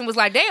chest and was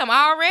like, damn,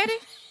 already?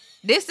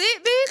 This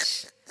it,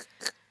 bitch?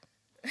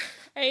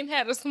 I ain't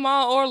had a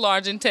small or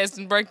large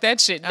intestine break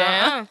that shit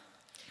down.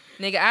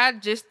 Nigga,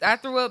 I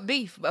threw up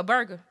beef, a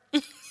burger.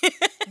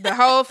 The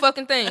whole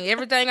fucking thing.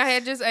 Everything I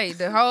had just ate.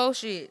 The whole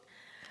shit.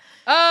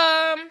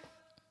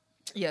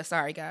 Yeah,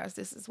 sorry guys.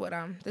 This is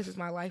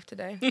my life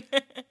today.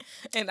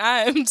 And I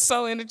am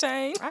so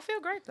entertained. I feel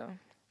great though.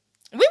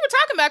 We were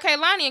talking about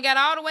Kehlani and got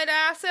all the way to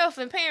ourselves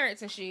and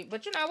parents and shit,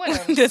 but you know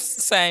what? The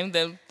same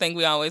thing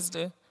we always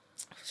do.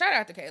 Shout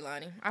out to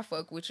Kehlani. I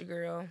fuck with you,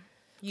 girl.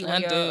 You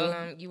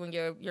and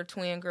your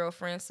twin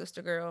girlfriend,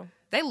 sister girl.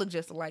 They look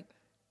just alike.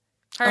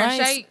 Her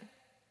and Shay.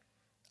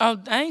 Oh,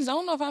 I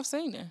don't know if I've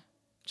seen her.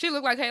 She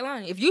look like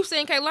Kehlani. If you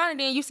seen Kehlani,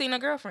 then you seen her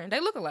girlfriend. They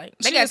look alike.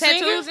 They She got a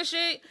singer? tattoos and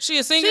shit. She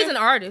a singer? She's an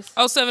artist.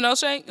 070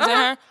 Shake? Is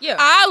that her? Yeah.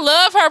 I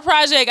love her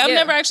project. I've Yeah.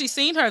 never actually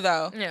seen her,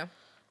 though. Yeah.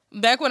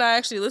 Back when I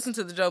actually listened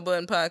to the Joe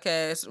Budden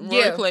podcast,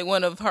 Roy played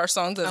one of her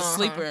songs as a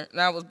sleeper.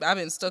 And I've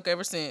been stuck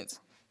ever since.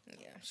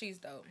 Yeah, she's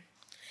dope.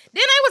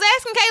 Then they was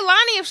asking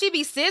Kehlani if she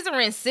be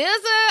scissoring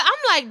SZA. I'm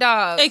like,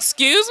 dog.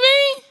 Excuse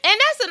me? And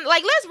that's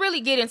let's really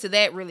get into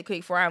that really quick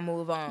before I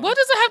move on. What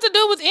does it have to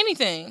do with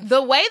anything?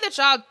 The way that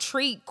y'all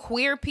treat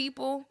queer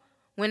people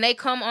when they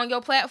come on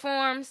your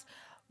platforms,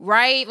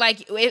 right?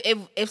 Like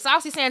if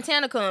Saucy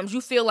Santana comes,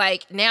 you feel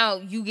like now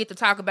you get to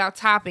talk about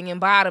topping and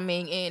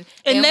bottoming and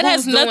that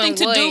has who's nothing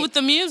doing to do what. with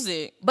the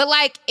music. But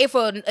like if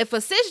a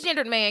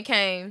cisgendered man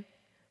came,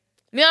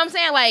 you know what I'm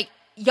saying? Like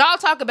y'all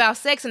talk about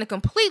sex in a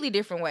completely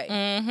different way.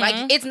 Mm-hmm.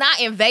 Like it's not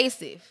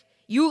invasive.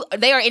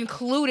 They are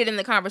included in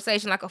the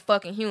conversation like a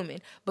fucking human.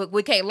 But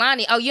with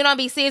Kehlani, oh, you don't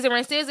be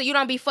scissoring SZA, you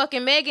don't be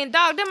fucking Megan,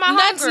 dog. Them my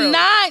That's homegirls.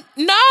 not.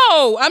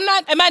 No, I'm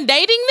not. Am I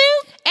dating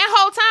them? And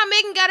whole time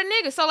Megan got a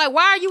nigga. So like,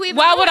 why are you even?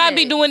 Why doing would I that?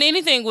 be doing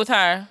anything with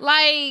her?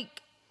 Like,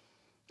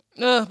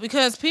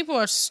 Because people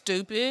are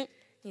stupid.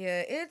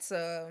 yeah, it's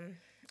a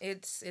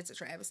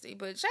travesty.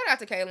 But shout out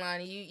to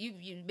Kehlani.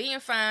 You being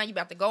fine. You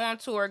about to go on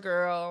tour,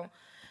 girl,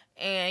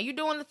 and you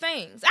doing the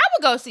things. I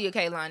would go see a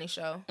Kehlani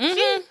show.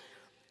 Mm-hmm.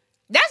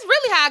 That's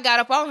really how I got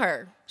up on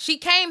her. She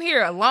came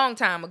here a long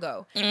time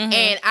ago. Mm-hmm.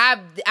 And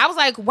I was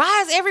like,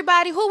 why is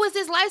everybody, who is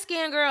this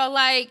light-skinned girl?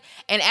 Like,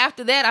 and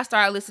after that, I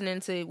started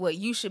listening to what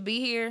You Should Be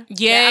Here. Yes.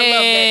 Yeah, I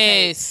love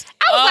that tape.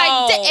 I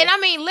was like, and I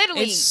mean,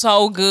 literally. It's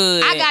so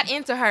good. I got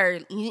into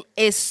her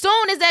as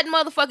soon as that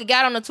motherfucker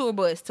got on the tour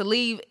bus to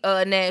leave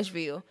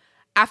Nashville.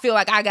 I feel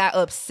like I got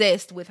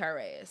obsessed with her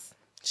ass.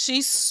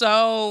 She's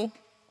so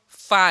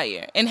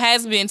fire and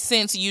has been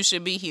since You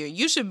Should Be Here.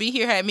 You Should Be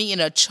Here had me in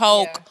a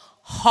choke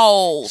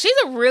hole. She's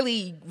a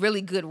really,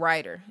 really good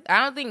writer.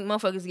 I don't think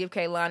motherfuckers give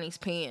Kehlani's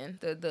pen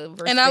the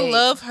respect. And I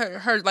love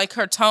her like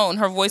her tone.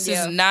 Her voice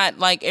is not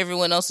like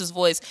everyone else's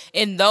voice.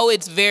 And though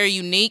it's very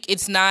unique,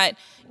 it's not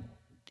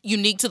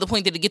unique to the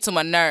point that it gets on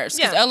my nerves.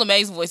 Because Ella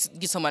Mae's voice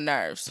gets on my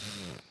nerves.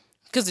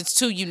 Because it's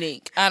too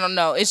unique. I don't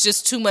know. It's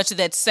just too much of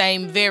that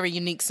same very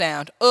unique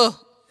sound. Ugh.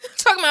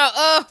 Talking about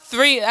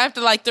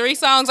after like 3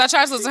 songs, I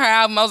tried to listen to her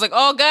album. I was like,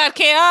 oh God,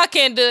 I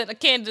can't do it. I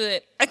can't do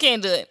it. I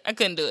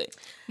couldn't do it.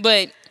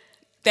 But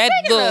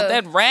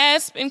that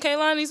rasp in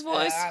Kehlani's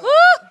voice.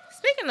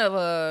 Speaking of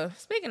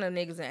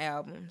niggas and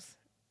albums,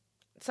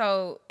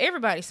 so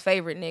everybody's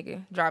favorite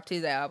nigga dropped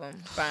his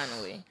album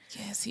finally.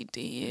 Yes, he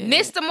did.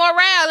 Mr.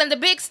 Morale and the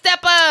Big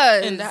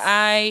Steppers. And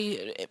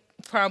I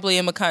probably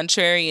am a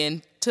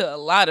contrarian to a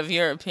lot of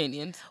your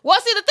opinions. Well,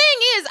 see, the thing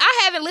is, I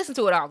haven't listened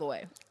to it all the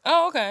way.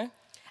 Oh, okay.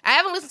 I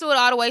haven't listened to it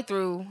all the way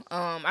through.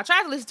 I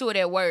tried to listen to it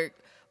at work,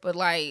 but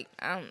like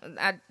I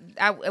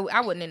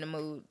wasn't in the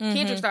mood. Mm-hmm.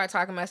 Kendrick started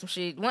talking about some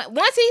shit.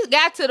 Once he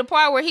got to the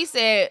part where he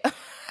said, that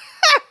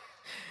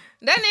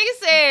nigga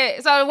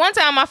said, so one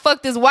time I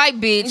fucked this white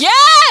bitch.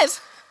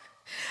 Yes!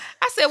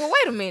 I said, well,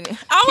 wait a minute.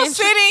 I was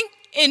sitting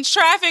in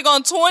traffic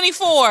on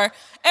 24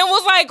 and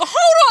was like, hold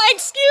on,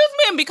 excuse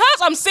me. And because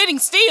I'm sitting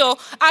still,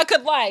 I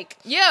could react.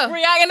 And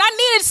I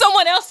needed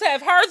someone else to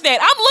have heard that.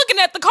 I'm looking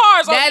at the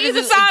cars on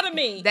either side of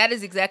me. That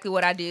is exactly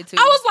what I did too.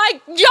 I was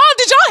like, did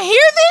y'all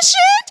hear this shit?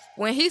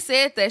 When he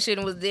said that shit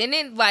and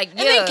then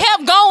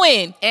kept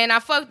going. And I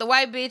fucked the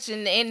white bitch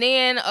and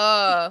then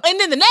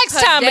the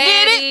next time I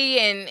did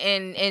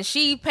it and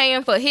she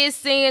paying for his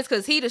sins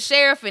because he the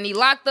sheriff and he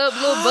locked up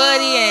little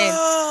buddy and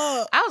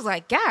I was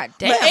like, God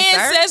damn, my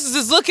ancestors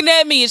is looking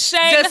at me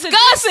ashamed.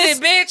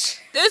 Disgusted, bitch.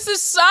 This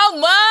is so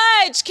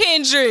much,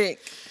 Kendrick.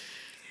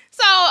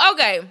 So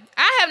okay,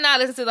 I have not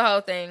listened to the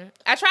whole thing.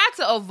 I tried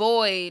to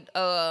avoid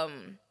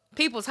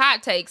people's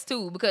hot takes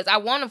too because I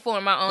want to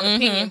form my own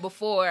opinion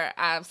before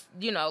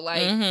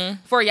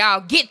before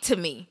y'all get to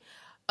me.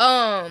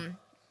 Listen,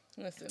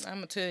 I'm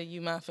gonna tell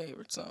you my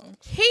favorite song.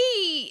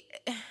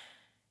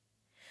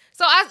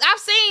 So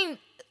I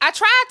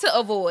tried to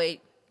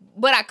avoid,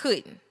 but I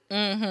couldn't.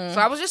 So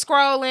I was just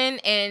scrolling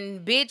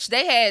and bitch,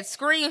 they had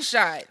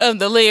screenshots of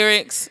the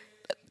lyrics.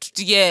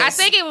 Yes. I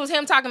think it was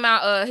him talking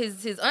about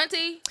his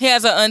auntie. He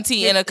has an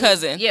auntie and a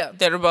cousin.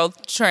 That are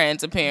both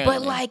trans apparently.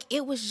 But like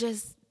it was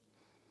just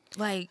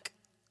like,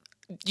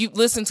 you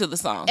listen to the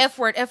song. F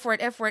word, F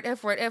word, F word,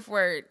 F word, F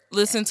word.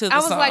 Listen to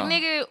the song. I was like,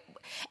 nigga.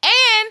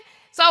 And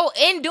so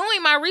in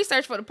doing my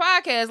research for the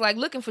podcast, like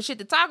looking for shit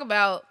to talk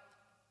about,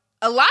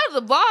 a lot of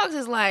the blogs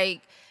is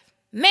like,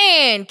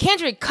 man,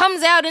 Kendrick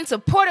comes out in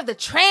support of the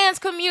trans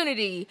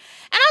community.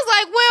 And I was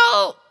like,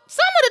 well,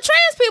 some of the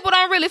trans people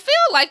don't really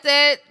feel like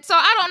that. So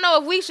I don't know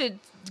if we should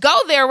go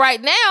there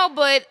right now,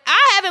 but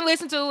I haven't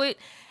listened to it.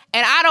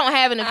 And I don't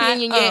have an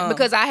opinion yet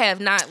because I have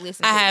not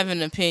listened to it. I have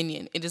an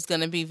opinion. It is going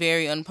to be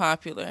very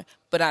unpopular.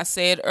 But I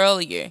said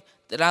earlier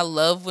that I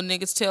love when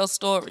niggas tell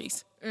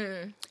stories.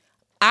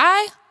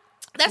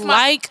 That's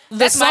my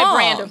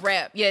brand of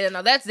rap. Yeah,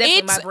 no, that's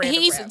definitely my brand of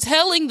rap. He's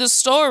telling the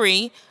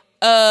story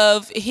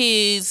of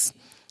his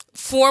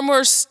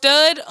former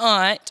stud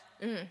aunt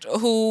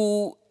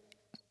who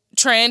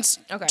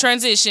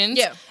transitions,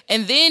 Yeah.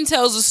 and then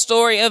tells a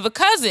story of a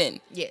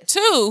cousin, Yes.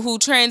 too, who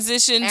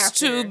transitions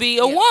After, to be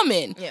a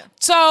woman. Yeah.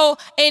 So,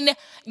 and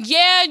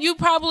yeah, you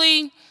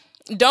probably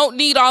don't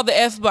need all the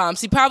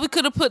F-bombs. He probably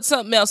could have put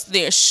something else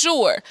there,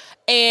 sure.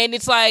 And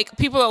it's like,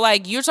 people are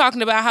like, you're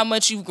talking about how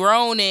much you've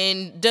grown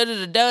and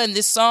da-da-da-da in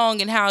this song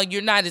and how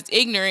you're not as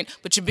ignorant,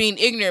 but you're being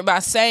ignorant by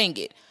saying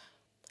it.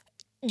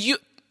 You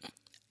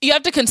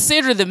have to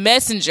consider the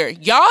messenger.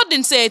 Y'all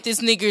done said this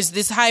nigga's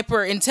this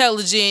hyper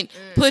intelligent,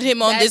 put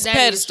him on this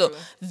pedestal.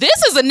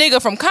 This is a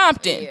nigga from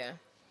Compton. Yeah.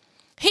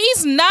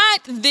 He's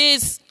not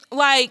this,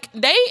 like,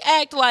 they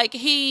act like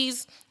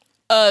he's,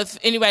 if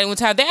anybody went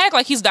time, they act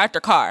like he's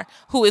Dr. Carr,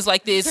 who is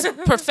like this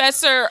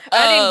professor of,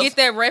 I didn't get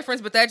that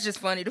reference, but that's just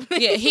funny to me.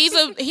 Yeah, he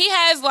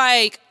has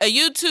like a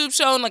YouTube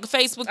show and like a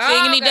Facebook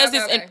thing, and he does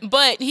this,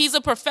 but he's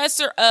a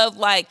professor of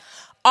like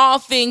all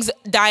things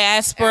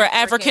diaspora,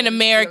 African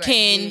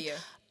American,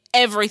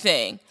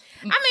 everything.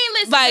 I mean,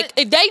 listen, like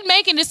they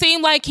making it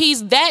seem like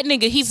he's that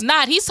nigga. He's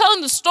not. He's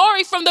telling the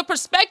story from the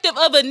perspective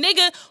of a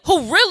nigga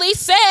who really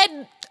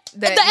said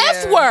the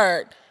F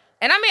word.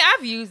 And I mean,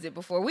 I've used it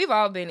before. We've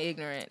all been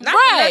ignorant. Not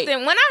right. For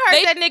nothing. When I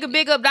heard that nigga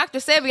big up Dr.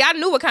 Sebi, I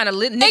knew what kind of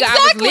nigga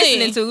I was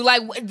listening to.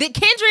 Like,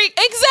 Kendrick.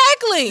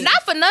 Exactly.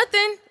 Not for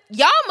nothing.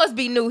 Y'all must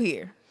be new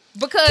here.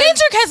 Because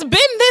Kendrick has been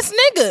this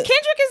nigga.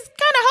 Kendrick is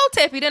kind of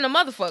hoteppy than a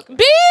motherfucker.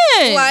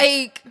 Been.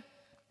 Like,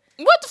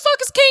 what the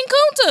fuck is King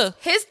Kunta?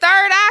 His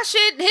third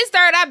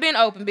eye been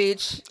open,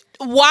 bitch.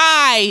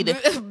 Wide.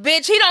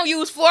 Bitch, he don't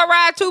use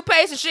fluoride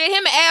toothpaste and shit.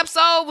 Him and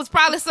Absol was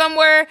probably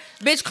somewhere,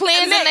 bitch,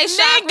 cleansing they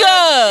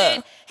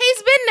chakras. He's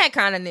been that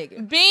kind of nigga.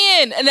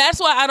 And that's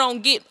why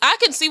I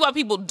can see why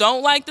people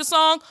don't like the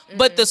song,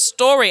 but the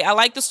story, I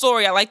like the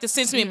story. I like the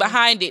sentiment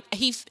behind it.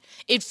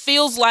 It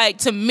feels like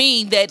to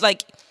me that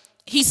like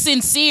he's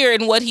sincere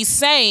in what he's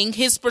saying.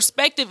 His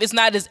perspective is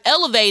not as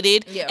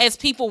elevated as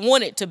people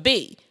want it to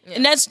be. Yeah.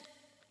 And that's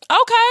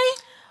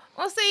okay.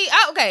 Well, see,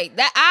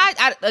 that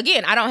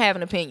I don't have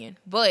an opinion,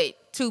 but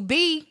to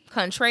be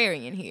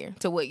contrarian here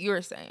to what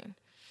you're saying,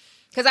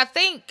 because I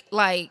think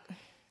like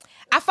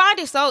I find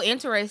it so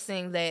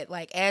interesting that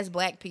like as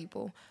black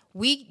people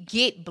we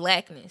get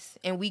blackness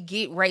and we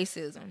get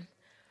racism,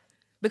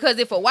 because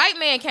if a white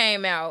man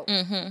came out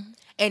and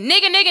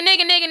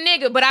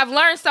nigga, but I've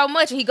learned so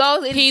much, and he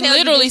goes and he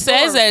literally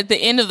says that at the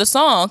end of the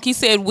song. He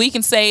said we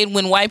can say it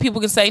when white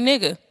people can say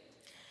nigga.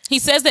 He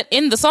says that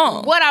in the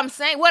song. What I'm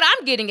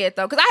getting at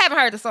though, because I haven't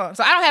heard the song,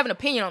 so I don't have an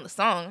opinion on the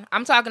song.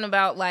 I'm talking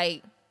about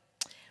like,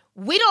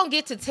 we don't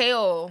get to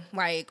tell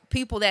like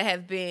people that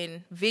have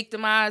been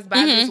victimized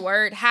by this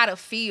word how to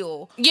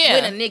feel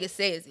when a nigga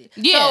says it.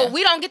 Yeah. So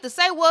we don't get to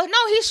say, well,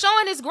 no, he's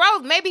showing his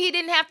growth. Maybe he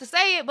didn't have to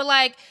say it, but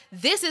like,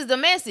 this is the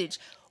message.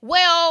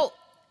 Well,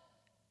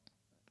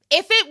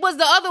 if it was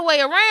the other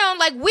way around,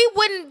 like we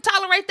wouldn't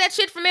tolerate that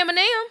shit from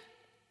Eminem.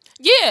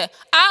 Yeah.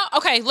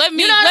 Let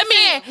me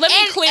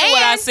clear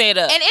what I said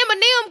up. And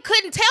Eminem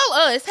couldn't tell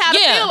us how to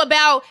feel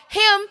about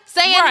him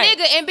saying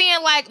nigga and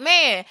being like,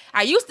 man,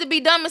 I used to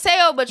be dumb as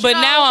hell, but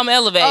now I'm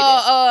elevated.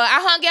 I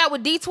hung out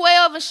with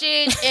D12 and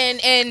shit,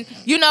 and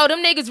you know,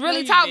 them niggas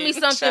really taught me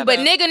something. But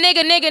nigga.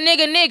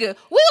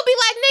 We'll be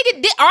like,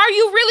 nigga, are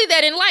you really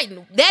that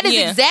enlightened? That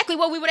is exactly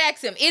what we would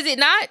ask him. Is it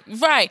not?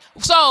 Right.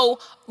 So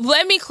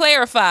let me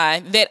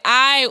clarify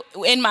that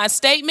in my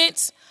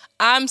statements,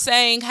 I'm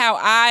saying how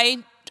I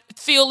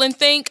feel and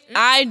think.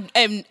 I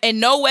am in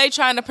no way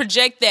trying to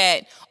project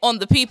that on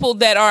the people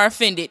that are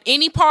offended.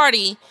 Any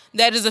party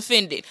that is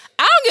offended.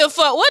 I don't give a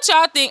fuck what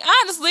y'all think.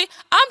 Honestly,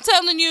 I'm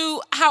telling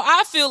you how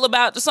I feel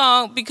about the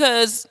song,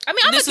 because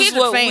this is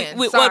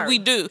what we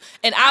do.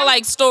 And I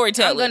like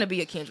storytelling. I'm going to be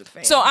a Kendrick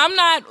fan. So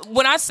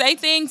when I say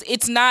things,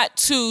 it's not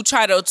to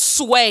try to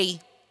sway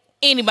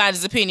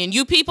anybody's opinion.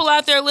 You people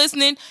out there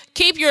listening,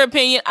 keep your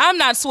opinion. I'm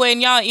not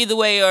swaying y'all either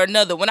way or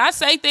another. When I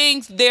say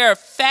things, there are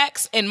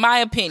facts in my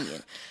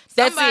opinion.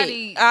 That's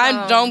it.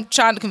 I don't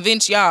try to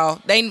convince y'all.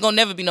 They ain't gonna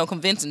never be no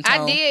convincing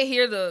tone. I did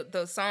hear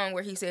the song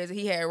where he says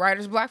he had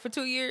writer's block for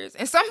 2 years,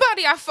 and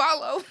somebody I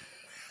follow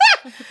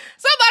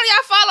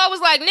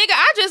was like, nigga,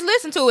 I just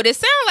listened to it. It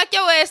sounded like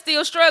your ass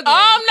still struggling.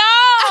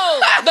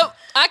 Oh no!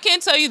 I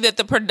can't tell you that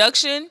the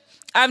production.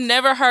 I've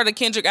never heard a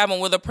Kendrick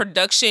album where the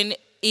production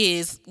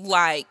is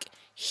like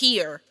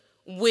here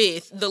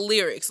with the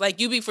lyrics. Like,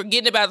 you be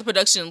forgetting about the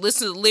production,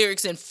 listen to the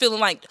lyrics and feeling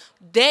like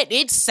that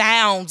it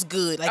sounds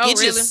good. Like,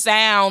 just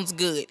sounds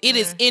good. It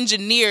is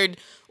engineered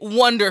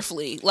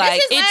wonderfully.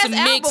 Like, it's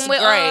mixed with,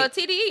 great.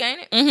 TDE,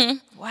 ain't it?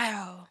 Mm-hmm.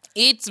 Wow.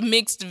 It's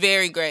mixed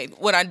very great.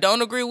 What I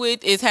don't agree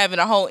with is having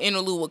a whole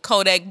interlude with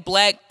Kodak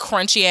Black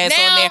crunchy ass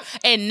on there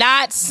and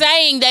not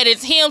saying that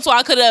it's him, so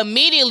I could have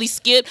immediately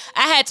skipped.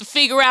 I had to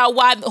figure out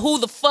who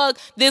the fuck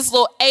this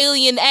little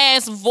alien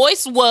ass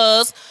voice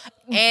was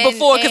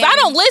before, because I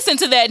don't listen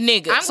to that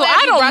nigga. I'm so glad I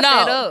you don't brought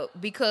know. That up,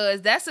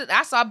 because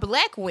I saw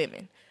black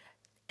women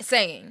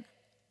saying,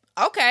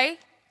 okay,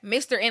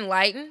 Mr.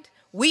 Enlightened,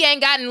 we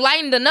ain't got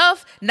enlightened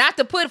enough not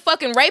to put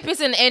fucking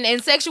rapists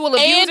and sexual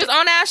abusers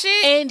on our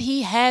shit. And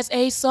he has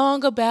a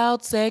song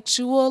about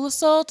sexual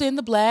assault in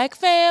the black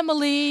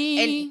family.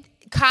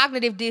 And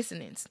cognitive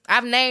dissonance.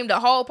 I've named the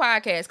whole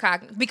podcast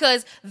cognitive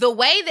because the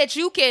way that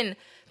you can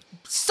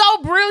so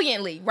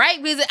brilliantly,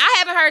 right? Because I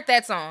haven't heard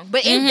that song,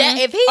 but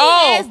if he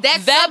has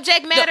that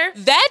subject matter,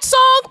 that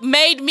song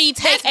made me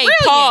take a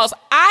pause.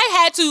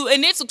 I had to,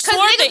 and it's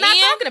toward the end.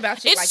 Talking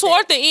about shit it's like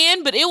toward that. the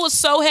end, but it was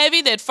so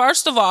heavy that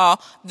first of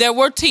all, there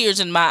were tears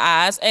in my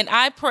eyes, and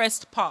I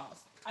pressed pause.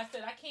 I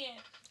said,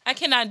 I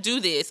cannot do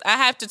this. I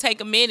have to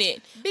take a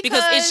minute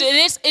because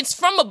it's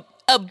from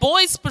a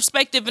boy's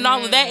perspective and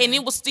all of that, and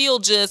it was still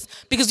just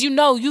because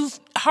you've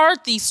heard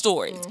these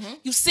stories,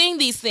 you've seen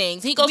these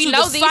things. He goes through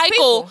the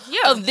cycle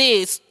of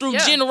this through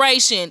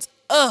generations.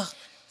 Ugh.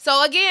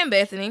 So again,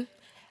 Bethany,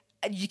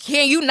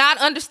 can you not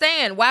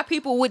understand why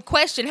people would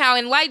question how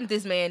enlightened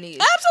this man is?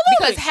 Absolutely.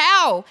 Because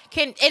how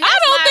can and I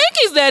don't think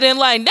he's that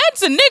enlightened.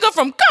 That's a nigga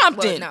from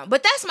Compton. Well, no,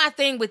 but that's my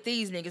thing with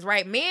these niggas,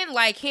 right? Men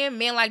like him,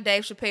 men like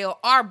Dave Chappelle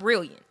are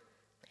brilliant.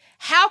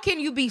 How can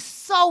you be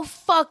so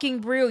fucking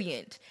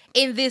brilliant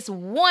in this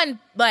one,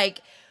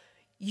 like,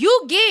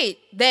 you get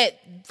that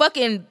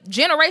fucking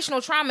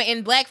generational trauma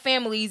in black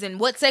families and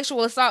what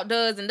sexual assault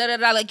does and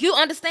da-da-da, like, you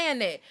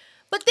understand that.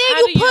 But then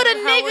you put a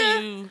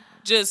nigga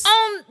just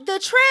on the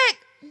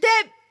track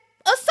that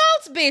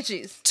assaults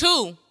bitches.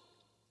 Two.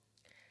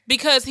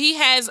 Because he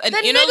has an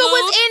interlude. The nigga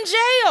was in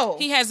jail.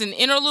 He has an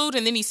interlude,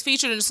 and then he's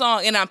featured in the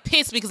song, and I'm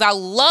pissed because I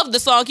love the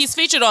song he's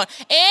featured on.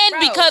 And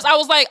because I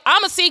was like,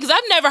 I'm going to see, because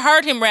I've never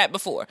heard him rap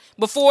before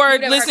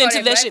listening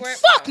to that shit.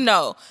 Fuck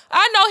no.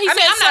 I know he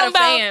said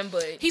something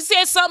about, he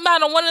said something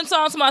about on one of the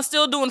songs about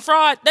still doing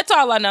fraud. That's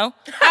all I know.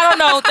 I don't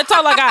know. That's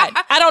all I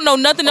got. I don't know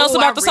nothing else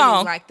about the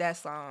song. I like that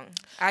song.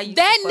 I used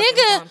that to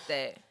fucking bump nigga,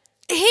 that.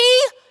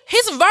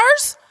 his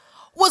verse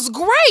was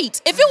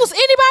great. If it was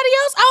anybody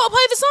else, I would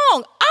play the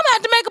song. I'm gonna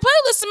have to make a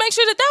playlist to make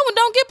sure that one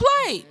don't get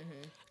played.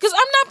 Cause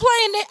I'm not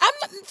playing that. I'm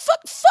not,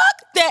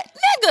 fuck that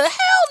nigga.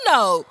 Hell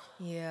no.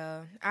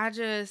 Yeah,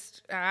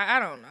 I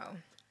don't know.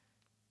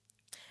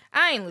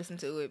 I ain't listened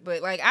to it,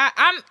 but like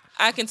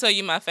I can tell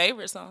you my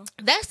favorite song.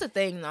 That's the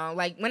thing though.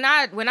 Like when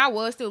I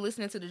was still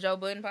listening to the Joe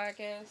Budden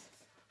podcast,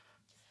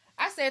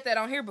 I said that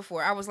on here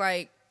before. I was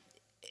like,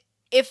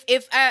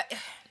 if I,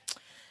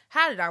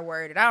 how did I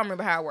word it? I don't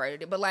remember how I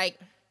worded it, but like,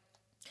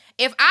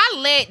 if I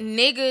let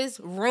niggas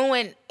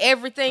ruin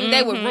everything,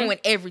 they would ruin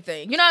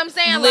everything. You know what I'm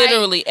saying?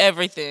 Literally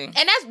everything.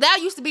 And that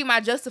used to be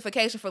my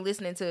justification for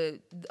listening to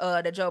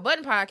the Joe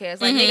Budden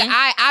podcast. Like, nigga,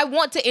 I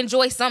want to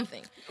enjoy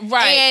something.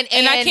 Right.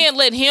 And I can't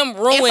let him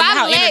ruin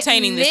how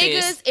entertaining this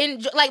is.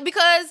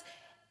 Because,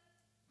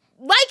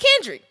 like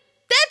Kendrick,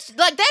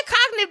 that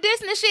cognitive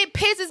dissonance shit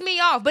pisses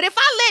me off. But if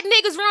I let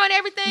niggas ruin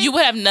everything, you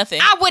would have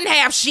nothing. I wouldn't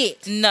have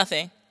shit.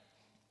 Nothing.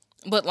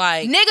 But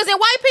like niggas and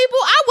white people,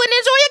 I wouldn't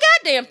enjoy a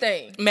goddamn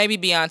thing. Maybe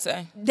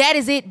Beyonce. That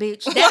is it,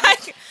 bitch.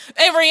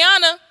 And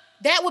Rihanna.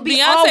 That would be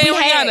Beyonce all we and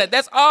Rihanna. had.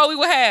 That's all we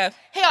would have.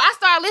 Hell, I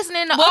started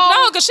listening to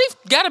no, because she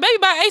got a baby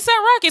by A$AP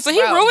Rocky, so he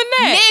ruined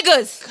that.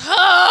 Niggas.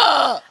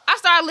 I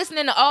started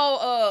listening to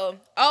old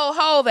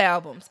Hove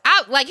albums.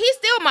 He's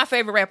still my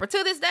favorite rapper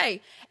to this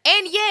day.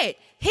 And yet,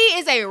 he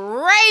is a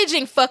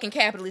raging fucking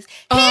capitalist.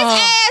 His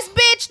ass,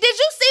 bitch, did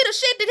you see the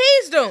shit that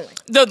he's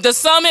doing? The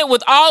summit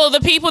with all of the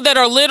people that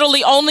are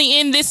literally only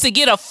in this to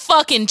get a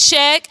fucking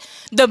check.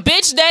 The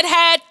bitch that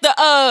had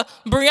the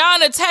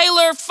Breonna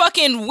Taylor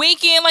fucking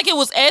weekend like it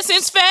was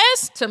Essence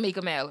Fest.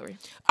 Tamika Mallory.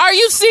 Are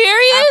you serious?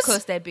 I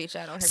cussed that bitch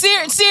out on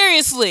her.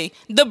 Seriously.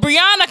 The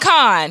Breonna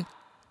Con.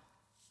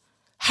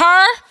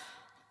 Her?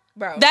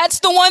 Bro. That's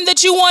the one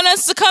that you want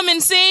us to come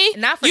and see?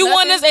 Not for you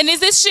nothing. Want us, and is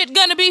this shit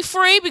gonna be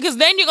free? Because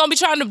then you're gonna be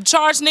trying to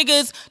charge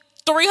niggas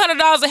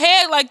 $300 a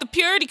head like the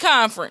Purity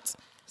Conference.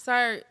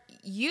 Sir,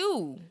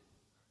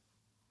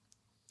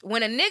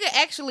 when a nigga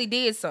actually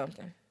did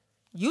something,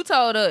 you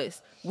told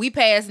us we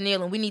passed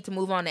kneeling, we need to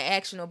move on to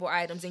actionable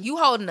items, and you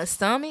holding a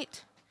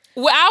summit?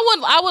 Well,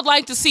 I would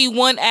like to see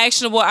one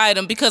actionable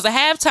item because a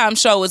halftime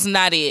show is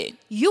not it.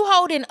 You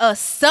holding a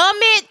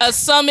summit? A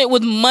summit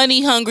with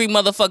money-hungry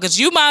motherfuckers.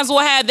 You might as well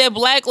have that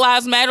Black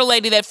Lives Matter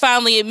lady that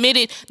finally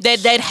admitted that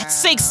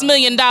 $6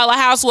 million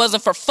house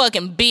wasn't for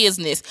fucking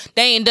business.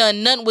 They ain't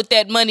done nothing with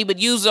that money but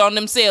use it on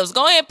themselves.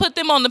 Go ahead and put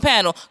them on the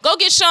panel. Go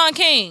get Sean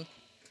King.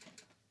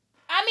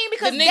 I mean,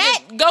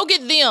 because go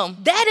get them.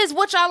 That is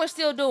what y'all are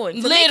still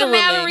doing. Literally.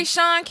 Tamika Mallory,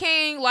 Sean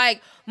King,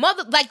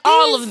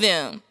 all of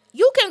them.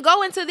 You can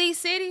go into these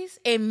cities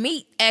and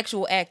meet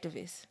actual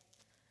activists.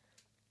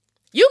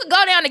 You can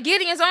go down to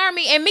Gideon's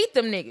Army and meet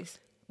them niggas.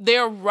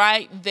 They're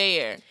right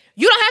there.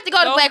 You don't have to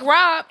go to Black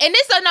Rob. And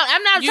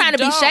I'm not trying to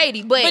be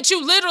shady, but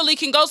you literally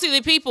can go see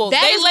the people.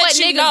 That they is let what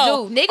you niggas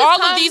know. do. Niggas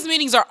all of these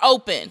meetings are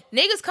open.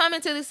 Niggas come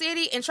into the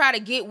city and try to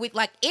get with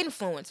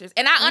influencers.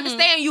 And I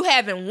understand you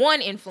having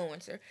one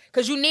influencer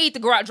because you need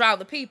to go out and drive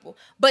the people.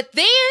 But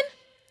then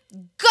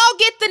Go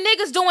get the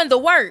niggas doing the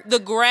work. The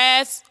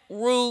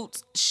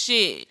grassroots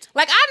shit.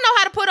 Like, I know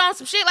how to put on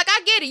some shit. Like,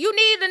 I get it. You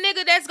need a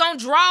nigga that's gonna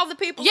draw the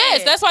people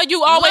Yes, in. that's why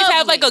you always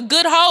have like a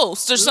good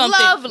host or something.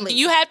 Lovely.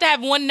 You have to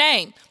have one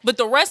name. But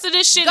the rest of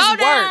this shit is Go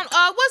down, work.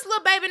 what's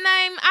little baby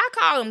name? I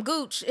call him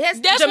Gooch. That's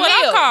Jamil. what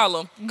I call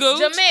him. Gooch.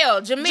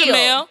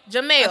 Jamil.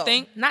 I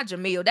think. Not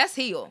Jamil. That's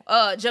Hill.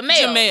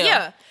 Jamil.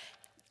 Yeah.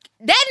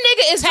 That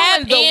nigga is Tap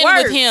doing the in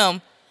work. with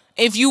him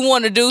if you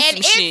want to do and some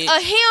it's shit. a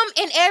him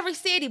in every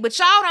city, but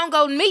y'all don't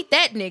go meet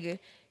that nigga.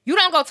 You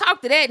don't go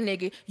talk to that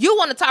nigga. You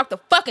want to talk to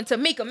fucking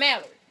Tamika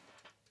Mallory.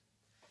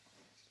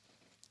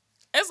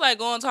 It's like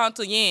going to talk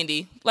to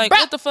Yandy. Like,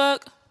 Bruh. what the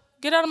fuck?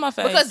 Get out of my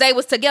face. Because they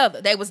was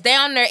together. They was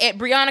down there at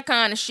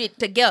BriannaCon and shit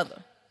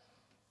together.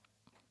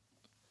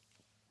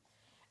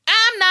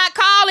 I'm not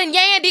calling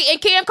Yandy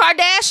and Kim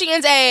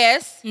Kardashian's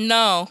ass.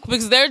 No,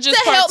 because they're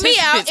just to help me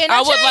participants.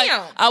 out in a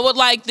jam. I would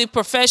like the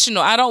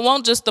professional. I don't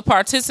want just the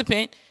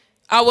participant.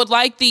 I would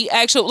like the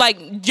actual, like,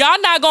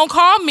 y'all not gonna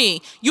call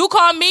me. You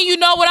call me, you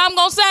know what I'm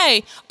gonna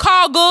say.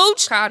 Call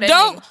Gooch. Call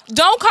that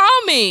Don't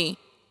call me.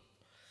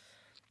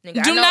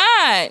 Nigga, Do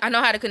not. I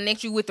know how to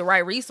connect you with the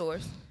right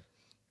resource.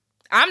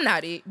 I'm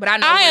not it, but I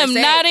know I where am it's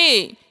at. not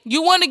it.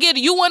 You want to get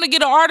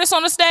an artist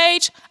on the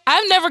stage?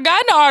 I've never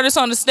gotten an artist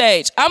on the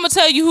stage. I'm gonna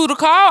tell you who to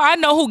call. I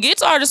know who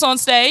gets artists on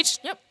stage.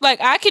 Yep. Like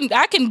I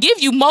can give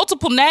you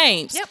multiple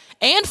names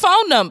and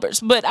phone numbers,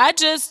 but I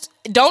just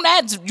don't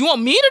add. You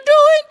want me to do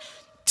it?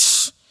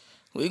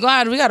 We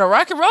got a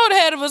rocky road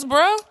ahead of us,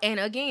 bro. And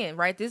again,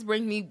 right, this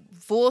brings me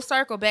full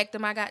circle back to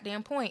my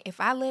goddamn point. If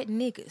I let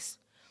niggas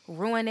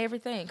ruin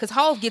everything, because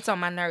Hov gets on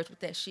my nerves with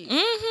that shit.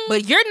 Mm-hmm.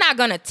 But you're not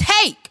gonna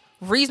take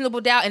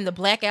Reasonable Doubt and the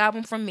Black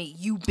Album from me,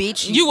 you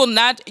bitch. You will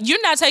not.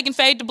 You're not taking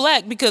Fade to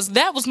Black because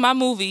that was my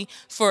movie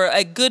for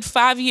a good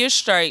 5 years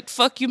straight.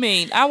 Fuck you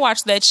mean? I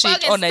watched that shit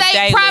fucking on a state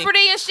daily.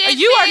 property and shit.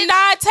 You bitch. are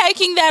not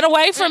taking that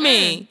away from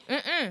me.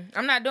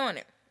 I'm not doing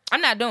it. I'm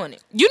not doing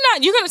it. You're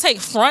gonna take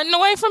Frontin'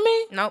 away from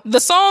me? Nope.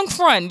 The song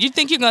Front. You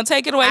think you're gonna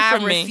take it away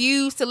from me? I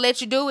refuse to let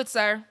you do it,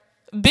 sir.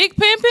 Big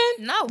pimpin'?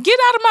 No. Get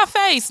out of my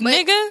face, But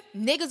nigga.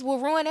 Niggas will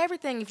ruin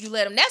everything if you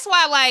let them. That's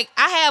why, like,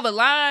 I have a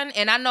line,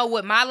 and I know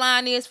what my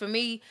line is for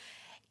me.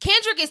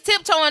 Kendrick is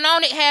tiptoeing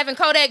on it, having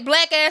Kodak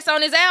Black ass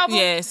on his album.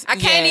 Yes. I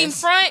can't even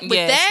front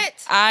with that.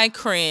 I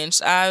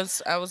cringed. I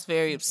was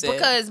very upset.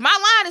 Because my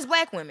line is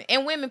black women,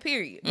 and women,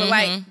 period. But,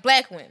 like,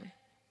 black women.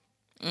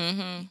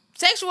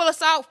 Sexual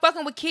assault,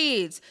 fucking with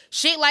kids,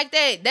 shit like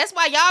that. That's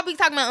why y'all be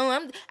talking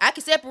about, I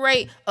can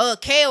separate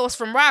Kales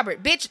from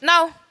Robert. Bitch,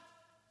 no.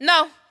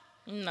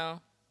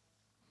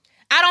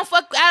 I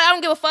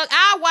don't give a fuck.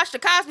 I'll watch the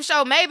Cosby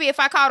Show maybe if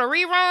I caught a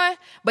rerun,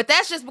 but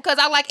that's just because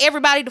I like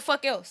everybody the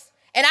fuck else.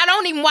 And I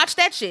don't even watch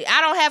that shit.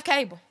 I don't have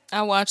cable.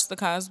 I watched the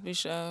Cosby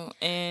Show,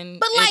 and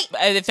But like,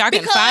 if I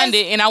can find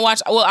it, and I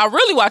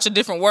really watch A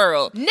Different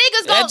World.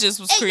 Niggas that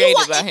just was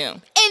created by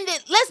him. And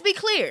let's be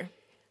clear,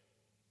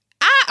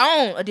 I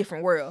own A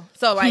Different World,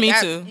 so like, me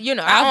too.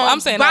 I'm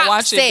saying I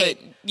watch it,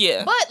 but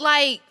yeah. But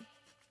like,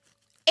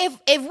 if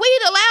we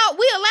allow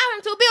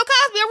him to, Bill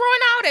Cosby will ruin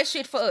all that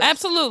shit for us.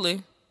 Absolutely.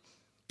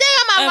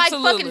 Damn, I like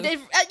fucking. You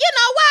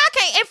know why I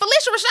can't? And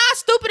Felicia Rashad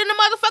stupid in the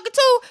motherfucker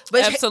too.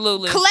 But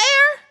absolutely,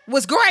 Claire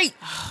was great.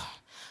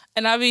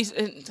 And I be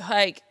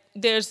like,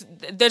 there's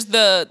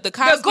the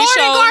Cosby Gordon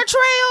Show.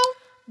 Gartrell.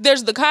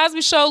 There's the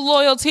Cosby Show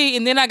loyalty,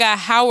 and then I got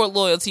Howard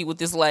loyalty with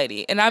this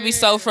lady, and I be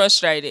so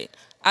frustrated.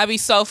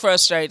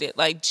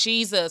 Like,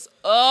 Jesus,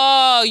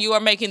 you are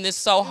making this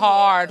so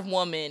hard,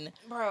 woman.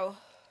 Bro.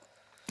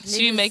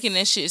 She be making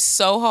that shit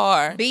so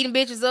hard. Beating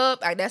bitches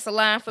up, like, that's a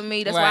line for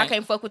me. That's why I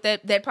can't fuck with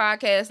that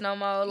podcast no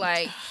more.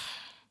 Like,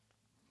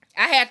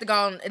 I had to go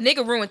on. A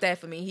nigga ruined that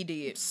for me. He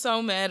did.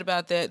 So mad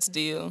about that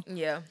still.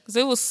 Yeah. Because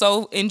it was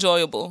so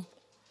enjoyable.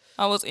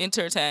 I was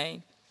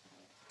entertained.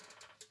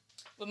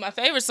 But my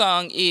favorite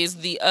song is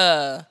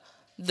the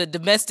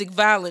domestic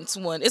violence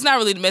one. It's not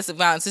really domestic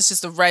violence. It's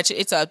just a ratchet.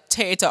 It's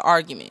an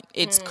argument.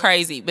 It's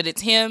crazy. But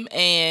it's him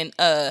and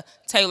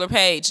Taylor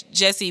Page,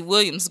 Jesse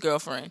Williams'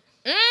 girlfriend.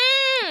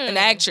 An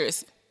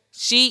actress.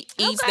 She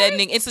eats that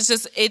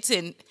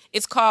nigga.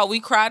 It's called We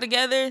Cry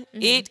Together.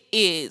 It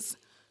is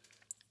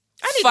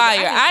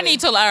fire. I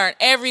need to learn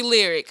every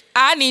lyric.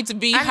 I need to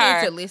be her.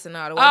 I need to listen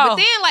all the way. But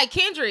then, like,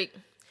 Kendrick,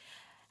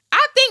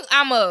 I think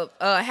I'm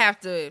have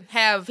to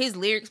have his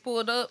lyrics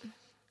pulled up.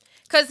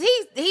 Because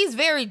he's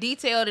very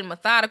detailed and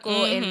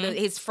methodical in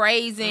his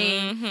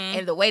phrasing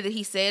and the way that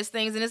he says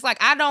things. And it's like,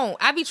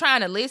 I be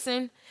trying to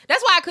listen.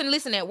 That's why I couldn't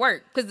listen at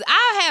work. Because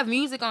I have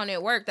music on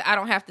at work that I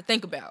don't have to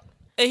think about.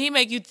 And he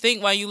make you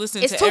think while you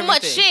listen it's to too everything.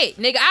 much shit,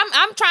 nigga.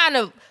 I'm trying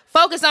to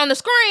focus on the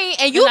screen,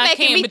 and you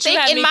making me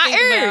think in my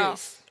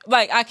ears.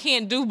 Like, I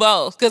can't do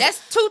both.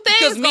 That's two things.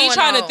 Because me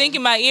trying to think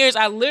in my ears,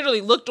 I literally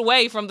looked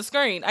away from the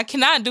screen. I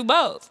cannot do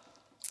both.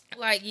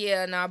 Like,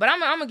 yeah, nah. But I'm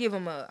gonna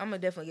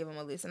definitely give him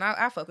a listen.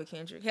 I fuck with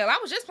Kendrick. Hell, I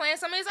was just playing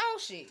some of his old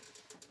shit.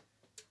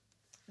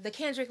 The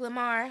Kendrick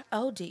Lamar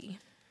OD.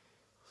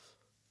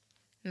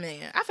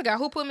 Man, I forgot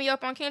who put me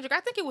up on Kendrick. I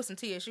think it was some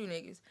TSU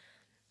niggas.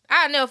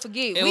 I'll never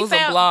forget. It was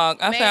a blog.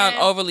 I found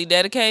Overly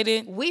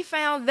Dedicated. We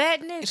found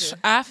that nigga.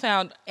 I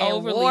found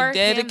Overly wore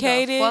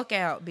Dedicated. Him the fuck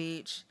out,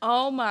 bitch.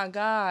 Oh my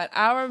God.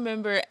 I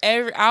remember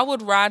I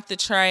would ride the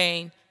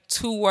train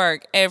to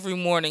work every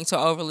morning to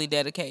Overly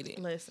Dedicated.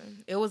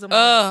 Listen, it was a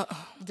moment.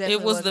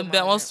 It was the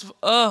most.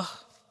 I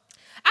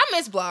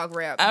miss blog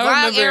rap.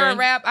 Blog era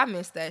rap. I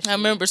miss that shit. I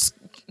remember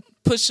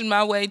pushing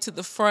my way to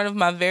the front of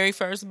my very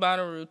first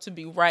Bonnaroo to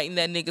be right in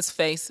that nigga's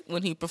face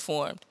when he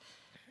performed.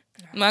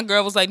 My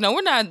girl was like, no,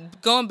 we're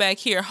not going back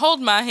here.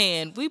 Hold my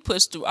hand. We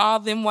pushed through all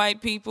them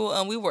white people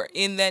and we were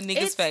in that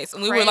nigga's face.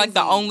 And we were like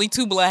the only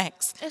two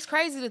blacks. It's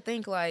crazy to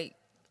think like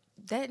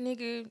that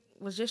nigga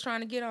was just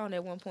trying to get on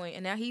at one point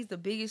and now he's the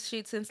biggest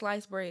shit since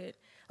sliced bread.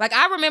 Like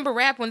I remember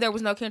rap when there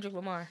was no Kendrick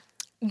Lamar.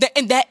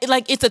 That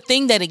like it's a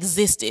thing that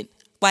existed.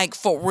 Like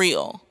for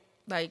real.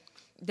 Like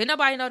did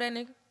nobody know that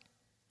nigga?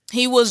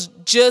 He was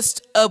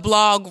just a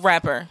blog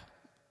rapper.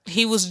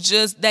 He was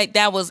just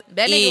that was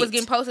that nigga it. Was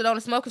getting posted on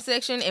the smoking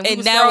section and we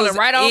was scrolling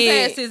right on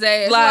past his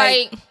ass.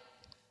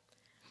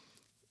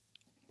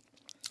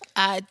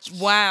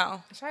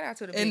 Wow. Shout out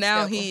to the big and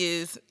now stepper. He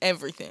is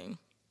everything.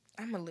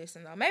 I'm gonna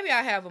listen though. Maybe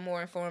I have a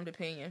more informed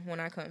opinion when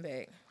I come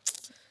back.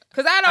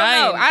 Cause I don't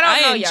know. I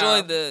don't know enjoy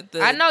y'all.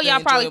 the I know y'all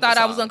probably thought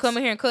songs. I was gonna come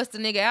in here and cuss the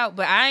nigga out,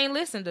 but I ain't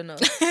listened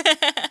enough.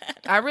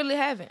 I really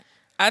haven't.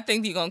 I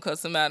think you're gonna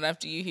cuss him out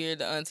after you hear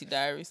the Auntie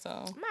Diary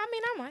song. I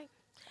mean, I might.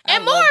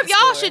 And more of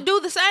y'all should do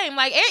the same.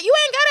 Like, you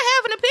ain't gotta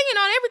have an opinion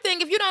on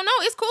everything if you don't know.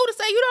 It's cool to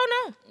say you don't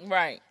know.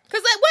 Right.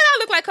 Cause like, what I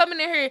look like coming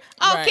in here?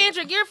 Oh, right.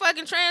 Kendrick, you're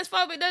fucking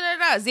transphobic. Da da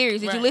da. Zerius,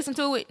 did you listen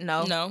to it?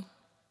 No. No.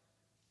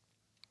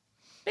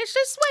 It's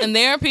just sweet. And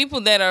there are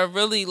people that are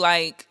really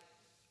like.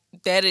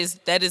 That is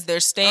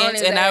their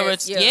stance, and I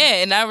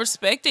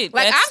respect it.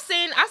 Like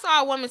I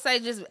saw a woman say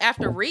just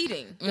after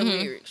reading the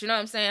lyrics, you know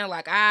what I'm saying?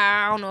 Like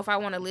I don't know if I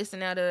want to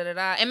listen now,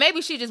 and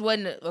maybe she just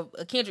wasn't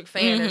a Kendrick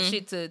fan or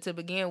shit to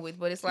begin with,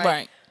 but it's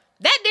like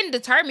that didn't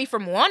deter me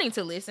from wanting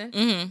to listen.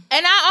 And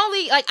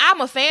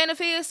I'm a fan of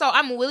his, so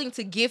I'm willing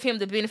to give him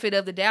the benefit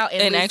of the doubt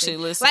and listen. Actually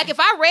listen. Like if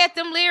I read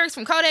them lyrics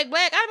from Kodak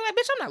Black, I'd be like,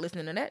 bitch, I'm not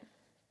listening to that.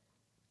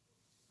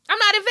 I'm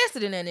not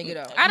invested in that nigga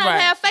though. I don't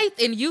have faith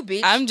in you,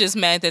 bitch. I'm just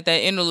mad that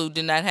interlude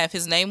did not have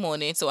his name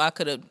on it, so I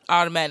could have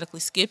automatically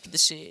skipped the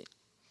shit.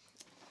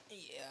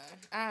 Yeah,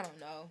 I don't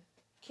know.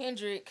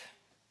 Kendrick,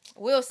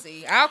 we'll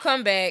see. I'll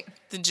come back.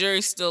 The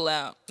jury's still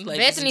out.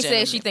 Bethany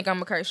says she think I'm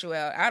gonna curse you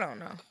out. I don't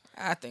know.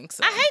 I think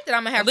so. I hate that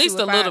I'm gonna have to. At least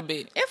a little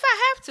bit. If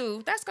I have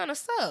to, that's gonna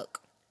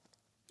suck.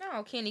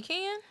 No, Kenny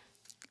Ken.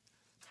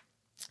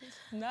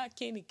 Not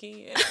Kenny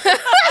Ken.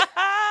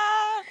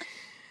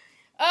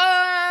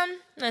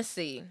 Let's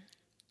see.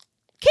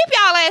 Keep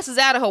y'all asses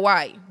out of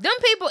Hawaii. Them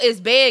people is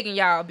begging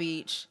y'all,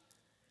 bitch.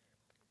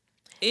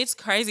 It's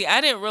crazy. I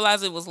didn't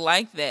realize it was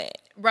like that.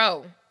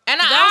 Bro. And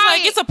I was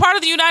like, it's a part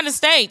of the United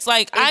States.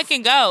 Like, I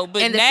can go.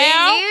 But and the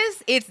now, thing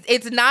is,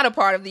 it's not a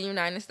part of the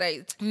United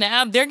States.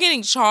 Now, they're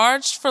getting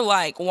charged for,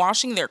 like,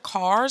 washing their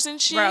cars and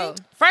shit. Bro,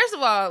 first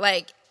of all,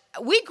 like,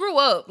 we grew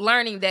up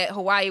learning that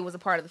Hawaii was a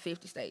part of the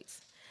 50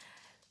 states.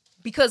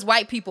 Because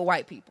white peopled.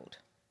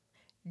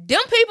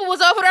 Them people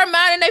was over there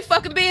minding their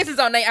fucking business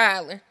on their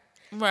island.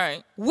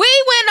 Right. We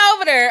went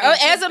over there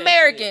as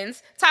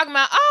Americans talking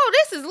about, oh,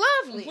 this is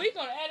lovely. We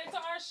gonna add it to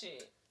our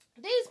shit.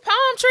 These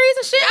palm trees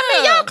and shit. Yeah. I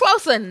mean, y'all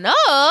close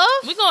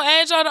enough. We gonna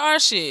add y'all to our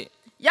shit.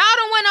 Y'all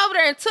done went over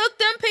there and took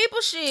them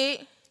people's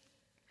shit.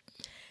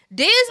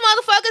 These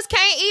motherfuckers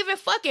can't even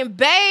fucking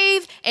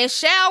bathe and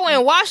shower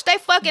and wash their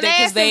fucking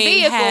ass in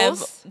vehicles. They have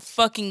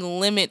fucking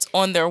limits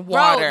on their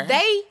water. Bro,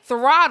 they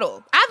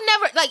throttle. I've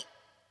never, like,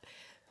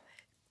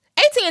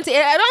 AT&T, the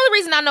only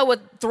reason I know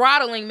what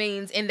throttling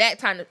means in that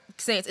kind of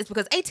sense is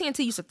because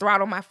AT&T used to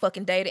throttle my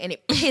fucking data and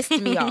it pissed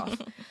me off.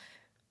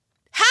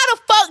 How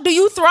the fuck do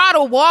you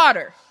throttle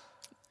water?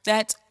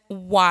 That's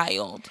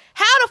wild.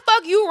 How the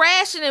fuck you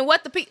rationing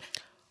what the people...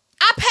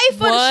 I pay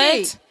for the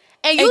shit.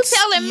 And you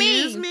telling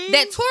me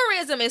that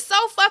tourism is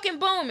so fucking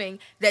booming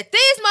that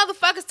these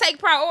motherfuckers take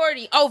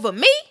priority over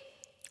me?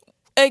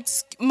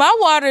 My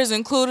water is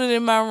included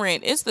in my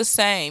rent. It's the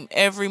same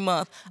every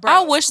month. Bro.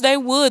 I wish they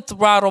would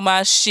throttle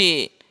my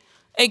shit.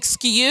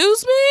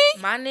 Excuse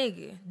me? My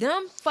nigga,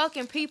 them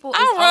fucking people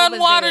I run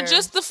water there.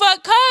 Just the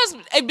fuck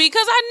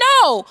because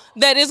I know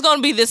that it's going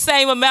to be the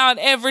same amount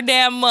every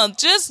damn month.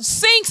 Just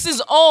sinks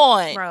is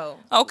on. Bro.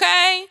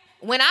 Okay?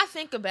 When I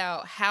think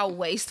about how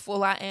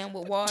wasteful I am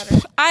with water.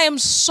 I am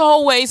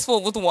so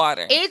wasteful with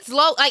water. It's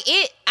low.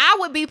 I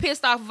would be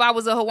pissed off if I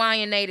was a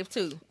Hawaiian native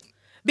too.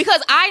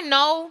 Because I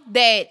know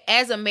that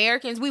as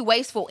Americans, we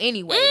wasteful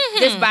anyway,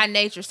 just by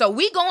nature. So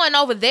we going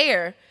over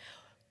there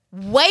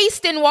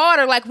wasting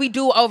water like we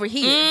do over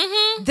here.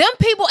 Them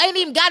people ain't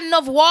even got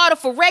enough water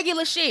for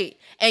regular shit.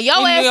 And your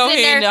ass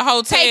sitting there in the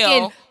hotel,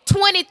 taking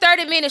 20,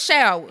 30-minute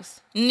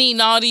showers.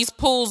 Needing all these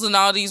pools and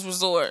all these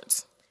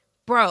resorts.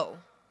 Bro.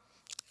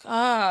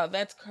 Ah,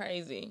 that's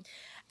crazy.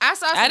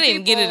 I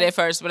didn't get it at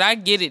first, but I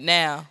get it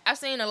now. I've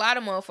seen a lot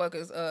of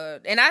motherfuckers,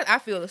 and I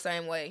feel the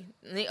same way.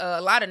 A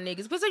lot of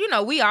niggas, because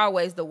we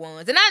always the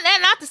ones, and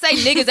not to say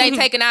niggas ain't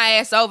taking our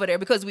ass over there,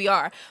 because we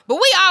are, but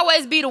we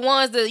always be the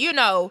ones that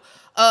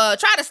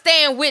try to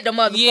stand with the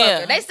motherfucker.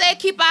 Yeah. They say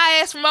keep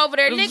our ass from over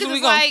there. Niggas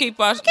is like keep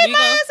my ass out.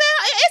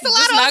 It's a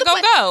lot of not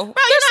gonna go. Bro,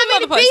 there's some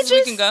other places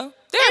we can go.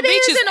 There are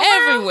beaches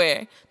everywhere.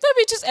 There are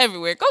beaches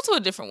everywhere. Go to a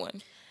different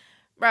one.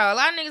 Bro, a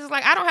lot of niggas is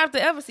like, I don't have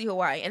to ever see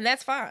Hawaii, and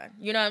that's fine.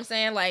 You know what I'm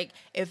saying? Like,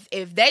 if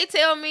they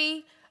tell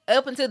me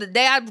up until the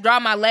day I draw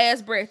my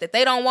last breath that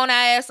they don't want our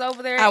ass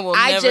over there,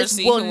 I just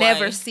will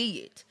never see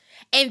it.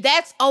 And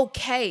that's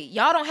okay.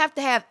 Y'all don't have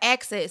to have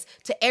access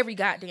to every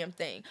goddamn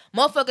thing.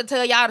 Motherfucker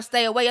tell y'all to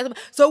stay away.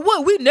 So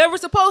what? We never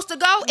supposed to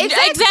go?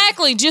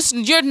 Exactly. Just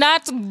you're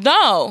not.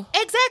 No.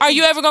 Exactly. Are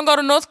you ever gonna go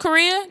to North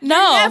Korea?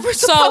 No.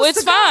 So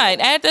it's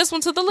fine. Add this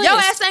one to the list. Your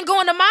ass ain't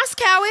going to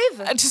Moscow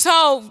either.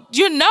 So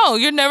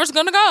you're never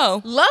gonna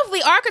go.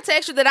 Lovely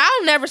architecture that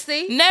I'll never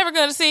see. Never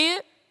gonna see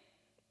it.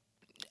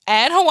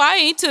 Add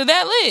Hawaii to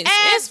that list.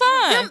 It's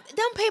fine.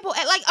 Them people,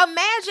 like,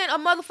 imagine a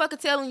motherfucker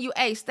telling you,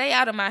 hey, stay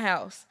out of my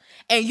house.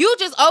 And you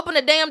just open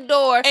the damn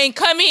door and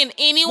come in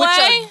anyway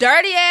with your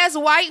dirty ass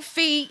white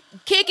feet,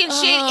 kicking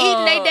shit,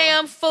 eating they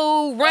damn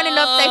food, running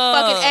up they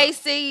fucking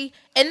AC,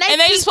 and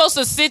they supposed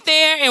to sit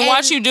there and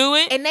watch you do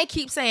it. And they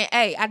keep saying,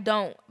 "Hey,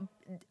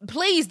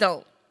 please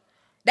don't."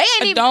 They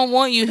ain't even don't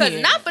want you because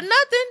here. Not for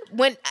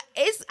nothing.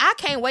 I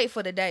can't wait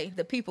for the day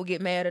that people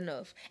get mad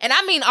enough, and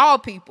I mean all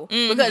people,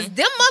 because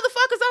them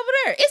motherfuckers over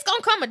there, it's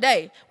gonna come a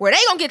day where they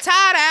gonna get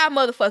tired of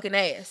our motherfucking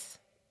ass.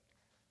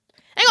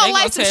 They gonna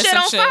light some shit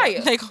on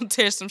fire. They gonna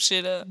tear some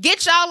shit up.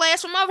 Get y'all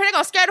ass from over here. They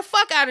gonna scare the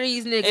fuck out of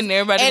these niggas. And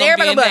everybody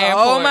gonna be like,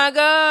 oh my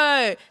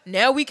God,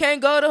 now we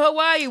can't go to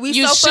Hawaii.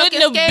 You so fucking scared.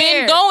 You shouldn't have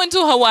been going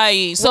to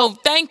Hawaii. So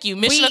thank you.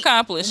 Mission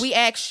accomplished. We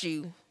asked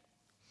you.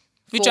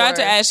 We tried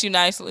to ask you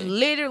nicely.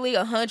 Literally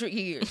 100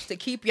 years to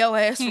keep your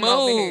ass from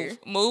over here.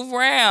 Move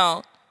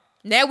around.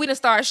 Now we done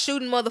start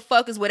shooting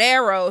motherfuckers with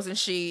arrows and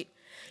shit.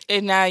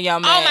 And now y'all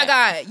mad. Oh my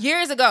God.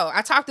 Years ago,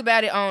 I talked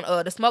about it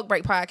on the Smoke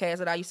Break podcast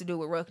that I used to do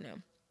with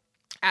Rucknam.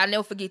 I'll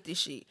never forget this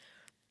shit.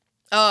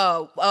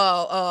 Like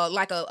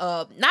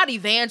not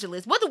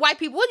evangelist. What do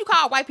you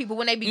call white people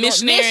when they be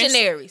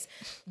missionaries?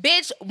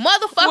 Bitch,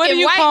 motherfucking what do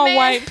you white call man.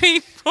 White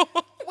people?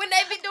 When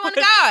they be doing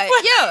God.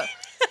 Yeah.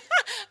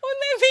 When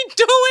they be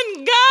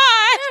doing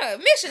God. Yeah,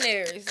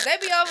 missionaries. They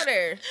be over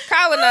there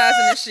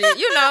colonizing and shit,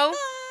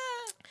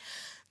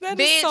 That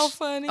is so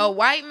funny. A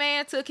white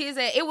man took his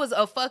ass. It was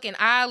a fucking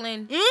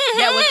island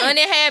that was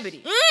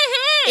uninhabited.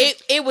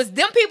 It was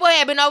them people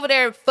had been over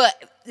there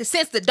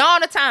since the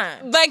dawn of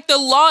time. Like, the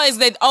law is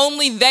that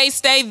only they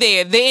stay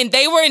there.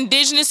 They were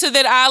indigenous to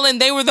that island.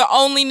 They were the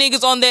only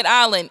niggas on that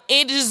island.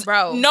 It is,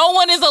 no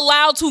one is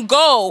allowed to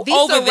go over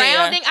there. These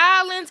surrounding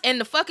islands and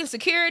the fucking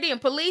security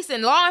and police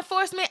and law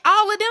enforcement,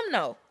 all of them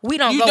know. We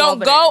don't go over there. You don't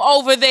go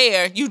over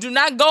there. You do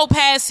not go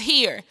past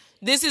here.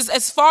 This is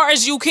as far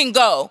as you can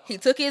go. He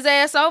took his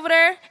ass over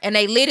there and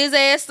they lit his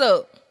ass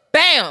up.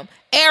 Bam!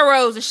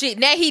 Arrows and shit.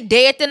 Now he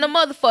dead than the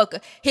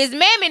motherfucker. His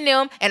mammy and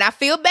them, and I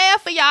feel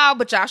bad for y'all,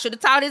 but y'all should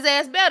have taught his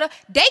ass better.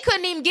 They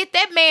couldn't even get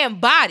that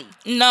man body.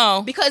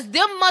 No. Because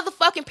them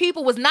motherfucking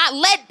people was not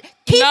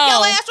keep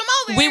your ass from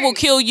over here. We will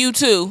kill you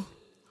too.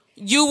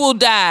 You will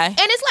die. And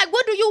it's like,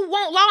 what do you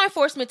want law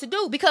enforcement to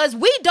do? Because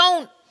we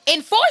don't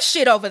enforce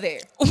shit over there.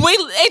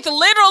 It's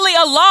literally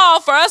a law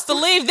for us to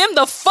leave them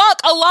the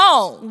fuck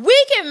alone.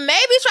 We can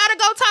maybe try to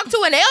go talk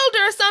to an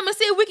elder or something and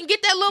see if we can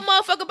get that little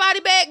motherfucker body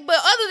back. But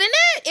other than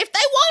that, if they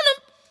want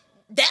him,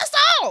 that's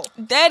all.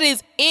 That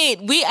is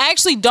it. We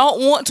actually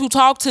don't want to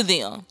talk to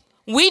them.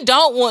 We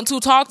don't want to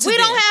talk to them. We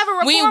don't have a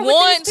rapport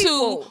with these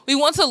people. We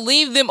want to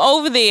leave them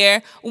over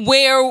there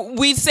where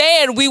we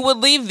said we would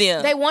leave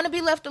them. They want to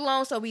be left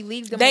alone, so we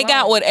leave them alone. They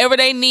got whatever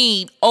they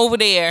need over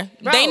there.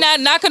 Bro. They not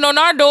knocking on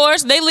our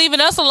doors. They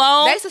leaving us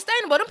alone. They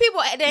sustainable. Them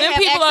people, they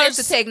have access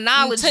to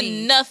technology.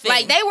 To nothing.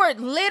 Like, they were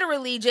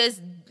literally just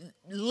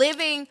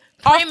living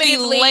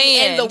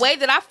primitively in the way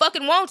that I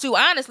fucking want to,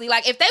 honestly.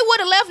 Like, if they would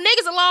have left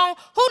niggas alone,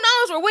 who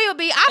knows where we'll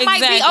be. I might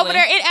be over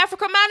there in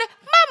Africa minding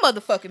my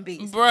motherfucking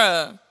business.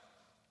 Bruh.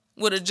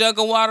 With a jug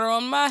of water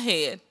on my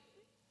head.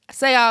 I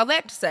say all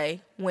that to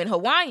say, when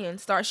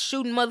Hawaiians start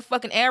shooting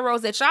motherfucking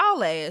arrows at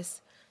y'all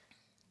ass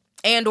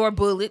and or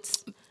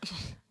bullets,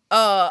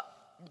 then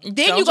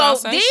you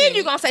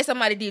gonna say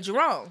somebody did you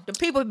wrong. The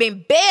people have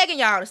been begging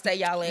y'all to stay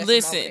y'all ass.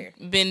 Listen,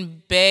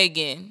 been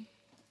begging.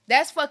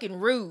 That's fucking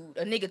rude.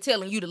 A nigga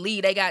telling you to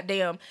leave they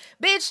goddamn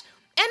bitch.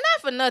 And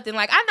not for nothing.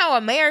 Like, I know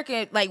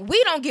American, like,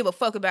 we don't give a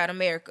fuck about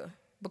America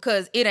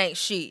because it ain't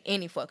shit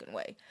any fucking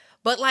way.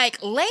 But,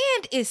 like,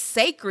 land is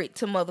sacred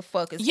to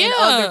motherfuckers in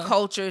other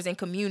cultures and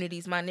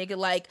communities, my nigga.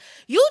 Like,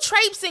 you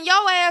traipsing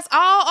your ass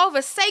all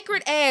over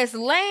sacred-ass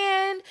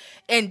land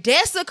and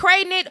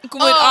desecrating it.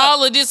 With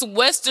all of this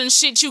Western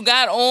shit you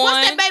got on.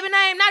 What's that baby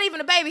name? Not even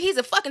a baby. He's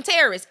a fucking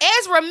terrorist.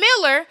 Ezra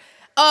Miller,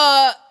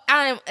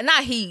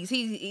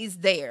 he's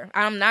there.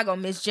 I'm not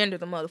gonna misgender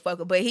the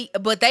motherfucker,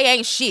 but they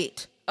ain't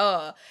shit.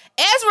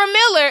 Ezra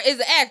Miller is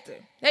an actor.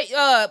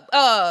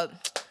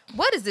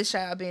 What has this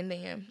child been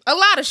in? A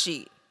lot of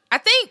shit. I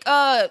think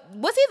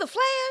was he the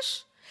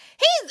Flash?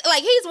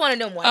 He's one of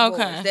them white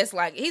boys that's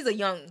like he's a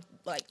young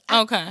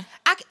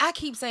I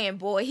keep saying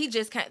boy. He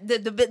just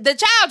the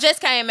child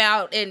just came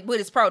out and with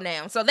his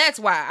pronouns, so that's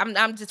why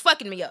I'm just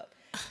fucking me up.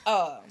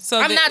 So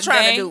I'm not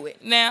trying to do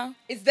it now.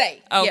 It's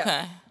they. Okay,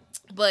 yeah.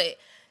 But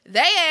they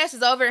ass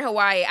is over in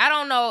Hawaii. I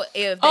don't know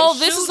if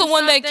this is the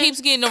one that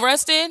keeps getting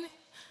arrested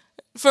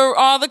for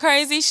all the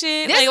crazy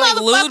shit, this like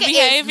lewd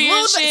behavior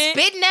and shit,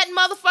 spitting at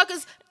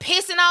motherfuckers,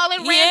 pissing all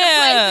in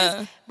random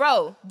places.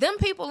 Bro, them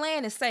people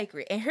land is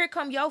sacred, and here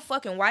come your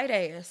fucking white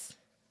ass.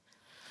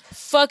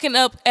 Fucking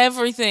up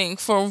everything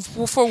for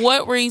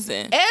what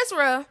reason?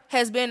 Ezra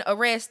has been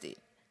arrested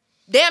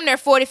damn near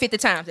 40, 50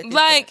 times at this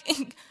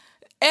point.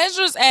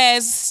 Ezra's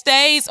ass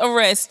stays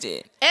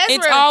arrested.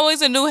 It's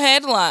always a new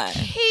headline.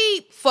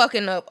 Keep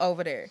fucking up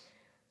over there.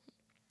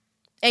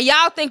 And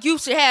y'all think you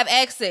should have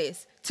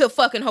access to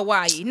fucking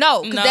Hawaii.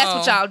 No, because that's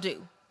what y'all do.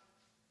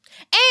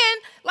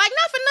 And,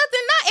 not for nothing,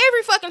 not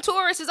every fucking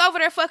tourist is over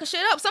there fucking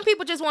shit up. Some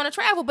people just want to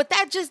travel, but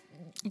that just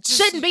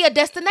shouldn't be a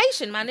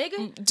destination, my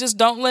nigga. Just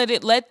don't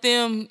let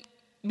them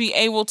be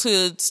able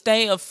to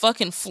stay afloat,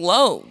 fucking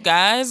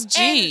guys.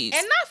 Jeez.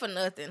 And not for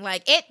nothing.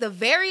 At the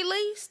very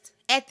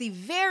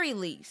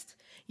least,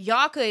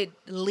 y'all could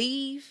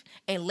leave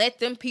and let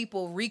them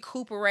people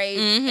recuperate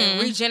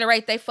and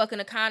regenerate their fucking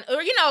economy.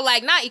 Or,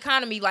 not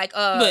economy, but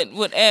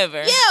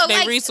whatever. Yeah,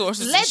 their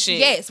resources and shit.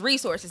 Yes,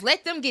 resources.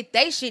 Let them get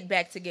their shit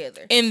back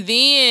together. And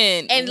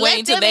then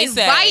wait until they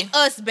invite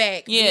us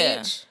back,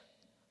 bitch.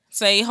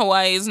 Say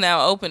Hawaii is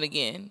now open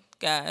again,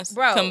 guys.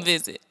 Bro, come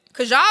visit.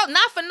 Cause y'all,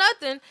 not for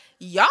nothing,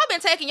 y'all been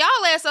taking y'all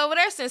ass over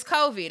there since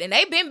COVID, and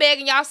they been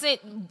begging y'all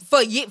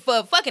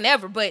for fucking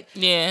ever. But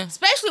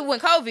especially when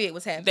COVID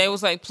was happening, they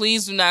was like,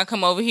 "Please do not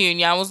come over here," and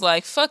y'all was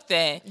like, "Fuck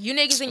that." You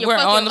niggas in your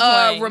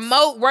fucking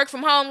remote work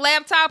from home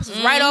laptops is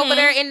right over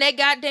there in that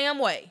goddamn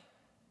way,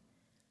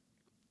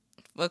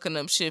 fucking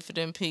up shit for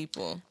them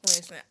people.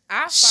 Listen,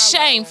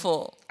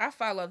 shameful. I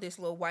follow this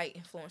little white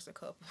influencer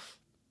couple,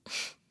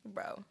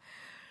 bro.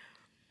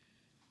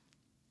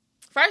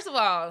 First of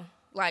all,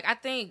 I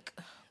think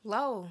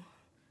Lo,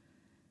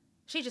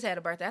 she just had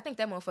a birthday. I think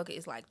that motherfucker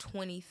is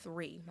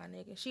 23, my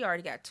nigga. She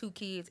already got 2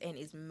 kids and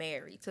is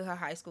married to her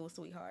high school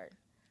sweetheart.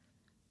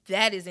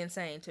 That is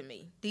insane to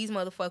me. These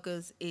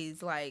motherfuckers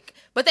is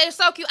but they're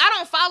so cute. I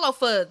don't follow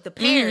for the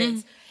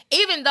parents,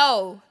 even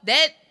though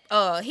that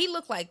he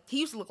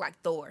used to look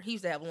like Thor. He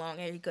used to have long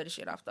hair. He cut his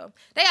shit off though.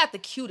 They got the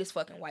cutest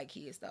fucking white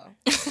kids though.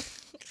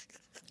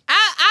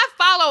 I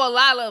follow a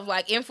lot of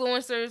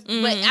influencers,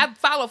 but I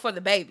follow for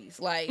the babies.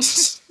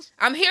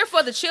 I'm here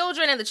for the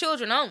children and the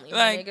children only,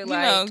 my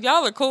nigga.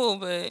 Y'all are cool,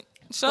 but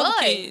the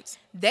kids.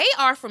 They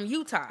are from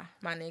Utah,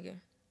 my nigga.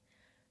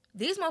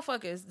 These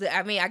motherfuckers,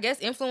 I guess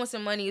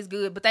influencing money is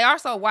good, but they are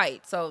so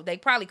white, so they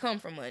probably come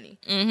from money.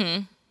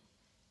 Mm-hmm.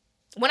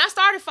 When I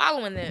started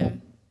following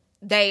them,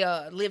 they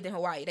lived in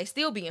Hawaii. They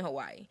still be in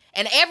Hawaii.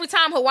 And every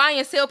time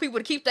Hawaiians tell people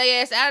to keep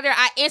their ass out of there,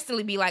 I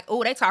instantly be like,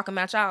 oh, they talking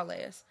about y'all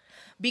ass.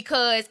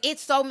 Because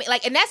it's so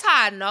and that's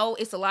how I know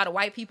it's a lot of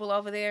white people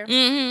over there.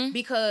 Mm-hmm.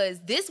 Because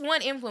this one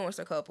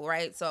influencer couple,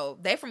 right? So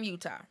they're from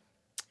Utah.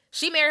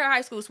 She married her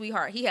high school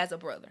sweetheart. He has a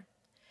brother.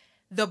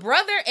 The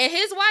brother and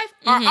his wife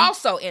are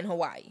also in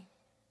Hawaii.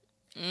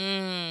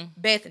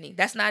 Bethany,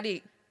 that's not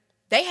it.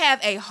 They have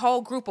a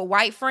whole group of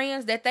white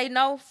friends that they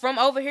know from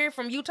over here,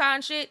 from Utah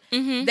and shit,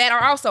 that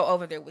are also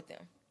over there with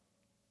them.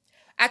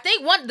 I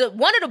think one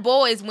of the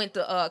boys went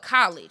to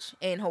college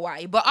in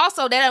Hawaii, but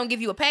also they don't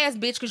give you a pass,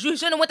 bitch, because you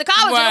shouldn't have went to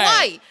college in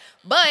Hawaii.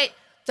 But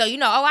so he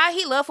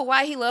love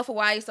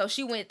Hawaii, so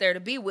she went there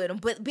to be with him.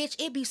 But bitch,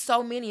 it be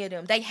so many of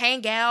them. They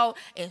hang out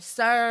and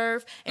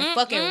surf and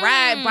fucking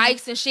ride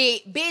bikes and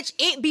shit. Bitch,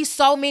 it be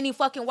so many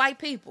fucking white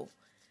people.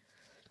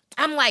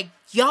 I'm like,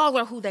 y'all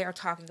are who they are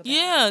talking about.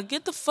 Yeah,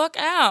 get the fuck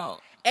out.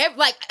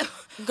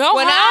 Go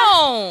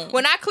home.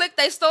 When I click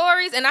their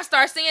stories and I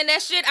start seeing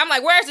that shit, I'm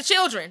like, where's the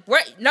children?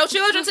 No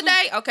children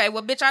today? Okay,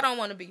 well, bitch, I don't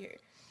want to be here.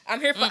 I'm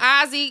here for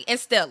Ozzy and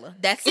Stella.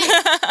 That's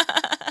it.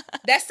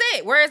 That's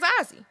it. Where is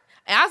Ozzy?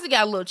 And Ozzy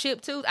got a little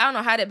chip tooth. I don't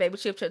know how that baby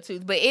chipped her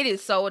tooth, but it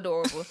is so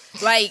adorable.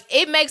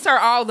 It makes her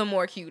all the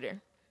more cuter.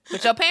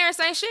 But your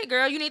parents ain't shit,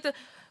 girl. You need to.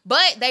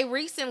 But they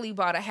recently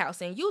bought a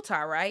house in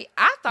Utah, right?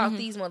 I thought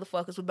these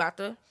motherfuckers were about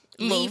to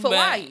leave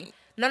Hawaii.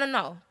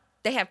 No.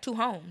 They have 2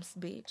 homes,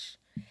 bitch.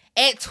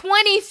 At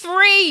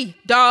 23,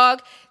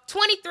 dog.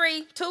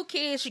 23, 2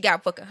 kids. She got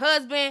a fucking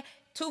husband,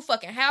 2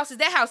 fucking houses.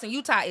 That house in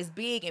Utah is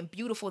big and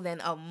beautiful than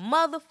a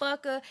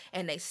motherfucker.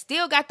 And they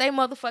still got their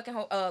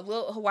motherfucking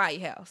little Hawaii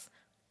house.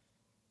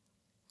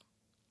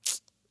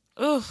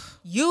 Oof.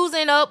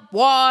 Using up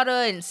water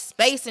and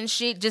space and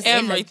shit just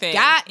everything. In the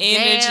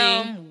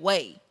goddamn energy.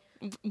 Way.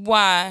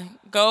 Why?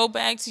 Go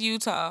back to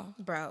Utah.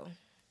 Bro.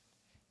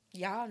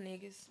 Y'all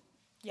niggas.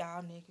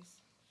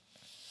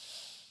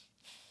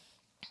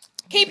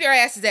 Keep your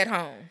asses at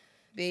home,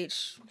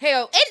 bitch.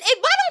 Hell, and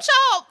why don't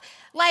y'all,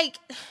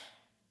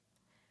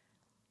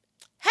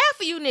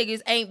 Half of you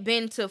niggas ain't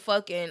been to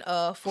fucking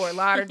Fort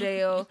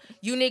Lauderdale.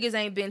 You niggas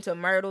ain't been to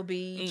Myrtle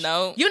Beach.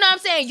 No. You know what I'm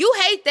saying? You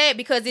hate that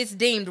because it's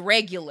deemed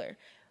regular.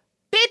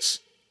 Bitch,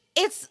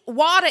 it's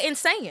water and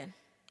sand.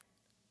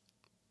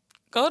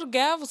 Go to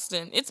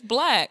Galveston. It's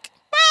black.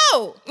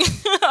 Bro.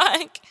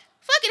 Like,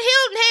 fucking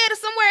Hilton Head or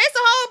somewhere. It's a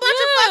whole bunch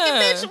of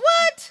fucking bitch.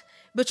 What?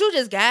 But you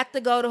just got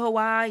to go to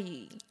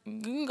Hawaii.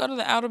 You can go to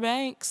the Outer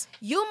Banks.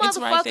 You It's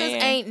motherfuckers right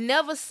there. ain't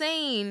never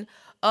seen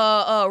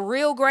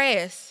real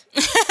grass.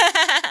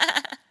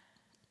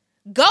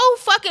 Go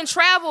fucking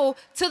travel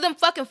to them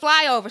fucking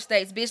flyover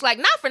states, bitch. Like,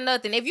 not for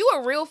nothing. If you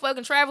a real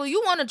fucking traveler,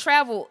 you want to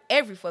travel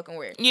every fucking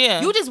where.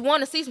 Yeah. You just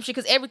want to see some shit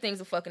because everything's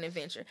a fucking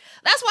adventure.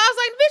 That's why I was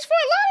like, bitch,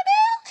 Fort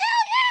Lauderdale?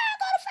 Hell yeah,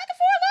 go to fucking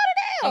Fort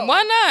Lauderdale.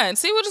 Why not?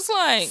 See what it's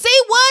like.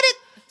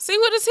 See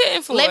what it's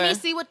hitting for. Let me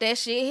see what that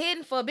shit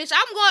hitting for, bitch.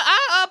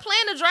 I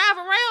plan to drive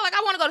around. Like,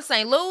 I want to go to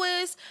St.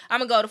 Louis. I'm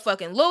going to go to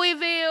fucking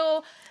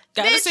Louisville.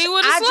 Gotta bitch, see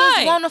what it's like. I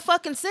just want to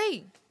fucking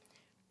see.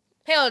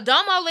 Hell,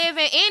 Domo live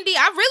in Indy.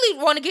 I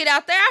really want to get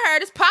out there. I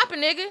heard it's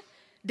popping, nigga.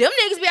 Them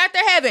niggas be out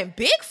there having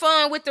big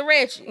fun with the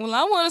wretched. Well,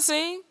 I want to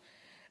see.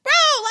 Bro,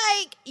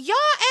 like, y'all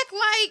act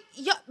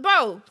like...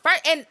 Bro,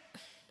 and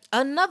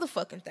another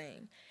fucking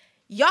thing.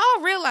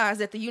 Y'all realize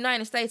that the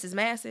United States is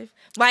massive?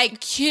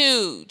 Like...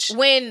 Huge.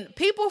 When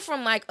people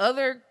from, like,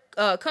 other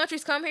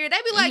countries come here, they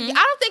be like, I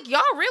don't think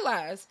y'all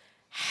realize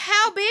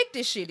how big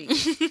this shit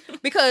is.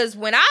 Because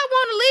when I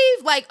want to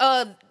leave, like...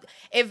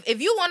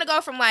 If you want to go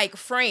from, like,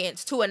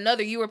 France to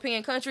another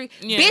European country,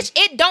 bitch,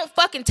 it don't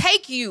fucking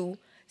take you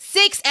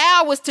 6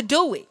 hours to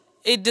do it.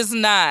 It does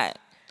not.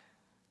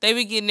 They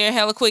be getting there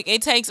hella quick.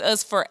 It takes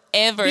us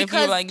forever if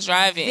you like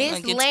driving. This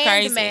like, it's land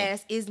crazy.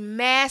 mass is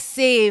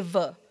massive.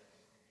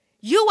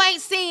 You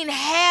ain't seen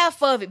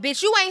half of it,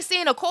 bitch. You ain't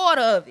seen a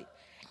quarter of it.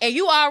 And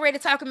you already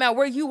talking about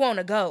where you want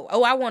to go.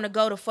 Oh, I want to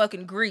go to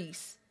fucking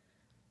Greece.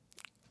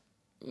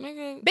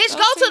 Nigga, Bitch,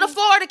 go to the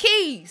Florida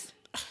Keys.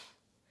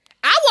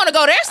 I want to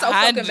go there so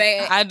fucking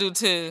bad. I do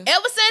too.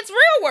 Ever since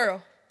Real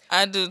World.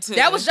 I do too.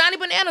 That was Johnny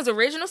Bananas'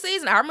 original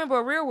season. I remember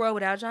a Real World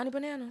without Johnny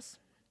Bananas.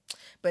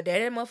 But there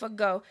that motherfucker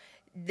go.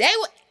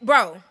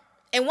 Bro.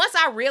 And once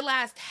I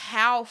realized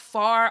how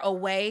far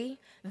away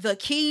the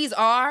Keys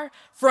are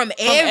from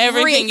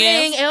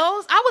everything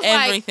else, I was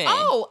like,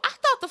 oh, I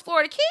thought the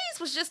Florida Keys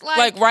was just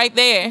like right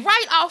there.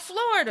 Right off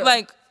Florida.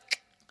 Like,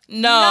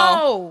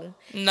 no.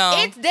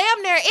 It's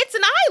damn near, it's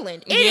an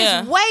island. It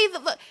is way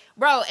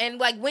bro, and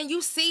like when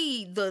you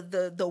see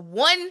the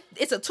one,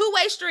 it's a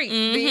two-way street,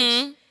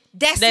 bitch.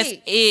 That's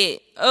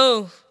it.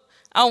 Oh,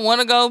 I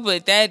want to go,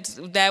 but that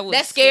would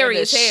scary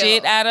the as hell.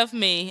 Shit out of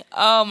me.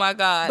 Oh my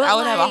God, but I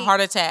would have a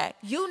heart attack.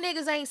 You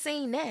niggas ain't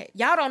seen that.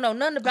 Y'all don't know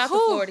nothing about the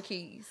Florida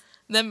Keys.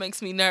 That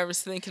makes me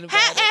nervous thinking about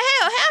And it.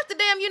 hell, half the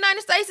damn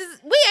United States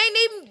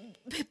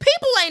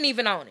people ain't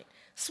even on it.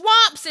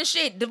 Swamps and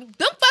shit. Them fucking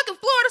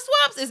Florida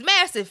swamps is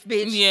massive,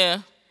 bitch.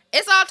 Yeah.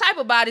 It's all type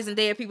of bodies and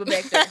dead people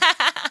back there.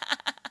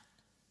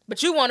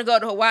 But you want to go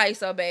to Hawaii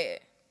so bad.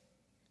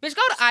 Bitch,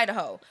 go to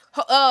Idaho.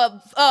 Go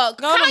Kanye,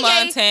 to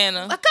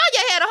Montana.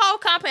 Kanye had a whole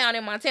compound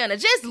in Montana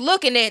just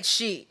looking at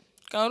shit.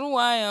 Go to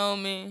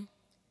Wyoming.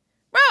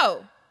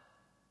 Bro.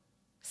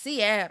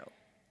 Seattle.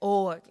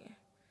 Oregon.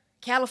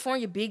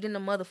 California big than the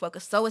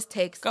motherfucker. So is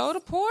Texas. Go to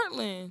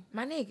Portland.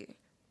 My nigga.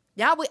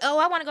 Y'all,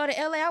 I want to go to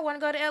LA. I want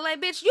to go to LA.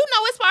 Bitch, you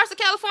know it's parts of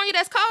California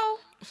that's cold.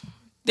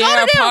 There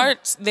are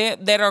parts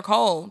that are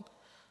cold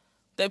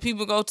that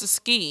people go to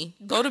ski.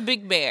 Go to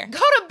Big Bear. Go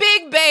to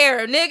Big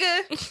Bear,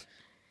 nigga.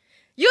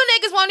 You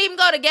niggas won't even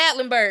go to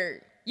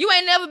Gatlinburg. You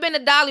ain't never been to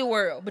Dolly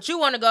World, but you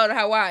want to go to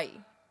Hawaii.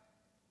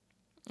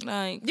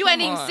 Like, you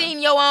ain't even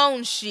seen your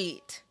own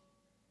shit.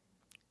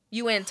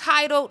 You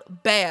entitled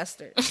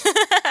bastard.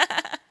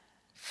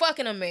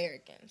 Fucking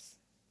Americans.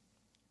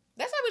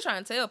 That's how we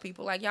trying to tell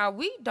people. Like, y'all,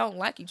 we don't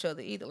like each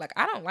other either. Like,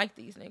 I don't like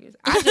these niggas.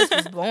 I just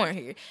was born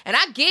here. And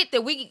I get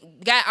that we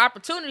got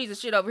opportunities and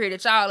shit over here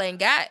that y'all ain't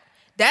got.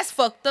 That's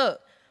fucked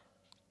up.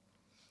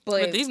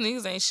 But these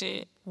niggas ain't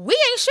shit. We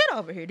ain't shit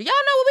over here. Do y'all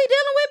know what we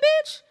dealing with,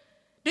 bitch?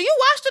 Do you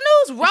watch the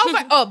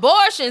news?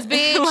 Abortions,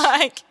 bitch.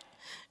 Like,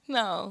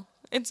 no.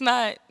 It's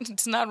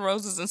not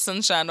roses and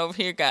sunshine over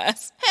here,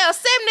 guys. Hell,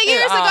 70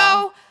 years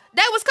ago,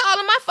 they was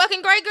calling my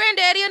fucking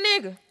great-granddaddy a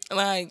nigga.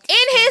 Like,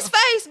 in his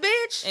face,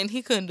 bitch. And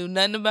he couldn't do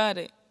nothing about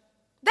it.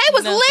 They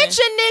was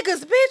lynching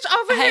niggas, bitch,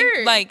 over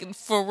here. Like,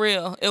 for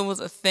real, it was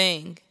a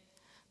thing.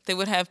 They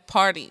would have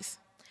parties.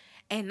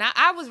 And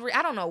I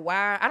don't know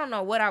why. I don't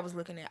know what I was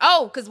looking at.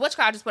 Oh, because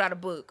Whatchcall just put out a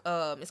book.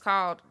 It's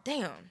called,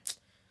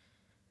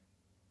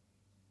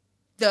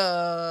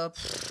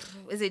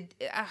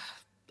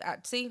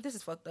 see, this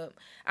is fucked up.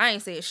 I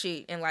ain't said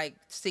shit in like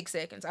 6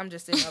 seconds. I'm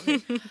just sitting up here.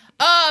 No,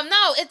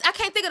 I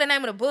can't think of the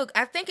name of the book.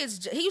 I think he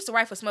used to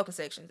write for Smoking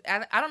Sections.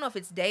 I don't know if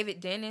it's David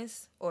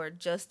Dennis or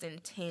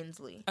Justin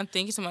Tinsley. I'm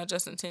thinking about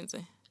Justin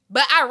Tinsley.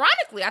 But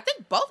ironically, I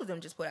think both of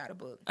them just put out a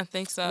book. I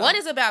think so. One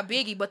is about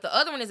Biggie, but the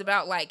other one is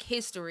about like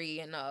history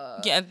and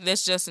yeah,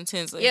 that's Justin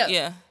Tinsley.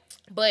 Yeah.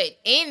 But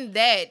in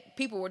that,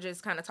 people were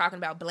just kind of talking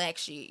about black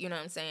shit. You know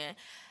what I'm saying?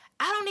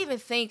 I don't even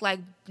think like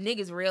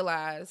niggas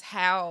realize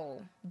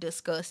how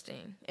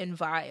disgusting and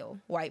vile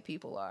white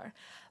people are.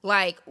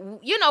 Like,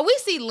 you know, we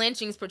see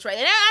lynchings portrayed,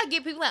 and I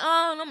get people like,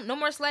 oh, no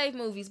more slave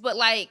movies, but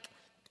like,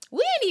 we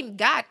ain't even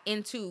got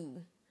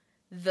into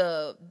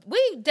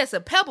that's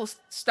a pebble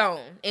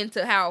stone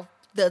into how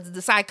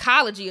the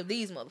psychology of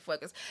these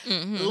motherfuckers.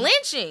 Mm-hmm.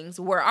 Lynchings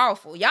were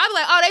awful. Y'all be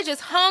like, oh, they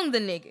just hung the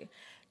nigga.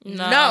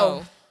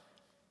 No.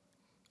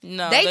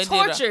 They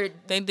tortured.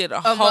 They did a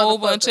whole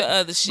bunch of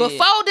other shit.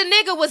 Before the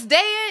nigga was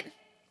dead,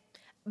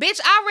 bitch,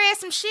 I read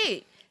some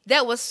shit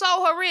that was so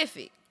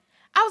horrific.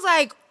 I was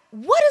like,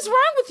 what is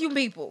wrong with you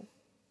people?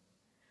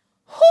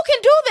 Who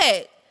can do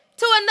that?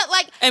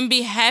 And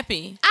be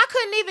happy. I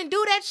couldn't even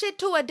do that shit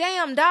to a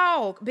damn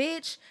dog,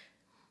 bitch.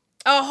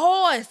 A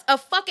horse,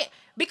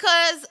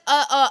 because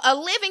a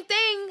living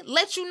thing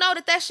lets you know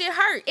that shit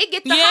hurt. It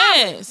get the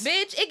hollering,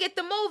 bitch. It get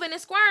the moving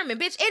and squirming,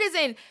 bitch. It is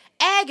in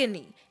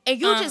agony,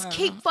 and you just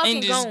keep fucking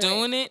and just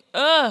going. Doing it.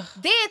 Ugh.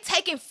 Then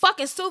taking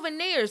fucking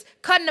souvenirs,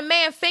 cutting the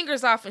man's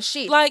fingers off and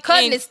shit, like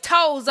cutting his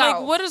toes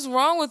off. Like, what is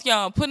wrong with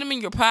y'all? Putting them in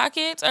your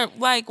pockets or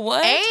like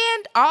what?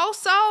 And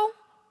also,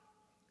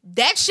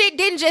 that shit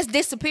didn't just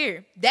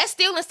disappear. That's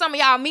still in some of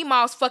y'all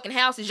meemaws fucking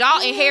houses. Y'all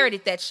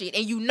inherited that shit,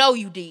 and you know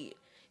you did.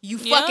 You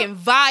fucking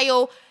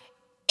vile,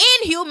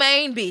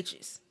 inhumane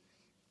bitches.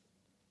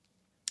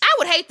 I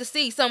would hate to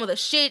see some of the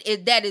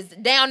shit that is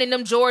down in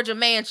them Georgia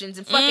mansions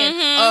and fucking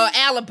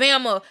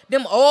Alabama,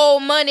 them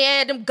old money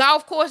at them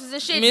golf courses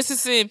and shit.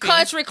 Mississippi.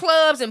 Country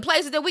clubs and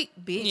places that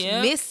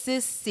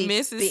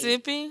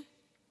Mississippi.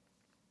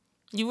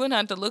 You wouldn't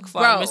have to look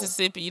far in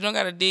Mississippi. You don't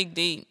got to dig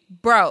deep.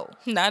 Bro.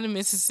 Not in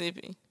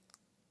Mississippi.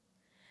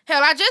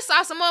 Hell, I just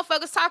saw some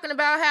motherfuckers talking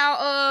about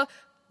how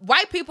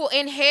white people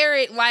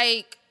inherit,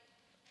 like,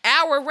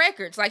 our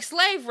records, like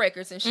slave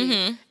records and shit,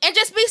 and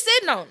just be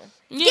sitting on them.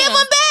 Yeah. Give them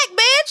back,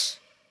 bitch.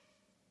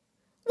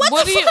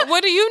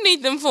 What do you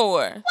need them for?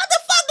 What the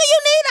fuck do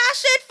you need our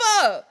shit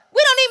for?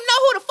 We don't even know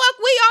who the fuck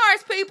we are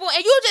as people,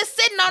 and you just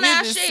sitting on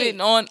our shit.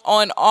 Sitting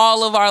on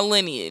all of our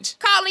lineage.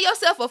 Calling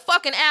yourself a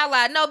fucking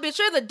ally. No, bitch,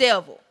 you're the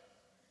devil.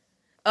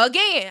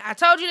 Again, I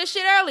told you this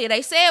shit earlier.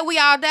 They said we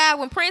all died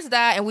when Prince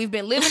died, and we've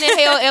been living in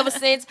hell ever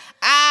since.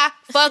 I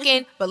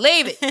fucking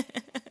believe it.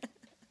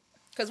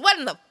 Because what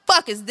in the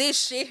fuck is this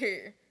shit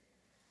here?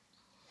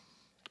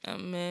 A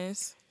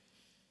mess.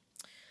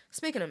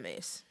 Speaking of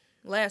mess,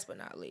 last but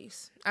not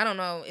least, I don't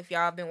know if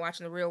y'all have been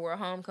watching The Real World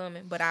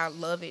Homecoming, but I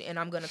love it, and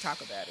I'm going to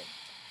talk about it.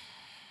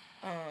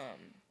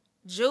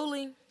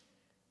 Julie,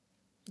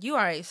 you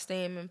are a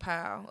steaming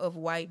pile of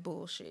white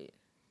bullshit.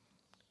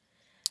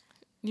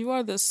 You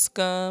are the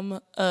scum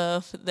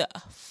of the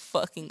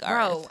fucking earth.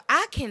 Bro,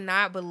 I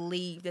cannot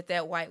believe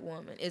that white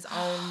woman is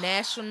on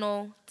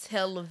national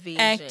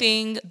television.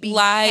 Acting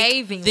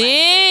like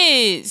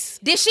this.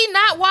 Did she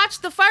not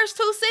watch the first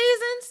 2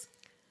 seasons?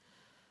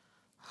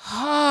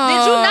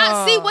 Did you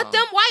not see what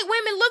them white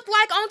women looked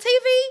like on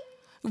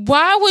TV?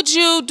 Why would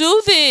you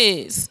do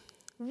this?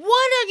 What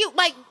are you,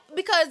 like,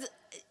 because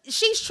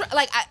she's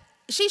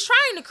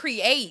trying to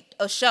create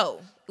a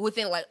show.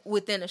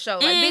 Within a show,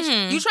 like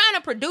bitch, you trying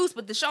to produce,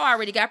 but the show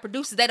already got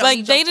producers. They don't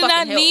need your fucking help.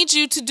 They do not need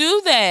you to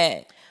do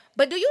that.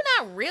 But do you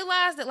not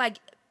realize that like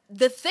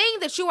the thing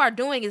that you are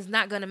doing is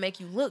not gonna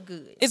make you look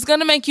good? It's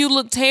gonna make you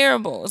look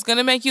terrible. It's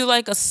gonna make you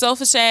like a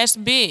selfish ass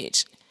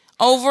bitch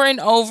over and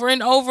over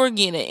and over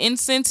again. An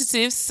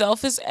insensitive,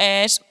 selfish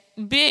ass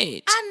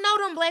bitch. I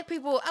know them black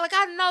people. Like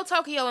I know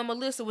Tokyo and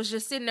Melissa was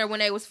just sitting there when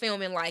they was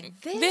filming. Like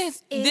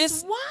this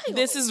is wild.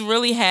 This is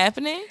really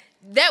happening.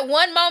 That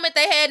one moment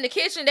they had in the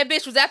kitchen, that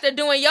bitch was out there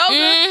doing yoga,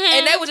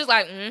 and they was just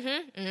like,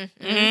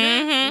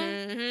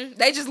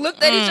 They just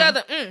looked at each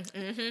other.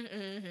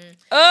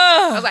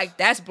 I was like,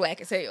 that's black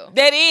as hell.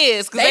 That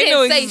is, because they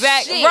knew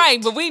exactly right,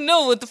 but we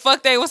knew what the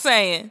fuck they were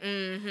saying.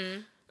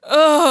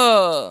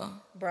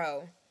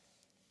 Bro,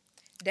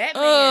 that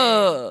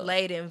man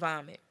laid in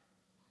vomit.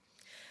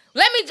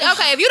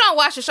 Okay, if you don't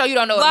watch the show, you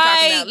don't know what I'm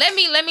talking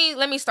about.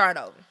 Let me start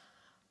over.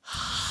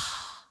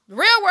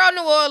 Real World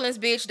New Orleans,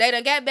 bitch, they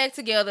done got back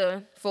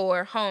together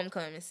for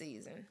homecoming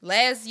season.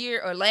 Last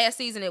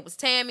season, it was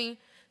Tammy.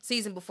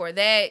 Season before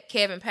that,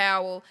 Kevin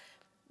Powell.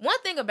 One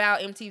thing about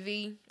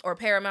MTV or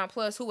Paramount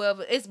Plus,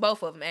 whoever, it's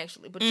both of them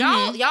actually. But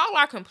y'all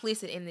are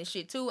complicit in this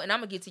shit too, and I'm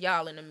gonna get to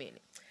y'all in a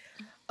minute.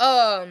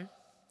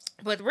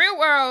 But Real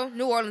World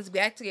New Orleans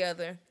back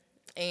together,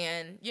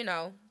 and you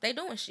know they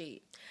doing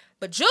shit.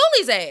 But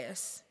Julie's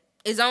ass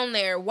is on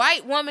there,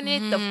 white woman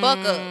it the fuck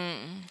up.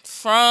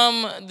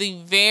 From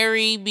the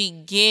very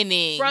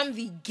beginning. From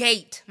the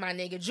gate, my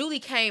nigga. Julie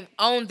came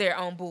on there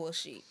on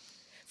bullshit.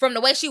 From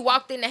the way she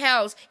walked in the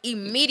house,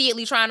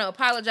 immediately trying to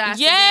apologize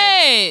to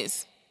Danny.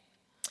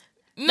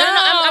 No,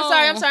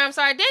 I'm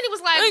sorry. Danny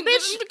was like,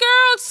 bitch.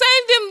 Girl,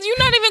 save them. You're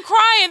not even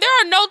crying.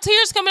 There are no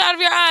tears coming out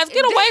of your eyes.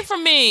 Get away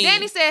from me.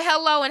 Danny said,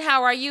 hello and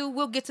how are you?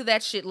 We'll get to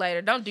that shit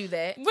later. Don't do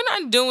that. We're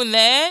not doing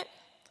that.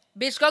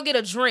 Bitch, go get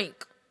a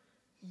drink.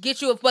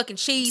 Get you a fucking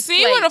cheese plate.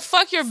 See where the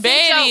fuck your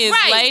bed is,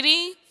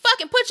 lady.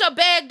 Fucking put your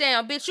bag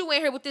down, bitch. You in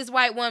here with this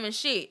white woman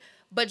shit.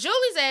 But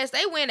Julie's ass,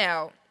 they went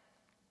out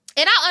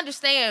and I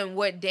understand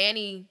what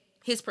Danny,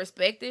 his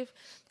perspective,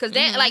 because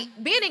like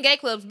being in gay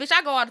clubs, bitch,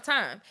 I go all the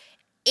time.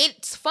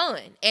 It's fun,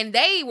 and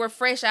they were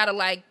fresh out of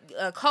like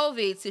a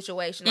COVID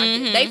situation.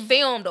 Like they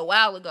filmed a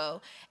while ago,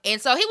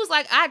 and so he was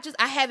like,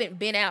 I haven't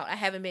been out. I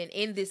haven't been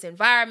in this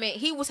environment.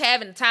 He was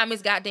having the time of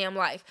his goddamn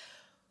life.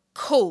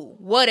 Cool,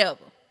 whatever.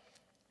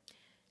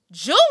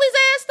 Julie's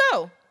ass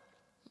though.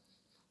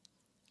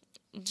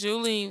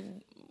 Julie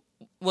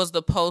was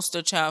the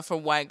poster child for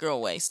white girl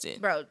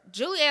wasted. Bro,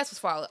 Julie ass was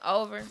falling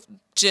over.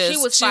 She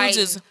was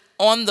just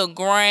on the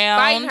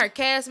ground, fighting her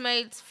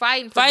castmates,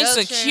 fighting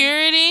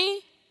security.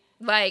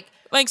 Like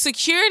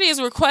security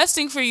is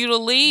requesting for you to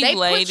leave,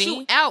 lady. They put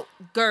you out,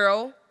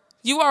 girl.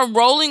 You are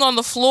rolling on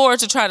the floor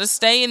to try to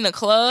stay in the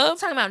club. I'm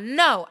talking about,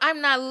 no,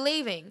 I'm not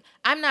leaving.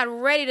 I'm not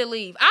ready to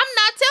leave. I'm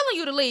not telling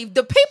you to leave.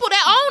 The people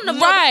that own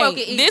the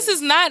motherfucker eat. This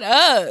is not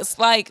us.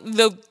 Like,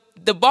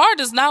 the bar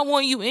does not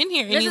want you in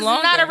here any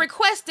longer. This is not a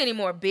request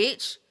anymore,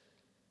 bitch.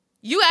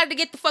 You have to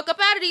get the fuck up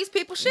out of these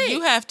people's shit.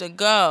 You have to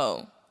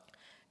go.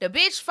 The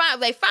bitch,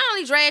 they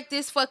finally dragged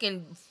this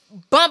fucking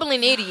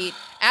bumbling idiot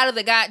out of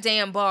the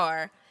goddamn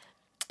bar.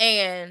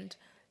 And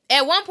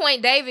at one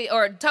point,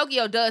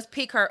 Tokyo does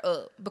pick her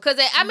up. Because,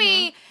 I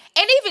mean,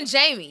 and even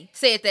Jamie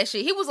said that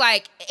shit. He was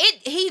like,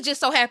 he just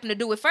so happened to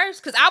do it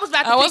first. Because I was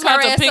about to pick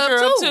her ass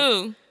up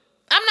too.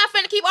 I'm not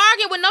finna keep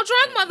arguing with no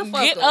drunk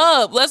motherfucker. Get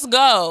up. Let's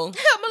go.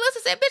 Melissa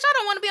said, bitch, I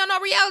don't want to be on no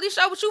reality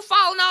show with you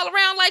falling all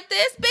around like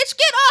this. Bitch,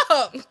 get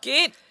up.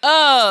 Get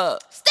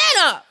up. Stand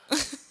up.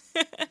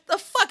 The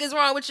fuck is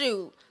wrong with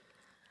you?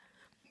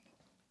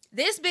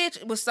 This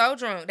bitch was so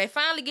drunk. They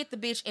finally get the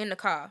bitch in the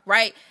car,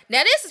 right?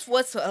 Now, this is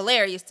what's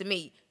hilarious to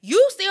me.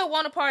 You still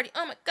want to party.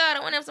 Oh, my God,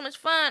 I want to have so much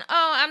fun.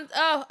 I'm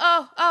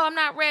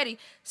not ready.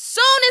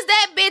 Soon as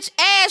that bitch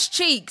ass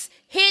cheeks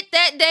hit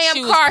that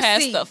damn car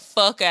seat. She was passed the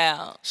fuck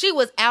out. She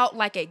was out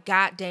like a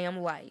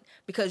goddamn light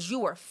because you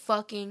were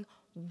fucking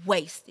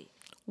wasted.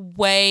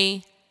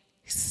 Wasted.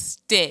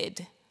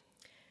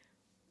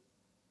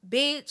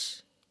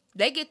 Bitch,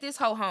 they get this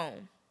hoe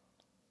home.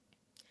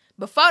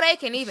 Before they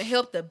can even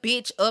help the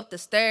bitch up the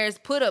stairs,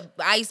 put a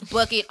ice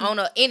bucket on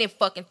any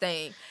fucking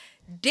thing.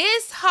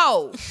 This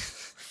hoe,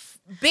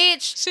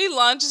 bitch. She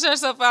launches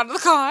herself out of the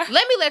car.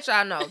 Let me let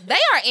y'all know. They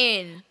are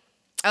in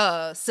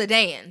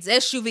sedans,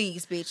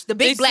 SUVs, bitch. The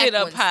big black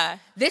ones.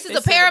 High. This is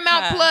a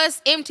Paramount Plus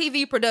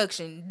MTV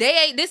production.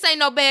 This ain't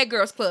no Bad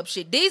Girls Club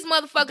shit. These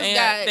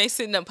motherfuckers they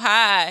sitting up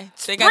high.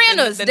 They got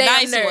the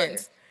nice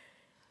ones.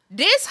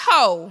 This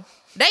hoe,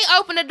 they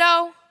open the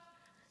door.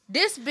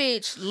 This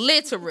bitch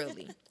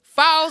literally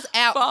falls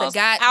out the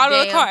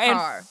goddamn car.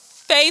 And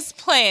face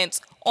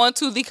plants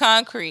onto the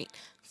concrete.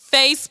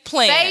 Face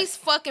plant. Face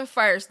fucking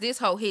first. This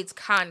hoe hits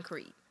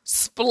concrete.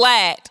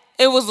 Splat.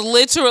 It was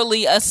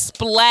literally a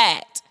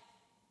splat.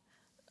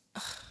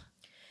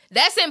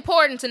 That's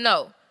important to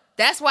know.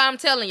 That's why I'm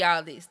telling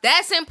y'all this.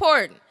 That's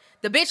important.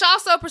 The bitch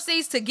also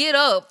proceeds to get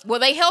up. Well,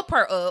 they help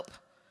her up.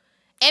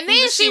 And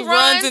then she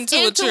runs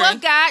into a tree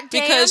goddamn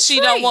because she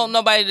don't want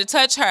nobody to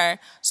touch her.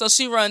 So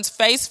she runs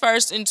face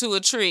first into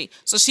a tree.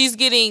 So she's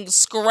getting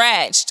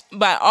scratched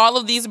by all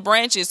of these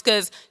branches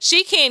because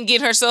she can't get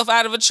herself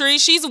out of a tree.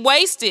 She's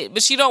wasted,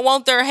 but she don't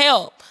want their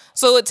help.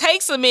 So it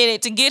takes a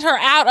minute to get her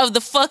out of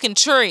the fucking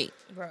tree.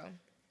 Bro.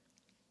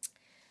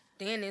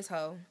 Then this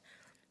hoe,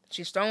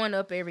 she's throwing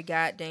up every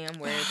goddamn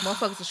word.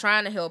 Motherfuckers are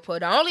trying to help her.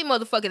 The only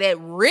motherfucker that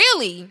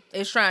really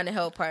is trying to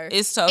help her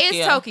is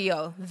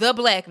Tokyo, the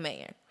black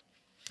man.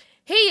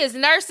 He is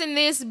nursing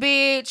this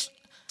bitch.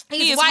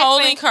 He is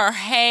holding her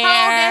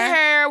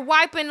hair.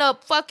 Wiping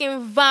up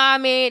fucking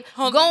vomit,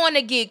 going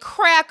to get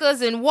crackers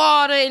and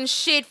water and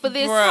shit for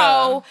this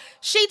hoe.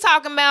 She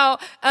talking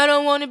about, I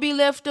don't want to be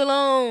left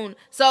alone.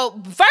 So,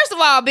 first of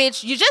all,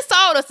 bitch, you just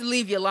told us to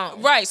leave you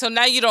alone. Right, so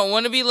now you don't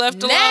want to be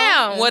left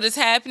alone? What is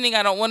happening?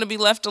 I don't want to be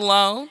left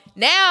alone?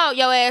 Now,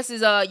 your ass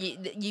is,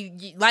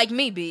 you like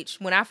me, bitch,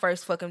 when I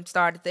first fucking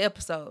started the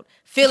episode.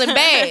 Feeling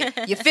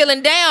bad. You're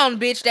feeling down,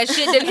 bitch. That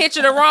shit didn't hit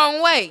you the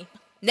wrong way.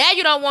 Now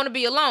you don't want to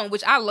be alone,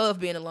 which I love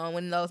being alone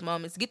in those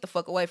moments. Get the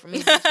fuck away from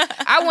me,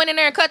 bitch. I went in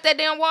there and cut that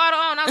damn water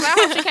on. I was like,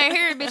 I hope she can't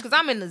hear it, bitch, because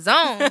I'm in the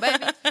zone,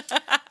 baby.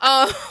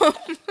 I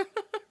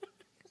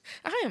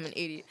am an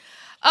idiot.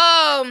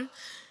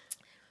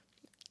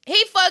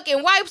 He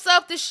fucking wipes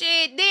up the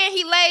shit. Then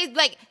he lays,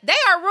 like, they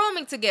are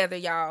rooming together,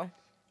 y'all.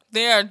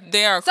 They are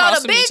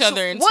across from each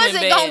other in twin beds.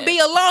 Wasn't gonna be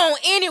alone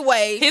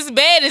anyway. His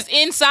bed is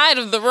inside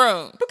of the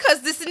room.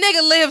 Because this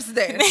nigga lives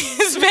there.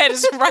 His bed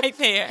is right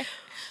there.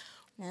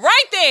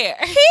 Right there.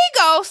 He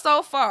goes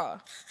so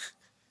far,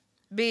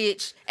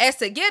 bitch, as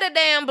to get a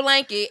damn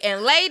blanket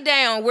and lay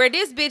down where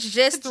this bitch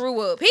just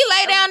threw up. He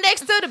lay down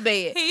next to the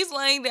bed. He's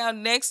laying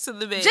down next to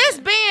the bed.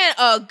 Just being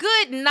a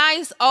good,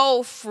 nice,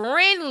 old,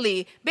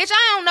 friendly. Bitch,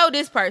 I don't know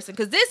this person,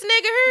 because this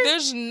nigga here.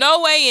 There's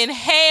no way in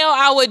hell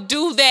I would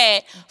do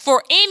that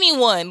for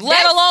anyone,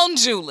 let alone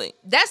Julie.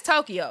 That's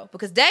Tokyo,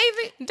 because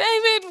David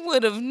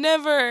would have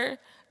never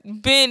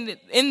been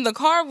in the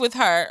car with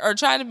her or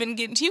he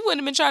wouldn't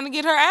have been trying to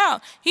get her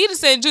out. He'd have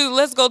said, Julie,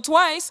 let's go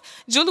twice.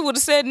 Julie would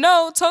have said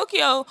no.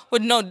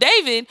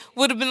 David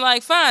would have been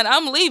like, fine,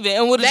 I'm leaving,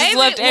 and would have just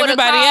left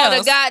everybody else.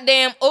 The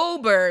goddamn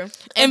Uber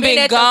and been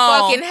at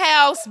gone the fucking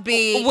house,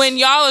 bitch. When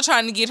y'all are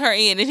trying to get her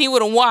in, and he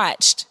would have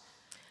watched.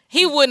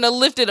 He wouldn't have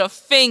lifted a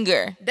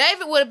finger.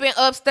 David would have been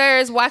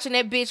upstairs watching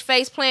that bitch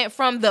face plant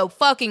from the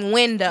fucking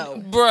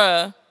window.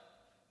 Bruh.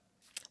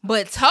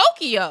 But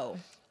Tokyo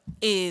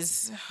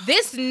is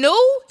this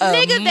new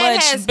nigga that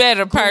much has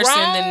better person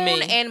grown than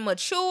me and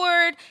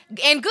matured,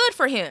 and good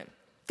for him,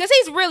 because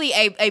he's really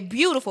a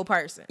beautiful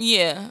person.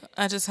 Yeah,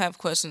 I just have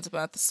questions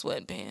about the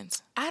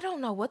sweatbands. I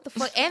don't know what the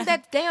fuck, and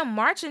that damn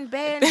marching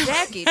band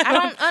jacket. I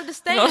don't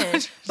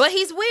understand. But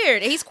he's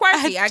weird. He's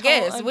quirky. I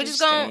guess we're just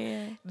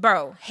gonna,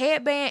 bro,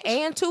 headband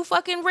and 2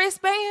 fucking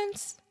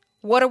wristbands.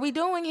 What are we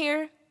doing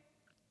here?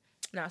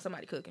 Nah,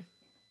 somebody cooking.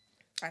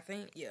 I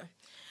think, yeah.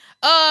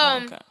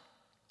 Okay.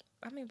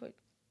 I mean, but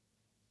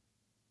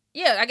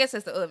yeah, I guess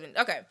that's the oven.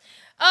 Okay.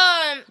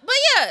 But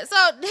yeah, so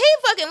he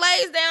fucking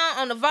lays down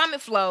on the vomit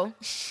floor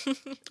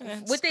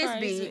with this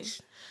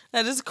bitch.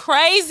 That is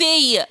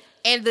crazy.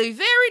 And the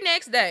very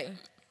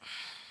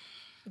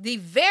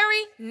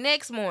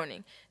next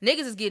morning,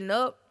 niggas is getting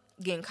up,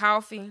 getting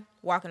coffee,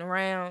 walking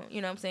around,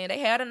 you know what I'm saying? They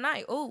had a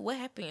night. Oh, what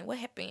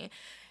happened?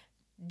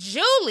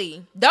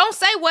 Julie don't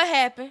say what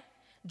happened.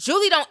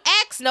 Julie don't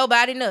ask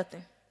nobody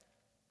nothing.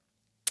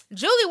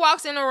 Julie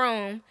walks in the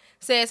room,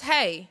 says,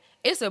 hey,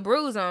 it's a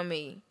bruise on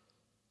me.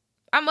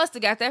 I must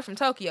have got that from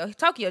Tokyo.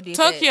 Tokyo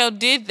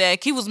did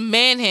that. He was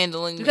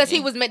manhandling me. Because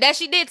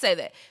she did say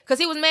that. Because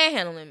he was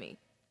manhandling me.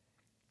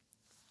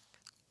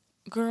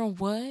 Girl,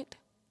 what?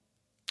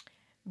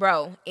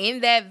 Bro,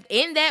 in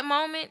that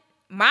moment,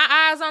 my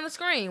eyes on the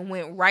screen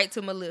went right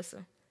to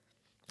Melissa.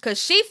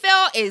 Because she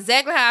felt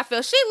exactly how I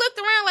felt. She looked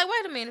around like,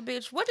 wait a minute,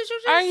 bitch. What did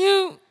you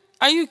just...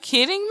 Are you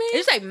kidding me? Did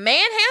you say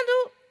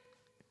manhandled?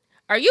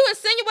 Are you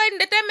insinuating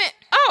that meant...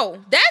 Oh,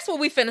 that's what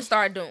we finna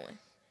start doing.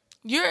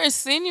 You're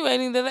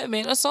insinuating that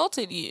man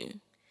assaulted you.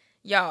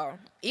 Y'all,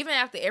 even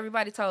after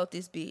everybody told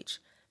this bitch,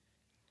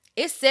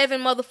 it's 7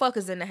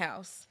 motherfuckers in the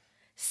house.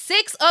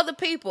 6 other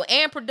people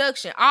and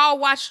production all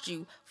watched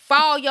you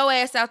fall your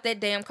ass out that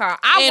damn car.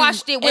 I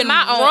watched it with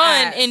my own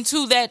eyes. Run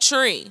into that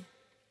tree.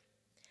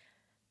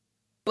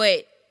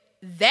 But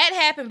that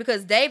happened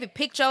because David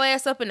picked your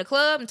ass up in the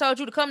club and told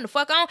you to come the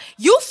fuck on.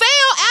 You fell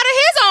out of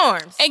his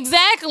arms.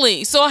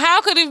 Exactly. So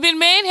how could he have been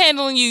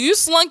manhandling you? You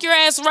slunk your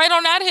ass right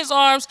on out of his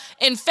arms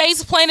and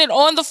face planted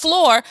on the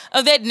floor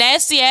of that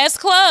nasty ass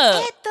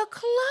club. At the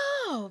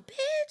club,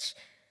 bitch.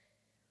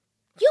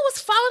 You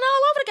was falling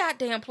all over the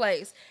goddamn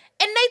place.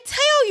 And they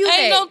tell you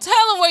Ain't no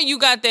telling where you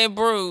got that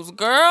bruise,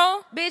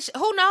 girl. Bitch,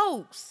 who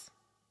knows?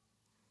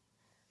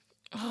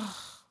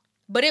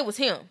 But it was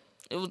him.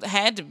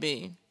 Had to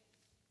be.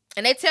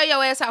 And they tell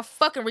your ass how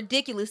fucking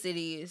ridiculous it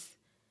is.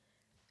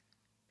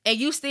 And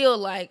you still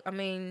like, I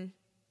mean,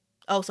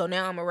 oh, so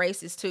now I'm a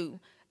racist too.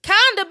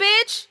 Kinda,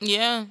 bitch.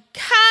 Yeah.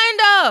 Kind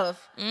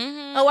of.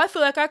 Mm-hmm. Oh, I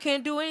feel like I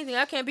can't do anything.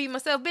 I can't be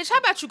myself. Bitch, how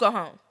about you go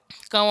home?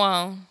 Go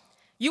on.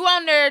 You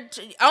on there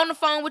on the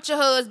phone with your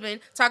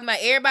husband talking about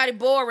everybody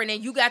boring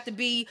and you got to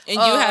be... And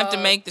you have to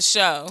make the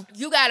show.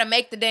 You got to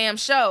make the damn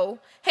show.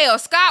 Hell,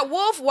 Scott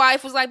Wolf's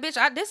wife was like,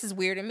 bitch, this is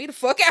weirding me the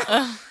fuck out.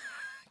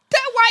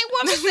 That white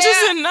woman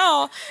said,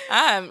 no,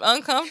 I'm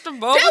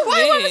uncomfortable that with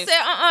white this. woman said,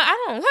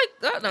 I don't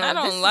like that. I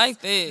don't like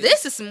this.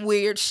 This is some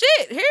weird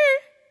shit here.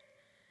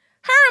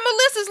 Her and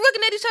Melissa's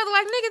looking at each other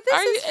like, nigga,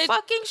 this is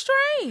fucking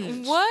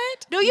strange.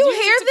 What? Do you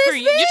hear this,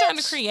 bitch? You're trying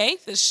to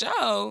create the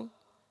show.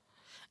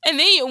 And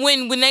then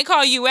when they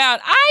call you out,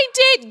 I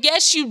did.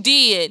 Yes, you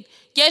did.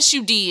 Yes,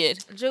 you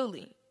did.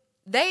 Julie,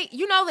 there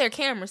are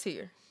cameras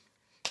here.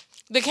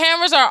 The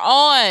cameras are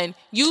on.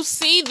 You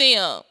see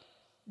them.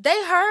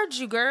 They heard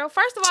you, girl.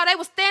 First of all, they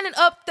was standing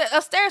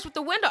upstairs with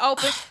the window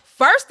open.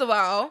 First of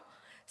all.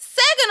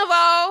 Second of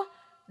all,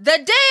 the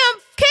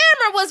damn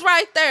camera was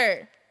right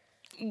there.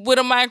 With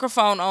a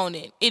microphone on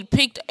it. It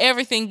picked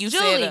everything you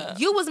said up.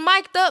 Julie, you was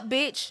mic'd up,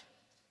 bitch.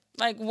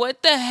 Like,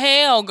 what the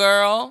hell,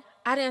 girl?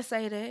 I didn't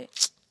say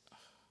that.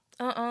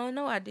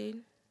 No, I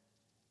didn't.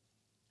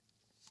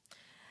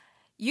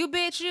 You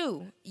bitch,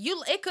 you.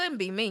 It couldn't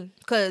be me.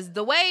 Because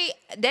the way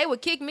they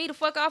would kick me the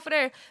fuck off of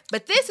there.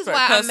 But this is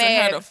why I'm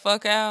mad. Her the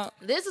fuck out.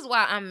 This is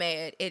why I'm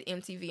mad at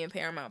MTV and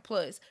Paramount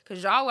Plus.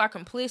 Because y'all are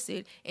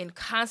complicit in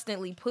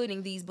constantly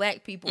putting these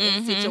black people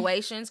in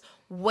situations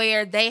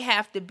where they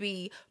have to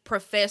be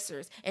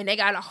professors. And they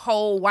got to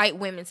hold white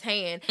women's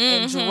hand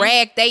and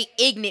drag they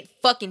ignorant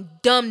fucking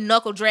dumb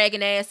knuckle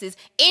dragging asses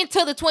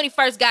into the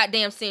 21st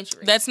goddamn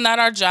century. That's not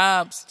our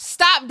jobs.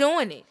 Stop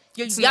doing it.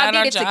 Y'all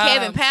did it to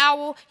Kevin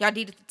Powell. Y'all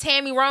did it to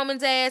Tammy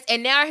Roman's ass.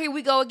 And now here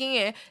we go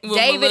again. With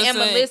David and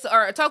Melissa,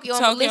 or Tokyo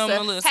and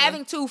Melissa,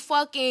 having to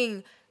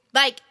fucking,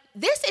 like,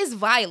 this is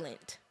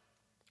violent.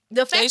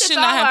 The fact they that should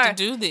y'all not have are to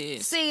do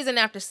this. Season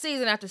after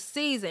season after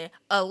season,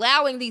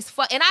 allowing these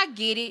and I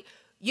get it.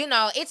 You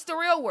know, it's the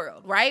real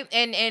world, right?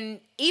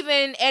 And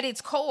even at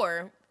its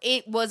core,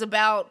 it was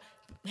about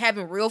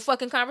having real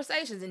fucking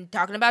conversations and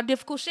talking about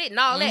difficult shit and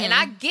all that. And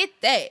I get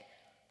that.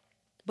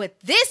 But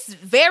this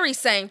very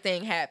same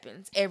thing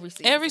happens every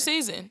season. Every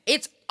season.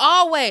 It's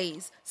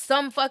always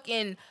some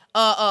fucking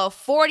 40,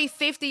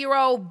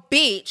 50-year-old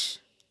bitch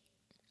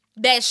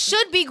that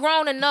should be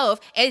grown enough.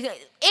 And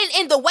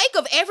in the wake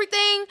of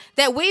everything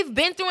that we've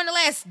been through in the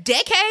last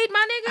decade,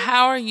 my nigga.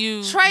 How are you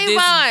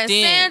Trayvon,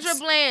 this dense?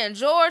 Sandra Bland,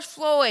 George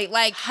Floyd,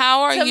 like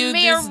how are you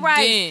this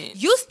Rice.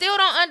 dense? You still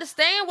don't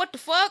understand what the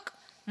fuck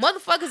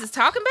motherfuckers is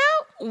talking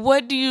about?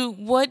 What do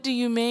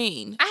you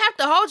mean? I have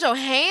to hold your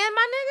hand,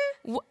 my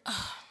nigga?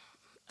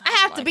 I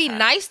have to be God.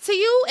 nice to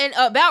you and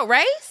about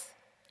race?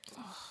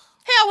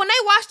 Hell, when they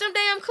watched them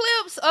damn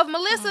clips of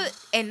Melissa,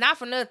 and not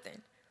for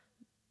nothing,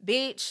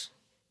 bitch,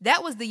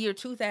 that was the year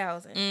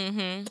 2000.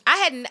 Mm-hmm.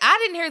 I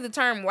didn't hear the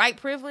term white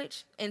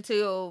privilege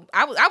until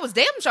I was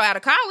damn sure out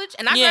of college,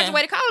 and I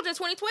graduated college in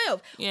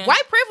 2012. Yeah.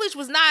 White privilege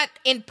was not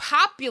in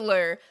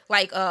popular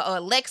like a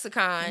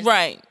lexicon,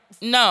 Right?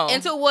 No.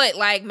 Until what,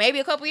 like maybe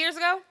a couple years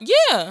ago?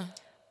 Yeah.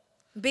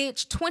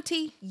 Bitch,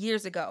 20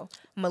 years ago,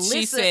 She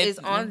Melissa said is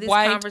on this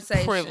white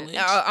conversation, privilege.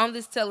 on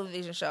this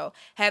television show,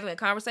 having a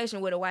conversation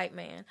with a white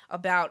man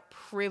about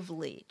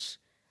privilege.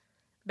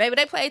 Baby,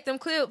 they played them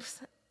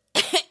clips,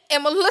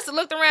 and Melissa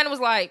looked around and was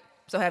like,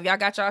 "So have y'all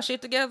got y'all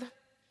shit together?"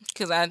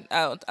 Because I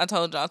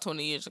told y'all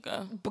 20 years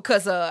ago.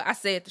 Because I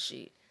said the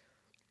shit.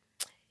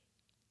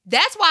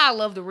 That's why I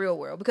love The Real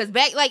World. Because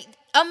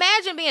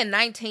imagine being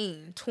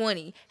 19,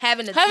 20,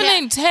 having to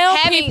tell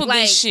people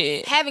this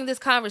shit. Having this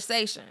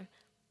conversation.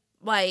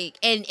 Like,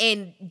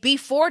 and be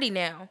 40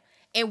 now,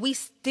 and we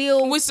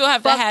still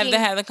have to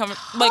have the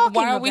conversation. Like,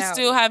 why are we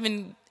still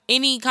having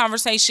any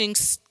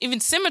conversations even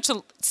similar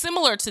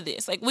to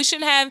this? Like, we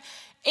shouldn't have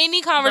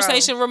any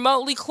conversation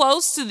remotely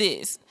close to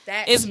this.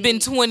 It's been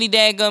 20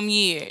 daggum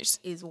years.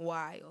 Is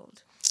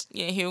wild.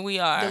 Yeah, here we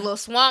are. The little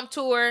swamp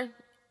tour.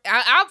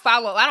 I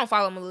don't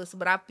follow Melissa,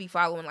 but I be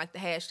following like the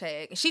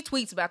hashtag, and she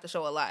tweets about the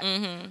show a lot.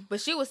 Mm-hmm.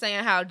 But she was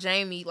saying how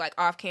Jamie, like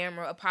off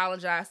camera,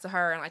 apologized to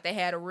her, and like they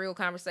had a real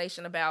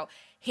conversation about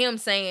him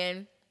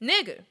saying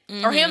nigga,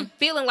 or him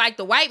feeling like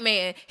the white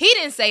man. He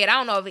didn't say it. I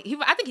don't know if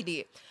I think he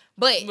did,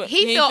 but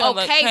he felt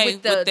okay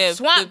with the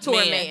swamp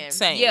tour man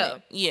saying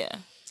it. Yeah.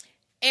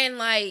 And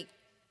like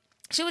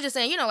she was just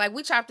saying, like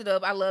we chopped it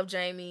up. I love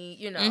Jamie,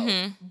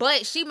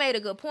 but she made a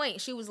good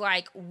point. She was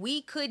like,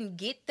 we couldn't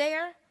get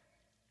there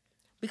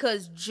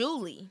because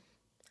Julie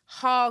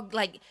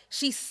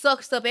she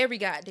sucks up every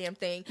goddamn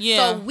thing. Yeah.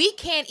 So we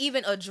can't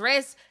even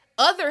address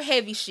other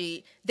heavy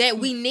shit that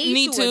we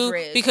need to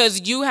address,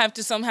 because you have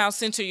to somehow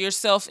center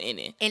yourself in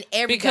it. In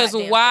every because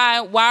goddamn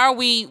why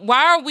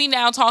are we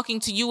now talking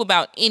to you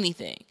about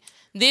anything?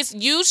 This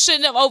you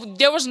shouldn't have.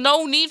 There was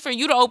no need for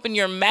you to open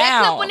your mouth.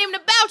 That clip wasn't even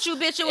about you,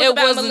 bitch. It was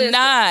about Melissa.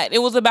 Not. It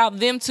was about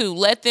them two.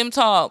 Let them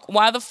talk.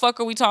 Why the fuck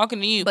are we talking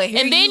to you? But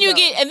and then you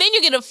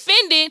get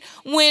offended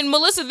when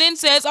Melissa then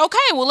says, "Okay,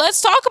 well,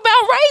 let's talk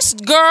about race,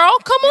 girl.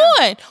 Come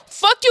on,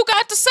 fuck you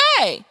got to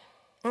say."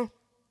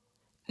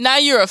 Now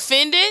you're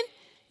offended.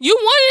 You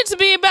wanted it to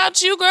be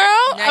about you,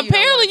 girl.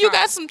 Apparently, you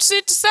got some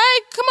shit to say.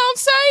 Come on,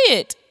 say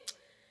it.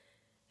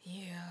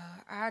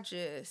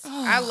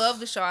 I love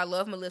the show. I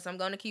love Melissa. I'm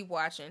going to keep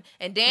watching.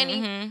 And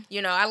Danny,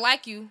 I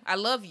like you. I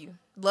love you.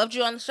 Loved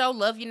you on the show.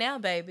 Love you now,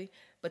 baby.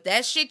 But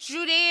that shit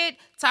you did,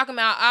 talking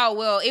about, oh,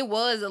 well, it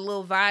was a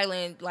little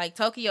violent. Like,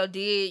 Tokyo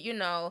did,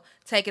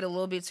 take it a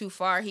little bit too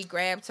far. He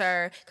grabbed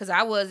her because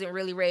I wasn't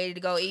really ready to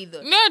go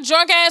either. Yeah,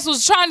 drunk ass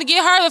was trying to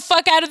get her the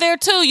fuck out of there,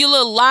 too, you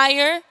little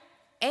liar.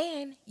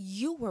 And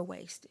you were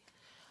wasted.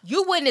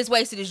 You wasn't as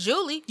wasted as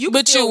Julie.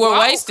 But you were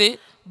wasted.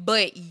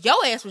 But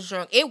your ass was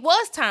drunk. It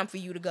was time for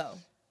you to go.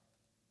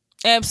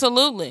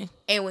 Absolutely.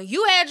 And when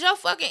you had your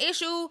fucking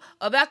issue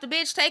about the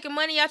bitch taking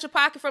money out your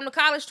pocket from the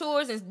college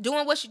tours and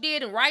doing what she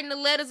did and writing the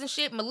letters and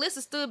shit,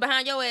 Melissa stood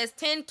behind your ass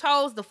 10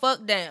 toes the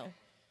fuck down.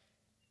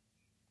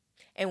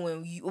 And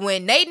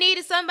when they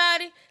needed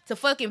somebody to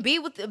fucking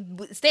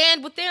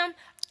stand with them,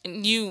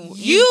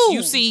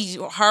 you see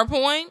her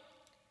point?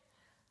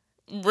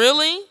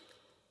 Really?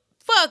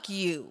 Fuck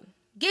you.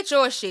 Get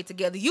your shit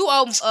together. You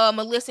owe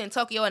Melissa and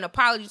Tokyo an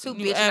apology too,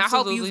 bitch, and I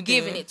hope you've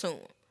given it to them.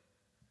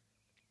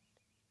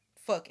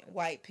 Fucking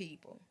white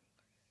people.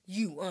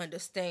 You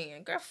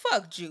understand. Girl,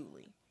 fuck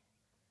Julie.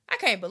 I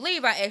can't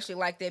believe I actually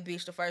liked that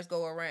bitch the first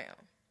go around.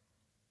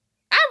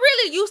 I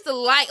really used to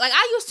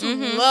I used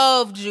to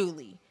love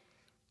Julie.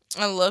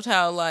 I loved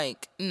how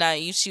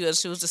naive she was.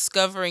 She was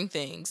discovering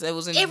things. It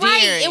was endearing.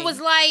 Right. It was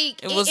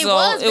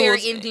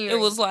very endearing. It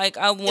was like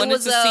I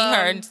wanted to see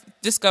her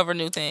discover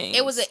new things.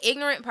 It was an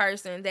ignorant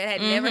person that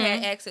had never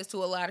had access to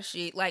a lot of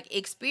shit,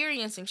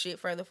 experiencing shit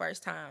for the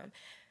first time.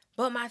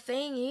 But my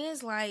thing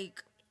is,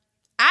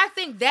 I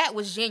think that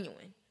was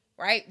genuine,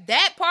 right?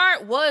 That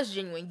part was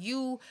genuine.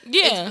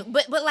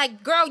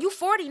 But girl, you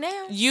 40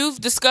 now. You've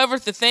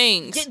discovered the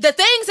things. The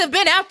things have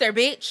been out there,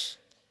 bitch.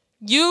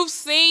 You've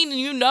seen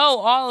and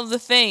all of the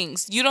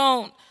things. You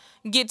don't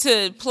get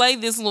to play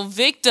this little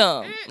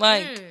victim.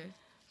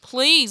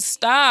 Please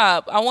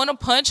stop. I want to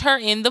punch her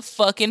in the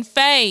fucking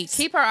face.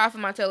 Keep her off of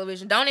my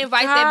television. Don't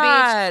invite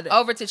that bitch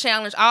over to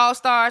Challenge All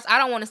Stars. I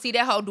don't want to see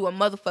that hoe do a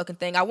motherfucking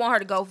thing. I want her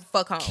to go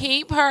fuck home.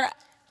 Keep her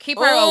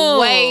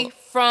away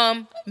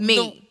from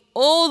me.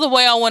 The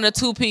way I want to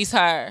two-piece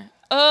her.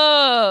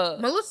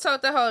 Melissa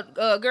told that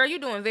whole girl, you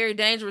doing very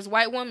dangerous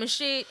white woman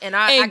shit, and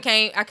I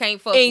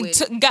can't fuck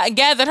with it.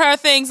 Gathered her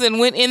things and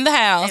went in the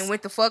house and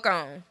went the fuck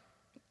on.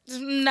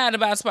 Not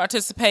about to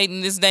participate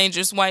in this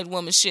dangerous white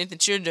woman shit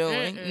that you're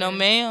doing. No,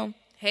 ma'am.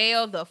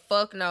 Hell the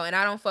fuck no, and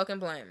I don't fucking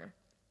blame her.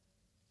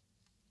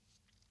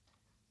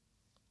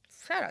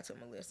 Shout out to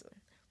Melissa.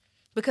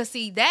 Because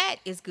see, that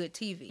is good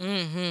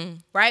TV,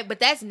 right? But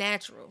that's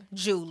natural,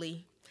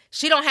 Julie.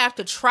 She don't have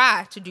to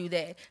try to do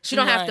that. She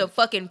don't have to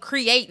fucking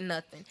create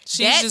nothing.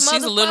 She's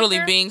literally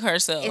being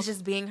herself. It's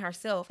just being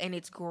herself, and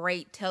it's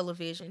great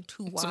television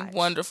to watch. It's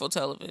wonderful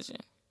television.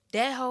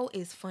 That hoe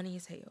is funny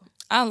as hell.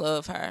 I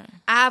love her.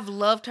 I've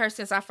loved her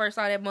since I first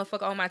saw that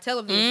motherfucker on my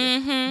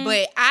television.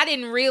 But I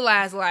didn't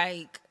realize,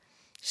 like...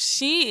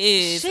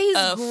 she's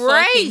a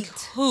great.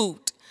 Fucking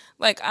hoot.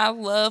 Like, I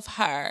love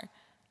her.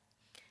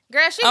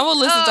 Girl, I will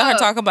listen to her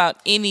talk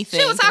about anything.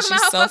 She was talking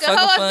about her fucking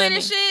husband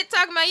and shit.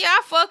 Talking about,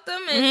 I fucked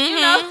him. And,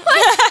 you know...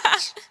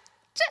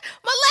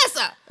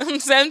 Melissa!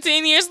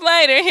 17 years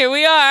later, here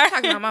we are.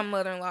 Talking about my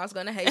mother-in-law's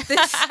gonna hate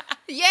this.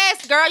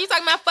 Yes, girl, you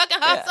talking about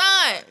fucking her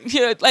son.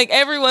 Yeah, like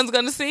everyone's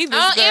gonna see this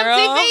on girl.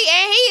 MTV,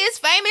 and he is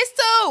famous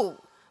too.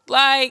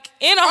 Like,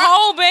 in a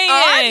whole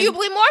band.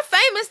 Arguably more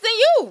famous than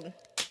you.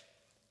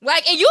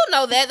 Like, and you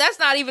know that. That's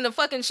not even a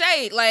fucking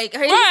shade. Like,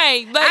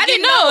 right. Like, I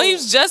didn't know. He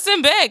was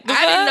Justin Beck.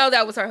 I didn't know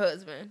that was her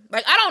husband.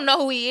 Like, I don't know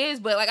who he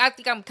is, but, like, I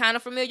think I'm kind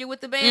of familiar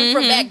with the band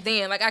from back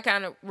then. Like, I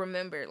kind of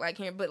remember, like,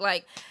 him. But,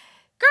 like,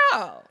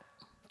 girl,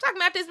 talking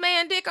about this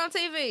man dick on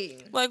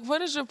TV. Like,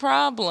 what is your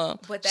problem?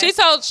 She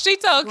told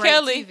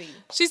Kelly. TV.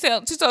 She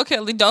told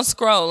Kelly, don't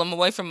scroll. I'm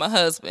away from my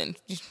husband.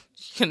 You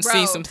can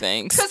see some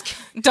things.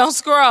 Don't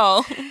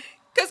scroll.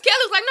 Because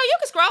Kelly was like, no, you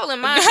can scroll in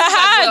mine. Like,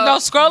 well,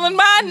 don't scroll in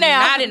mine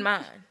now. Not in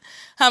mine.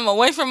 I'm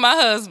away from my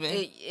husband.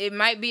 It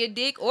might be a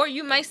dick, or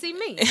you might see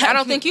me. I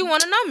don't think you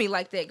want to know me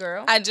like that,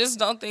 girl. I just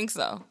don't think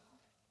so.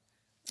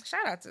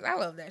 I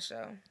love that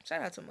show.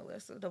 Shout out to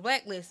Melissa. The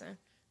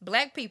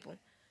Black people.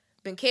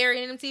 Been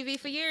carrying MTV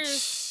for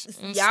years.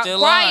 Y'all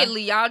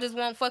quietly, y'all just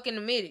won't fucking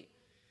admit it.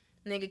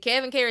 Nigga,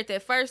 Kevin carried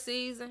that first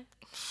season.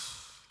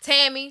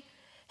 Tammy.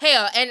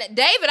 Hell, and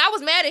David, I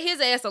was mad at his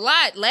ass a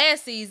lot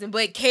last season,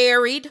 but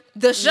carried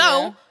the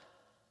show.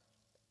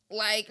 Yeah.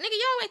 Like, nigga,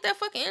 y'all ain't that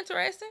fucking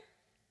interesting.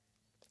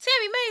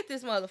 Tammy made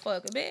this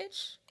motherfucker,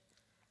 bitch.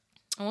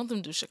 I want them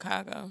to do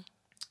Chicago.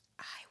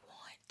 I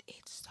want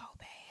it so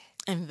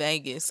bad. And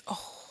Vegas.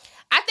 Oh.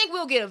 I think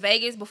we'll get a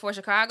Vegas before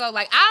Chicago.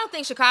 Like, I don't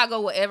think Chicago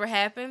will ever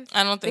happen.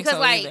 I don't think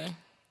so either.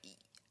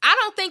 I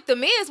don't think the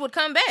Miz would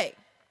come back.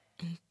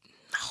 No.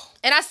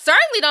 And I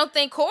certainly don't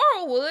think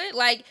Coral would.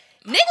 Like,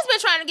 niggas been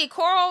trying to get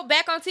Coral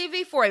back on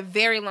TV for a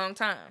very long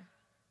time.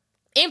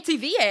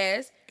 MTV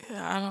has.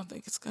 Yeah, I don't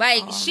think it's gonna.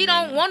 Like, she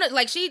don't want to.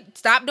 Like, she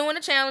stopped doing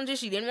the challenges.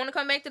 She didn't want to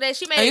come back to that.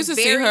 She made. I used to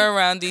see her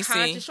around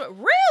DC.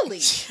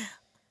 Really?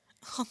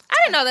 I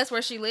didn't know that's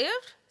where she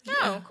lived. Oh,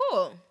 yeah.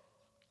 Cool.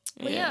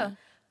 But yeah.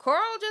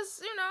 Coral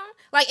just,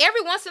 like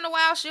every once in a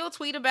while she'll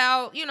tweet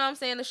about, you know what I'm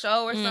saying, the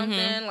show or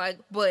something. Like,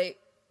 but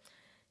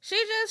she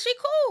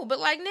cool. But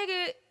like,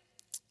 nigga,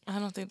 I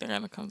don't think they're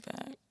gonna come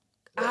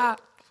back.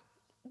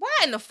 Why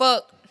in the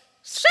fuck?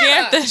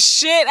 Scared the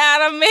shit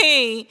out of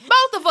me.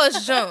 Both of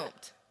us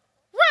jumped.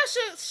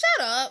 Russia,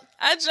 shut up.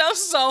 I jumped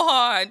so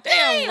hard.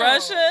 Damn.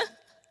 Russia.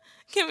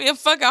 Give me a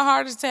fucking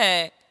heart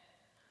attack.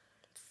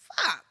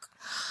 Fuck.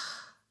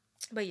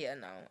 But yeah,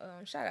 no.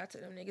 Shout out to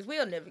them niggas.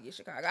 We'll never get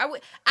Chicago.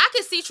 I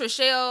could see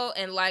Trishelle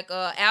and like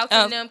Alton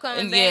and them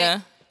coming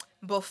back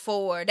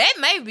before. That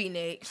may be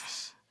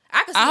next.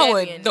 I could see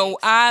that being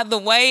next. The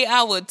way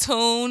I would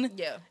tune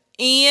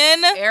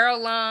in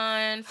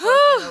Airline,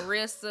 fucking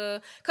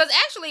Arissa. Because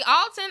actually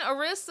Alton,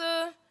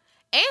 Arissa,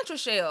 and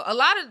Trishelle, a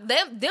lot of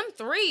them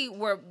three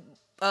were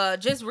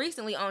just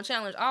recently on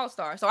Challenge All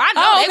Star. So I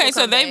know they would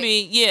come back.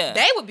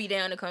 They would be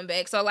down to come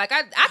back. So like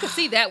I could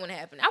see that one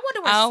happen. I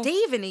wonder where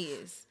Steven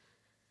is.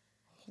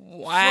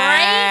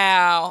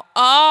 Wow.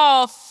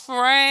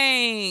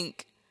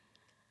 Frank.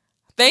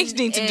 They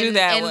need to do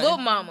that one. And Lil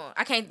Mama.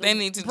 I can't. They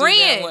need to do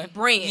that one.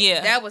 Brian.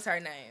 Yeah. That was her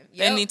name.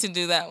 Yep. They need to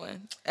do that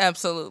one.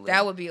 Absolutely.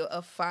 That would be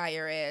a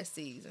fire ass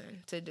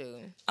season to do.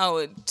 I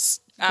would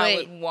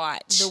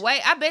watch. The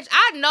way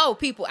I know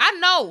people. I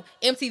know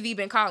MTV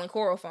been calling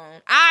Coral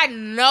phone. I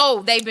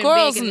know they've been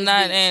Coral's begging this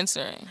not bitch.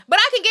 Answering. But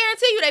I can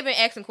guarantee you they've been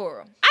asking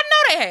Coral. I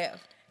know they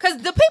have. Because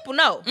the people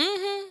know.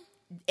 Mm-hmm.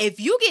 If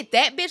you get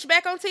that bitch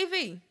back on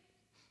TV,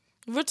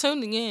 we're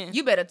tuning in.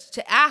 You better.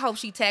 I hope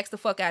she tax the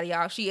fuck out of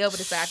y'all if she ever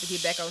decides to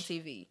get back on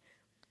TV.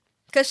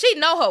 Because she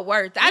know her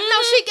worth. I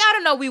know she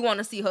gotta know we want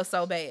to see her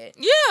so bad.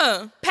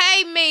 Yeah.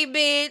 Pay me,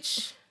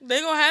 bitch.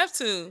 They gonna have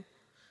to.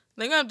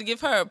 They gonna have to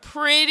give her a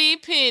pretty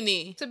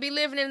penny. To be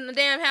living in the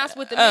damn house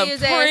with the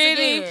Miz ass again. A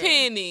pretty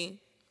penny.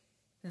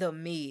 The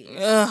Miz.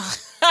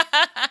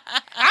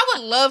 I I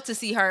would love to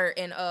see her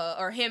and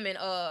or him and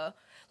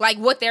like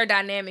what their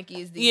dynamic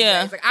is these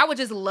days. Like I would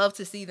just love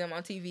to see them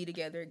on TV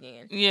together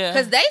again. Yeah,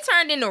 because they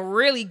turned into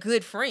really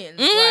good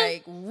friends,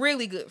 like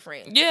really good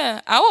friends.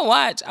 Yeah, I would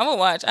watch. I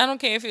don't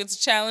care if it's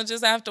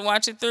challenges. I have to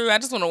watch it through. I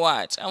just want to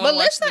watch. But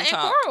Lisa and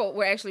Coral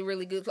were actually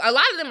really good. A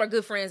lot of them are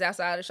good friends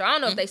outside the show. I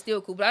don't know if they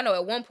still cool, but I know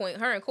at one point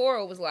her and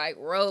Coral was like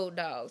road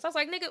dogs. I was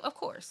like, nigga, of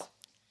course,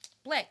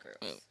 black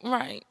girls,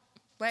 right?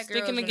 Black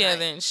girls sticking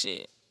together and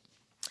shit.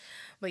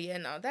 But yeah,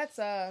 no, that's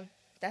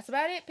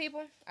about it,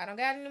 people. I don't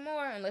got any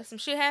more unless some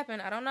shit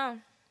happen. I don't know.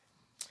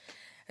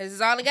 This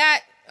is all I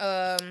got.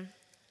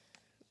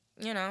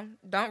 You know,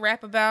 don't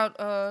rap about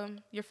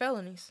your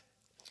felonies.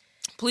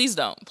 Please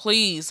don't.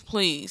 Please.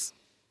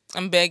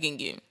 I'm begging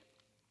you.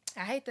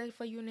 I hate that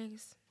for you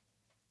niggas.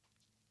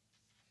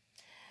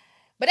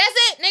 But that's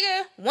it,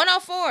 nigga.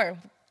 104.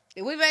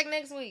 We back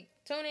next week.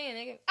 Tune in,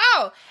 nigga.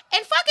 Oh,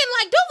 and fucking,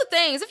 like, do the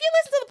things. If you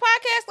listen to the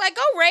podcast, like,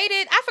 go rate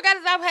it. I forgot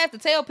that I have to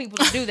tell people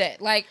to do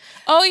that. Like,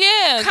 oh,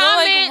 yeah.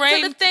 Comment go, like,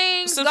 rate, to the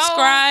things.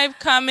 Subscribe,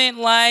 comment,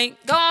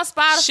 like. Go on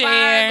Spotify.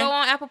 Share, go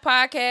on Apple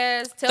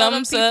Podcasts. Tell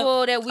them people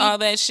up, that we all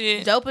that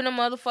shit. Dope in the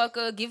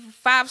motherfucker. Give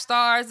 5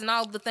 stars and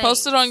all the things.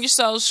 Post it on your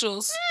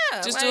socials.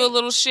 Yeah, just like, do a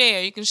little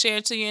share. You can share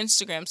it to your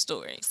Instagram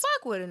stories.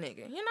 Fuck with a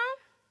nigga, you know?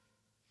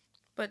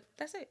 But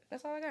that's it.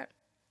 That's all I got.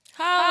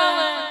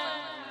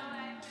 Holla.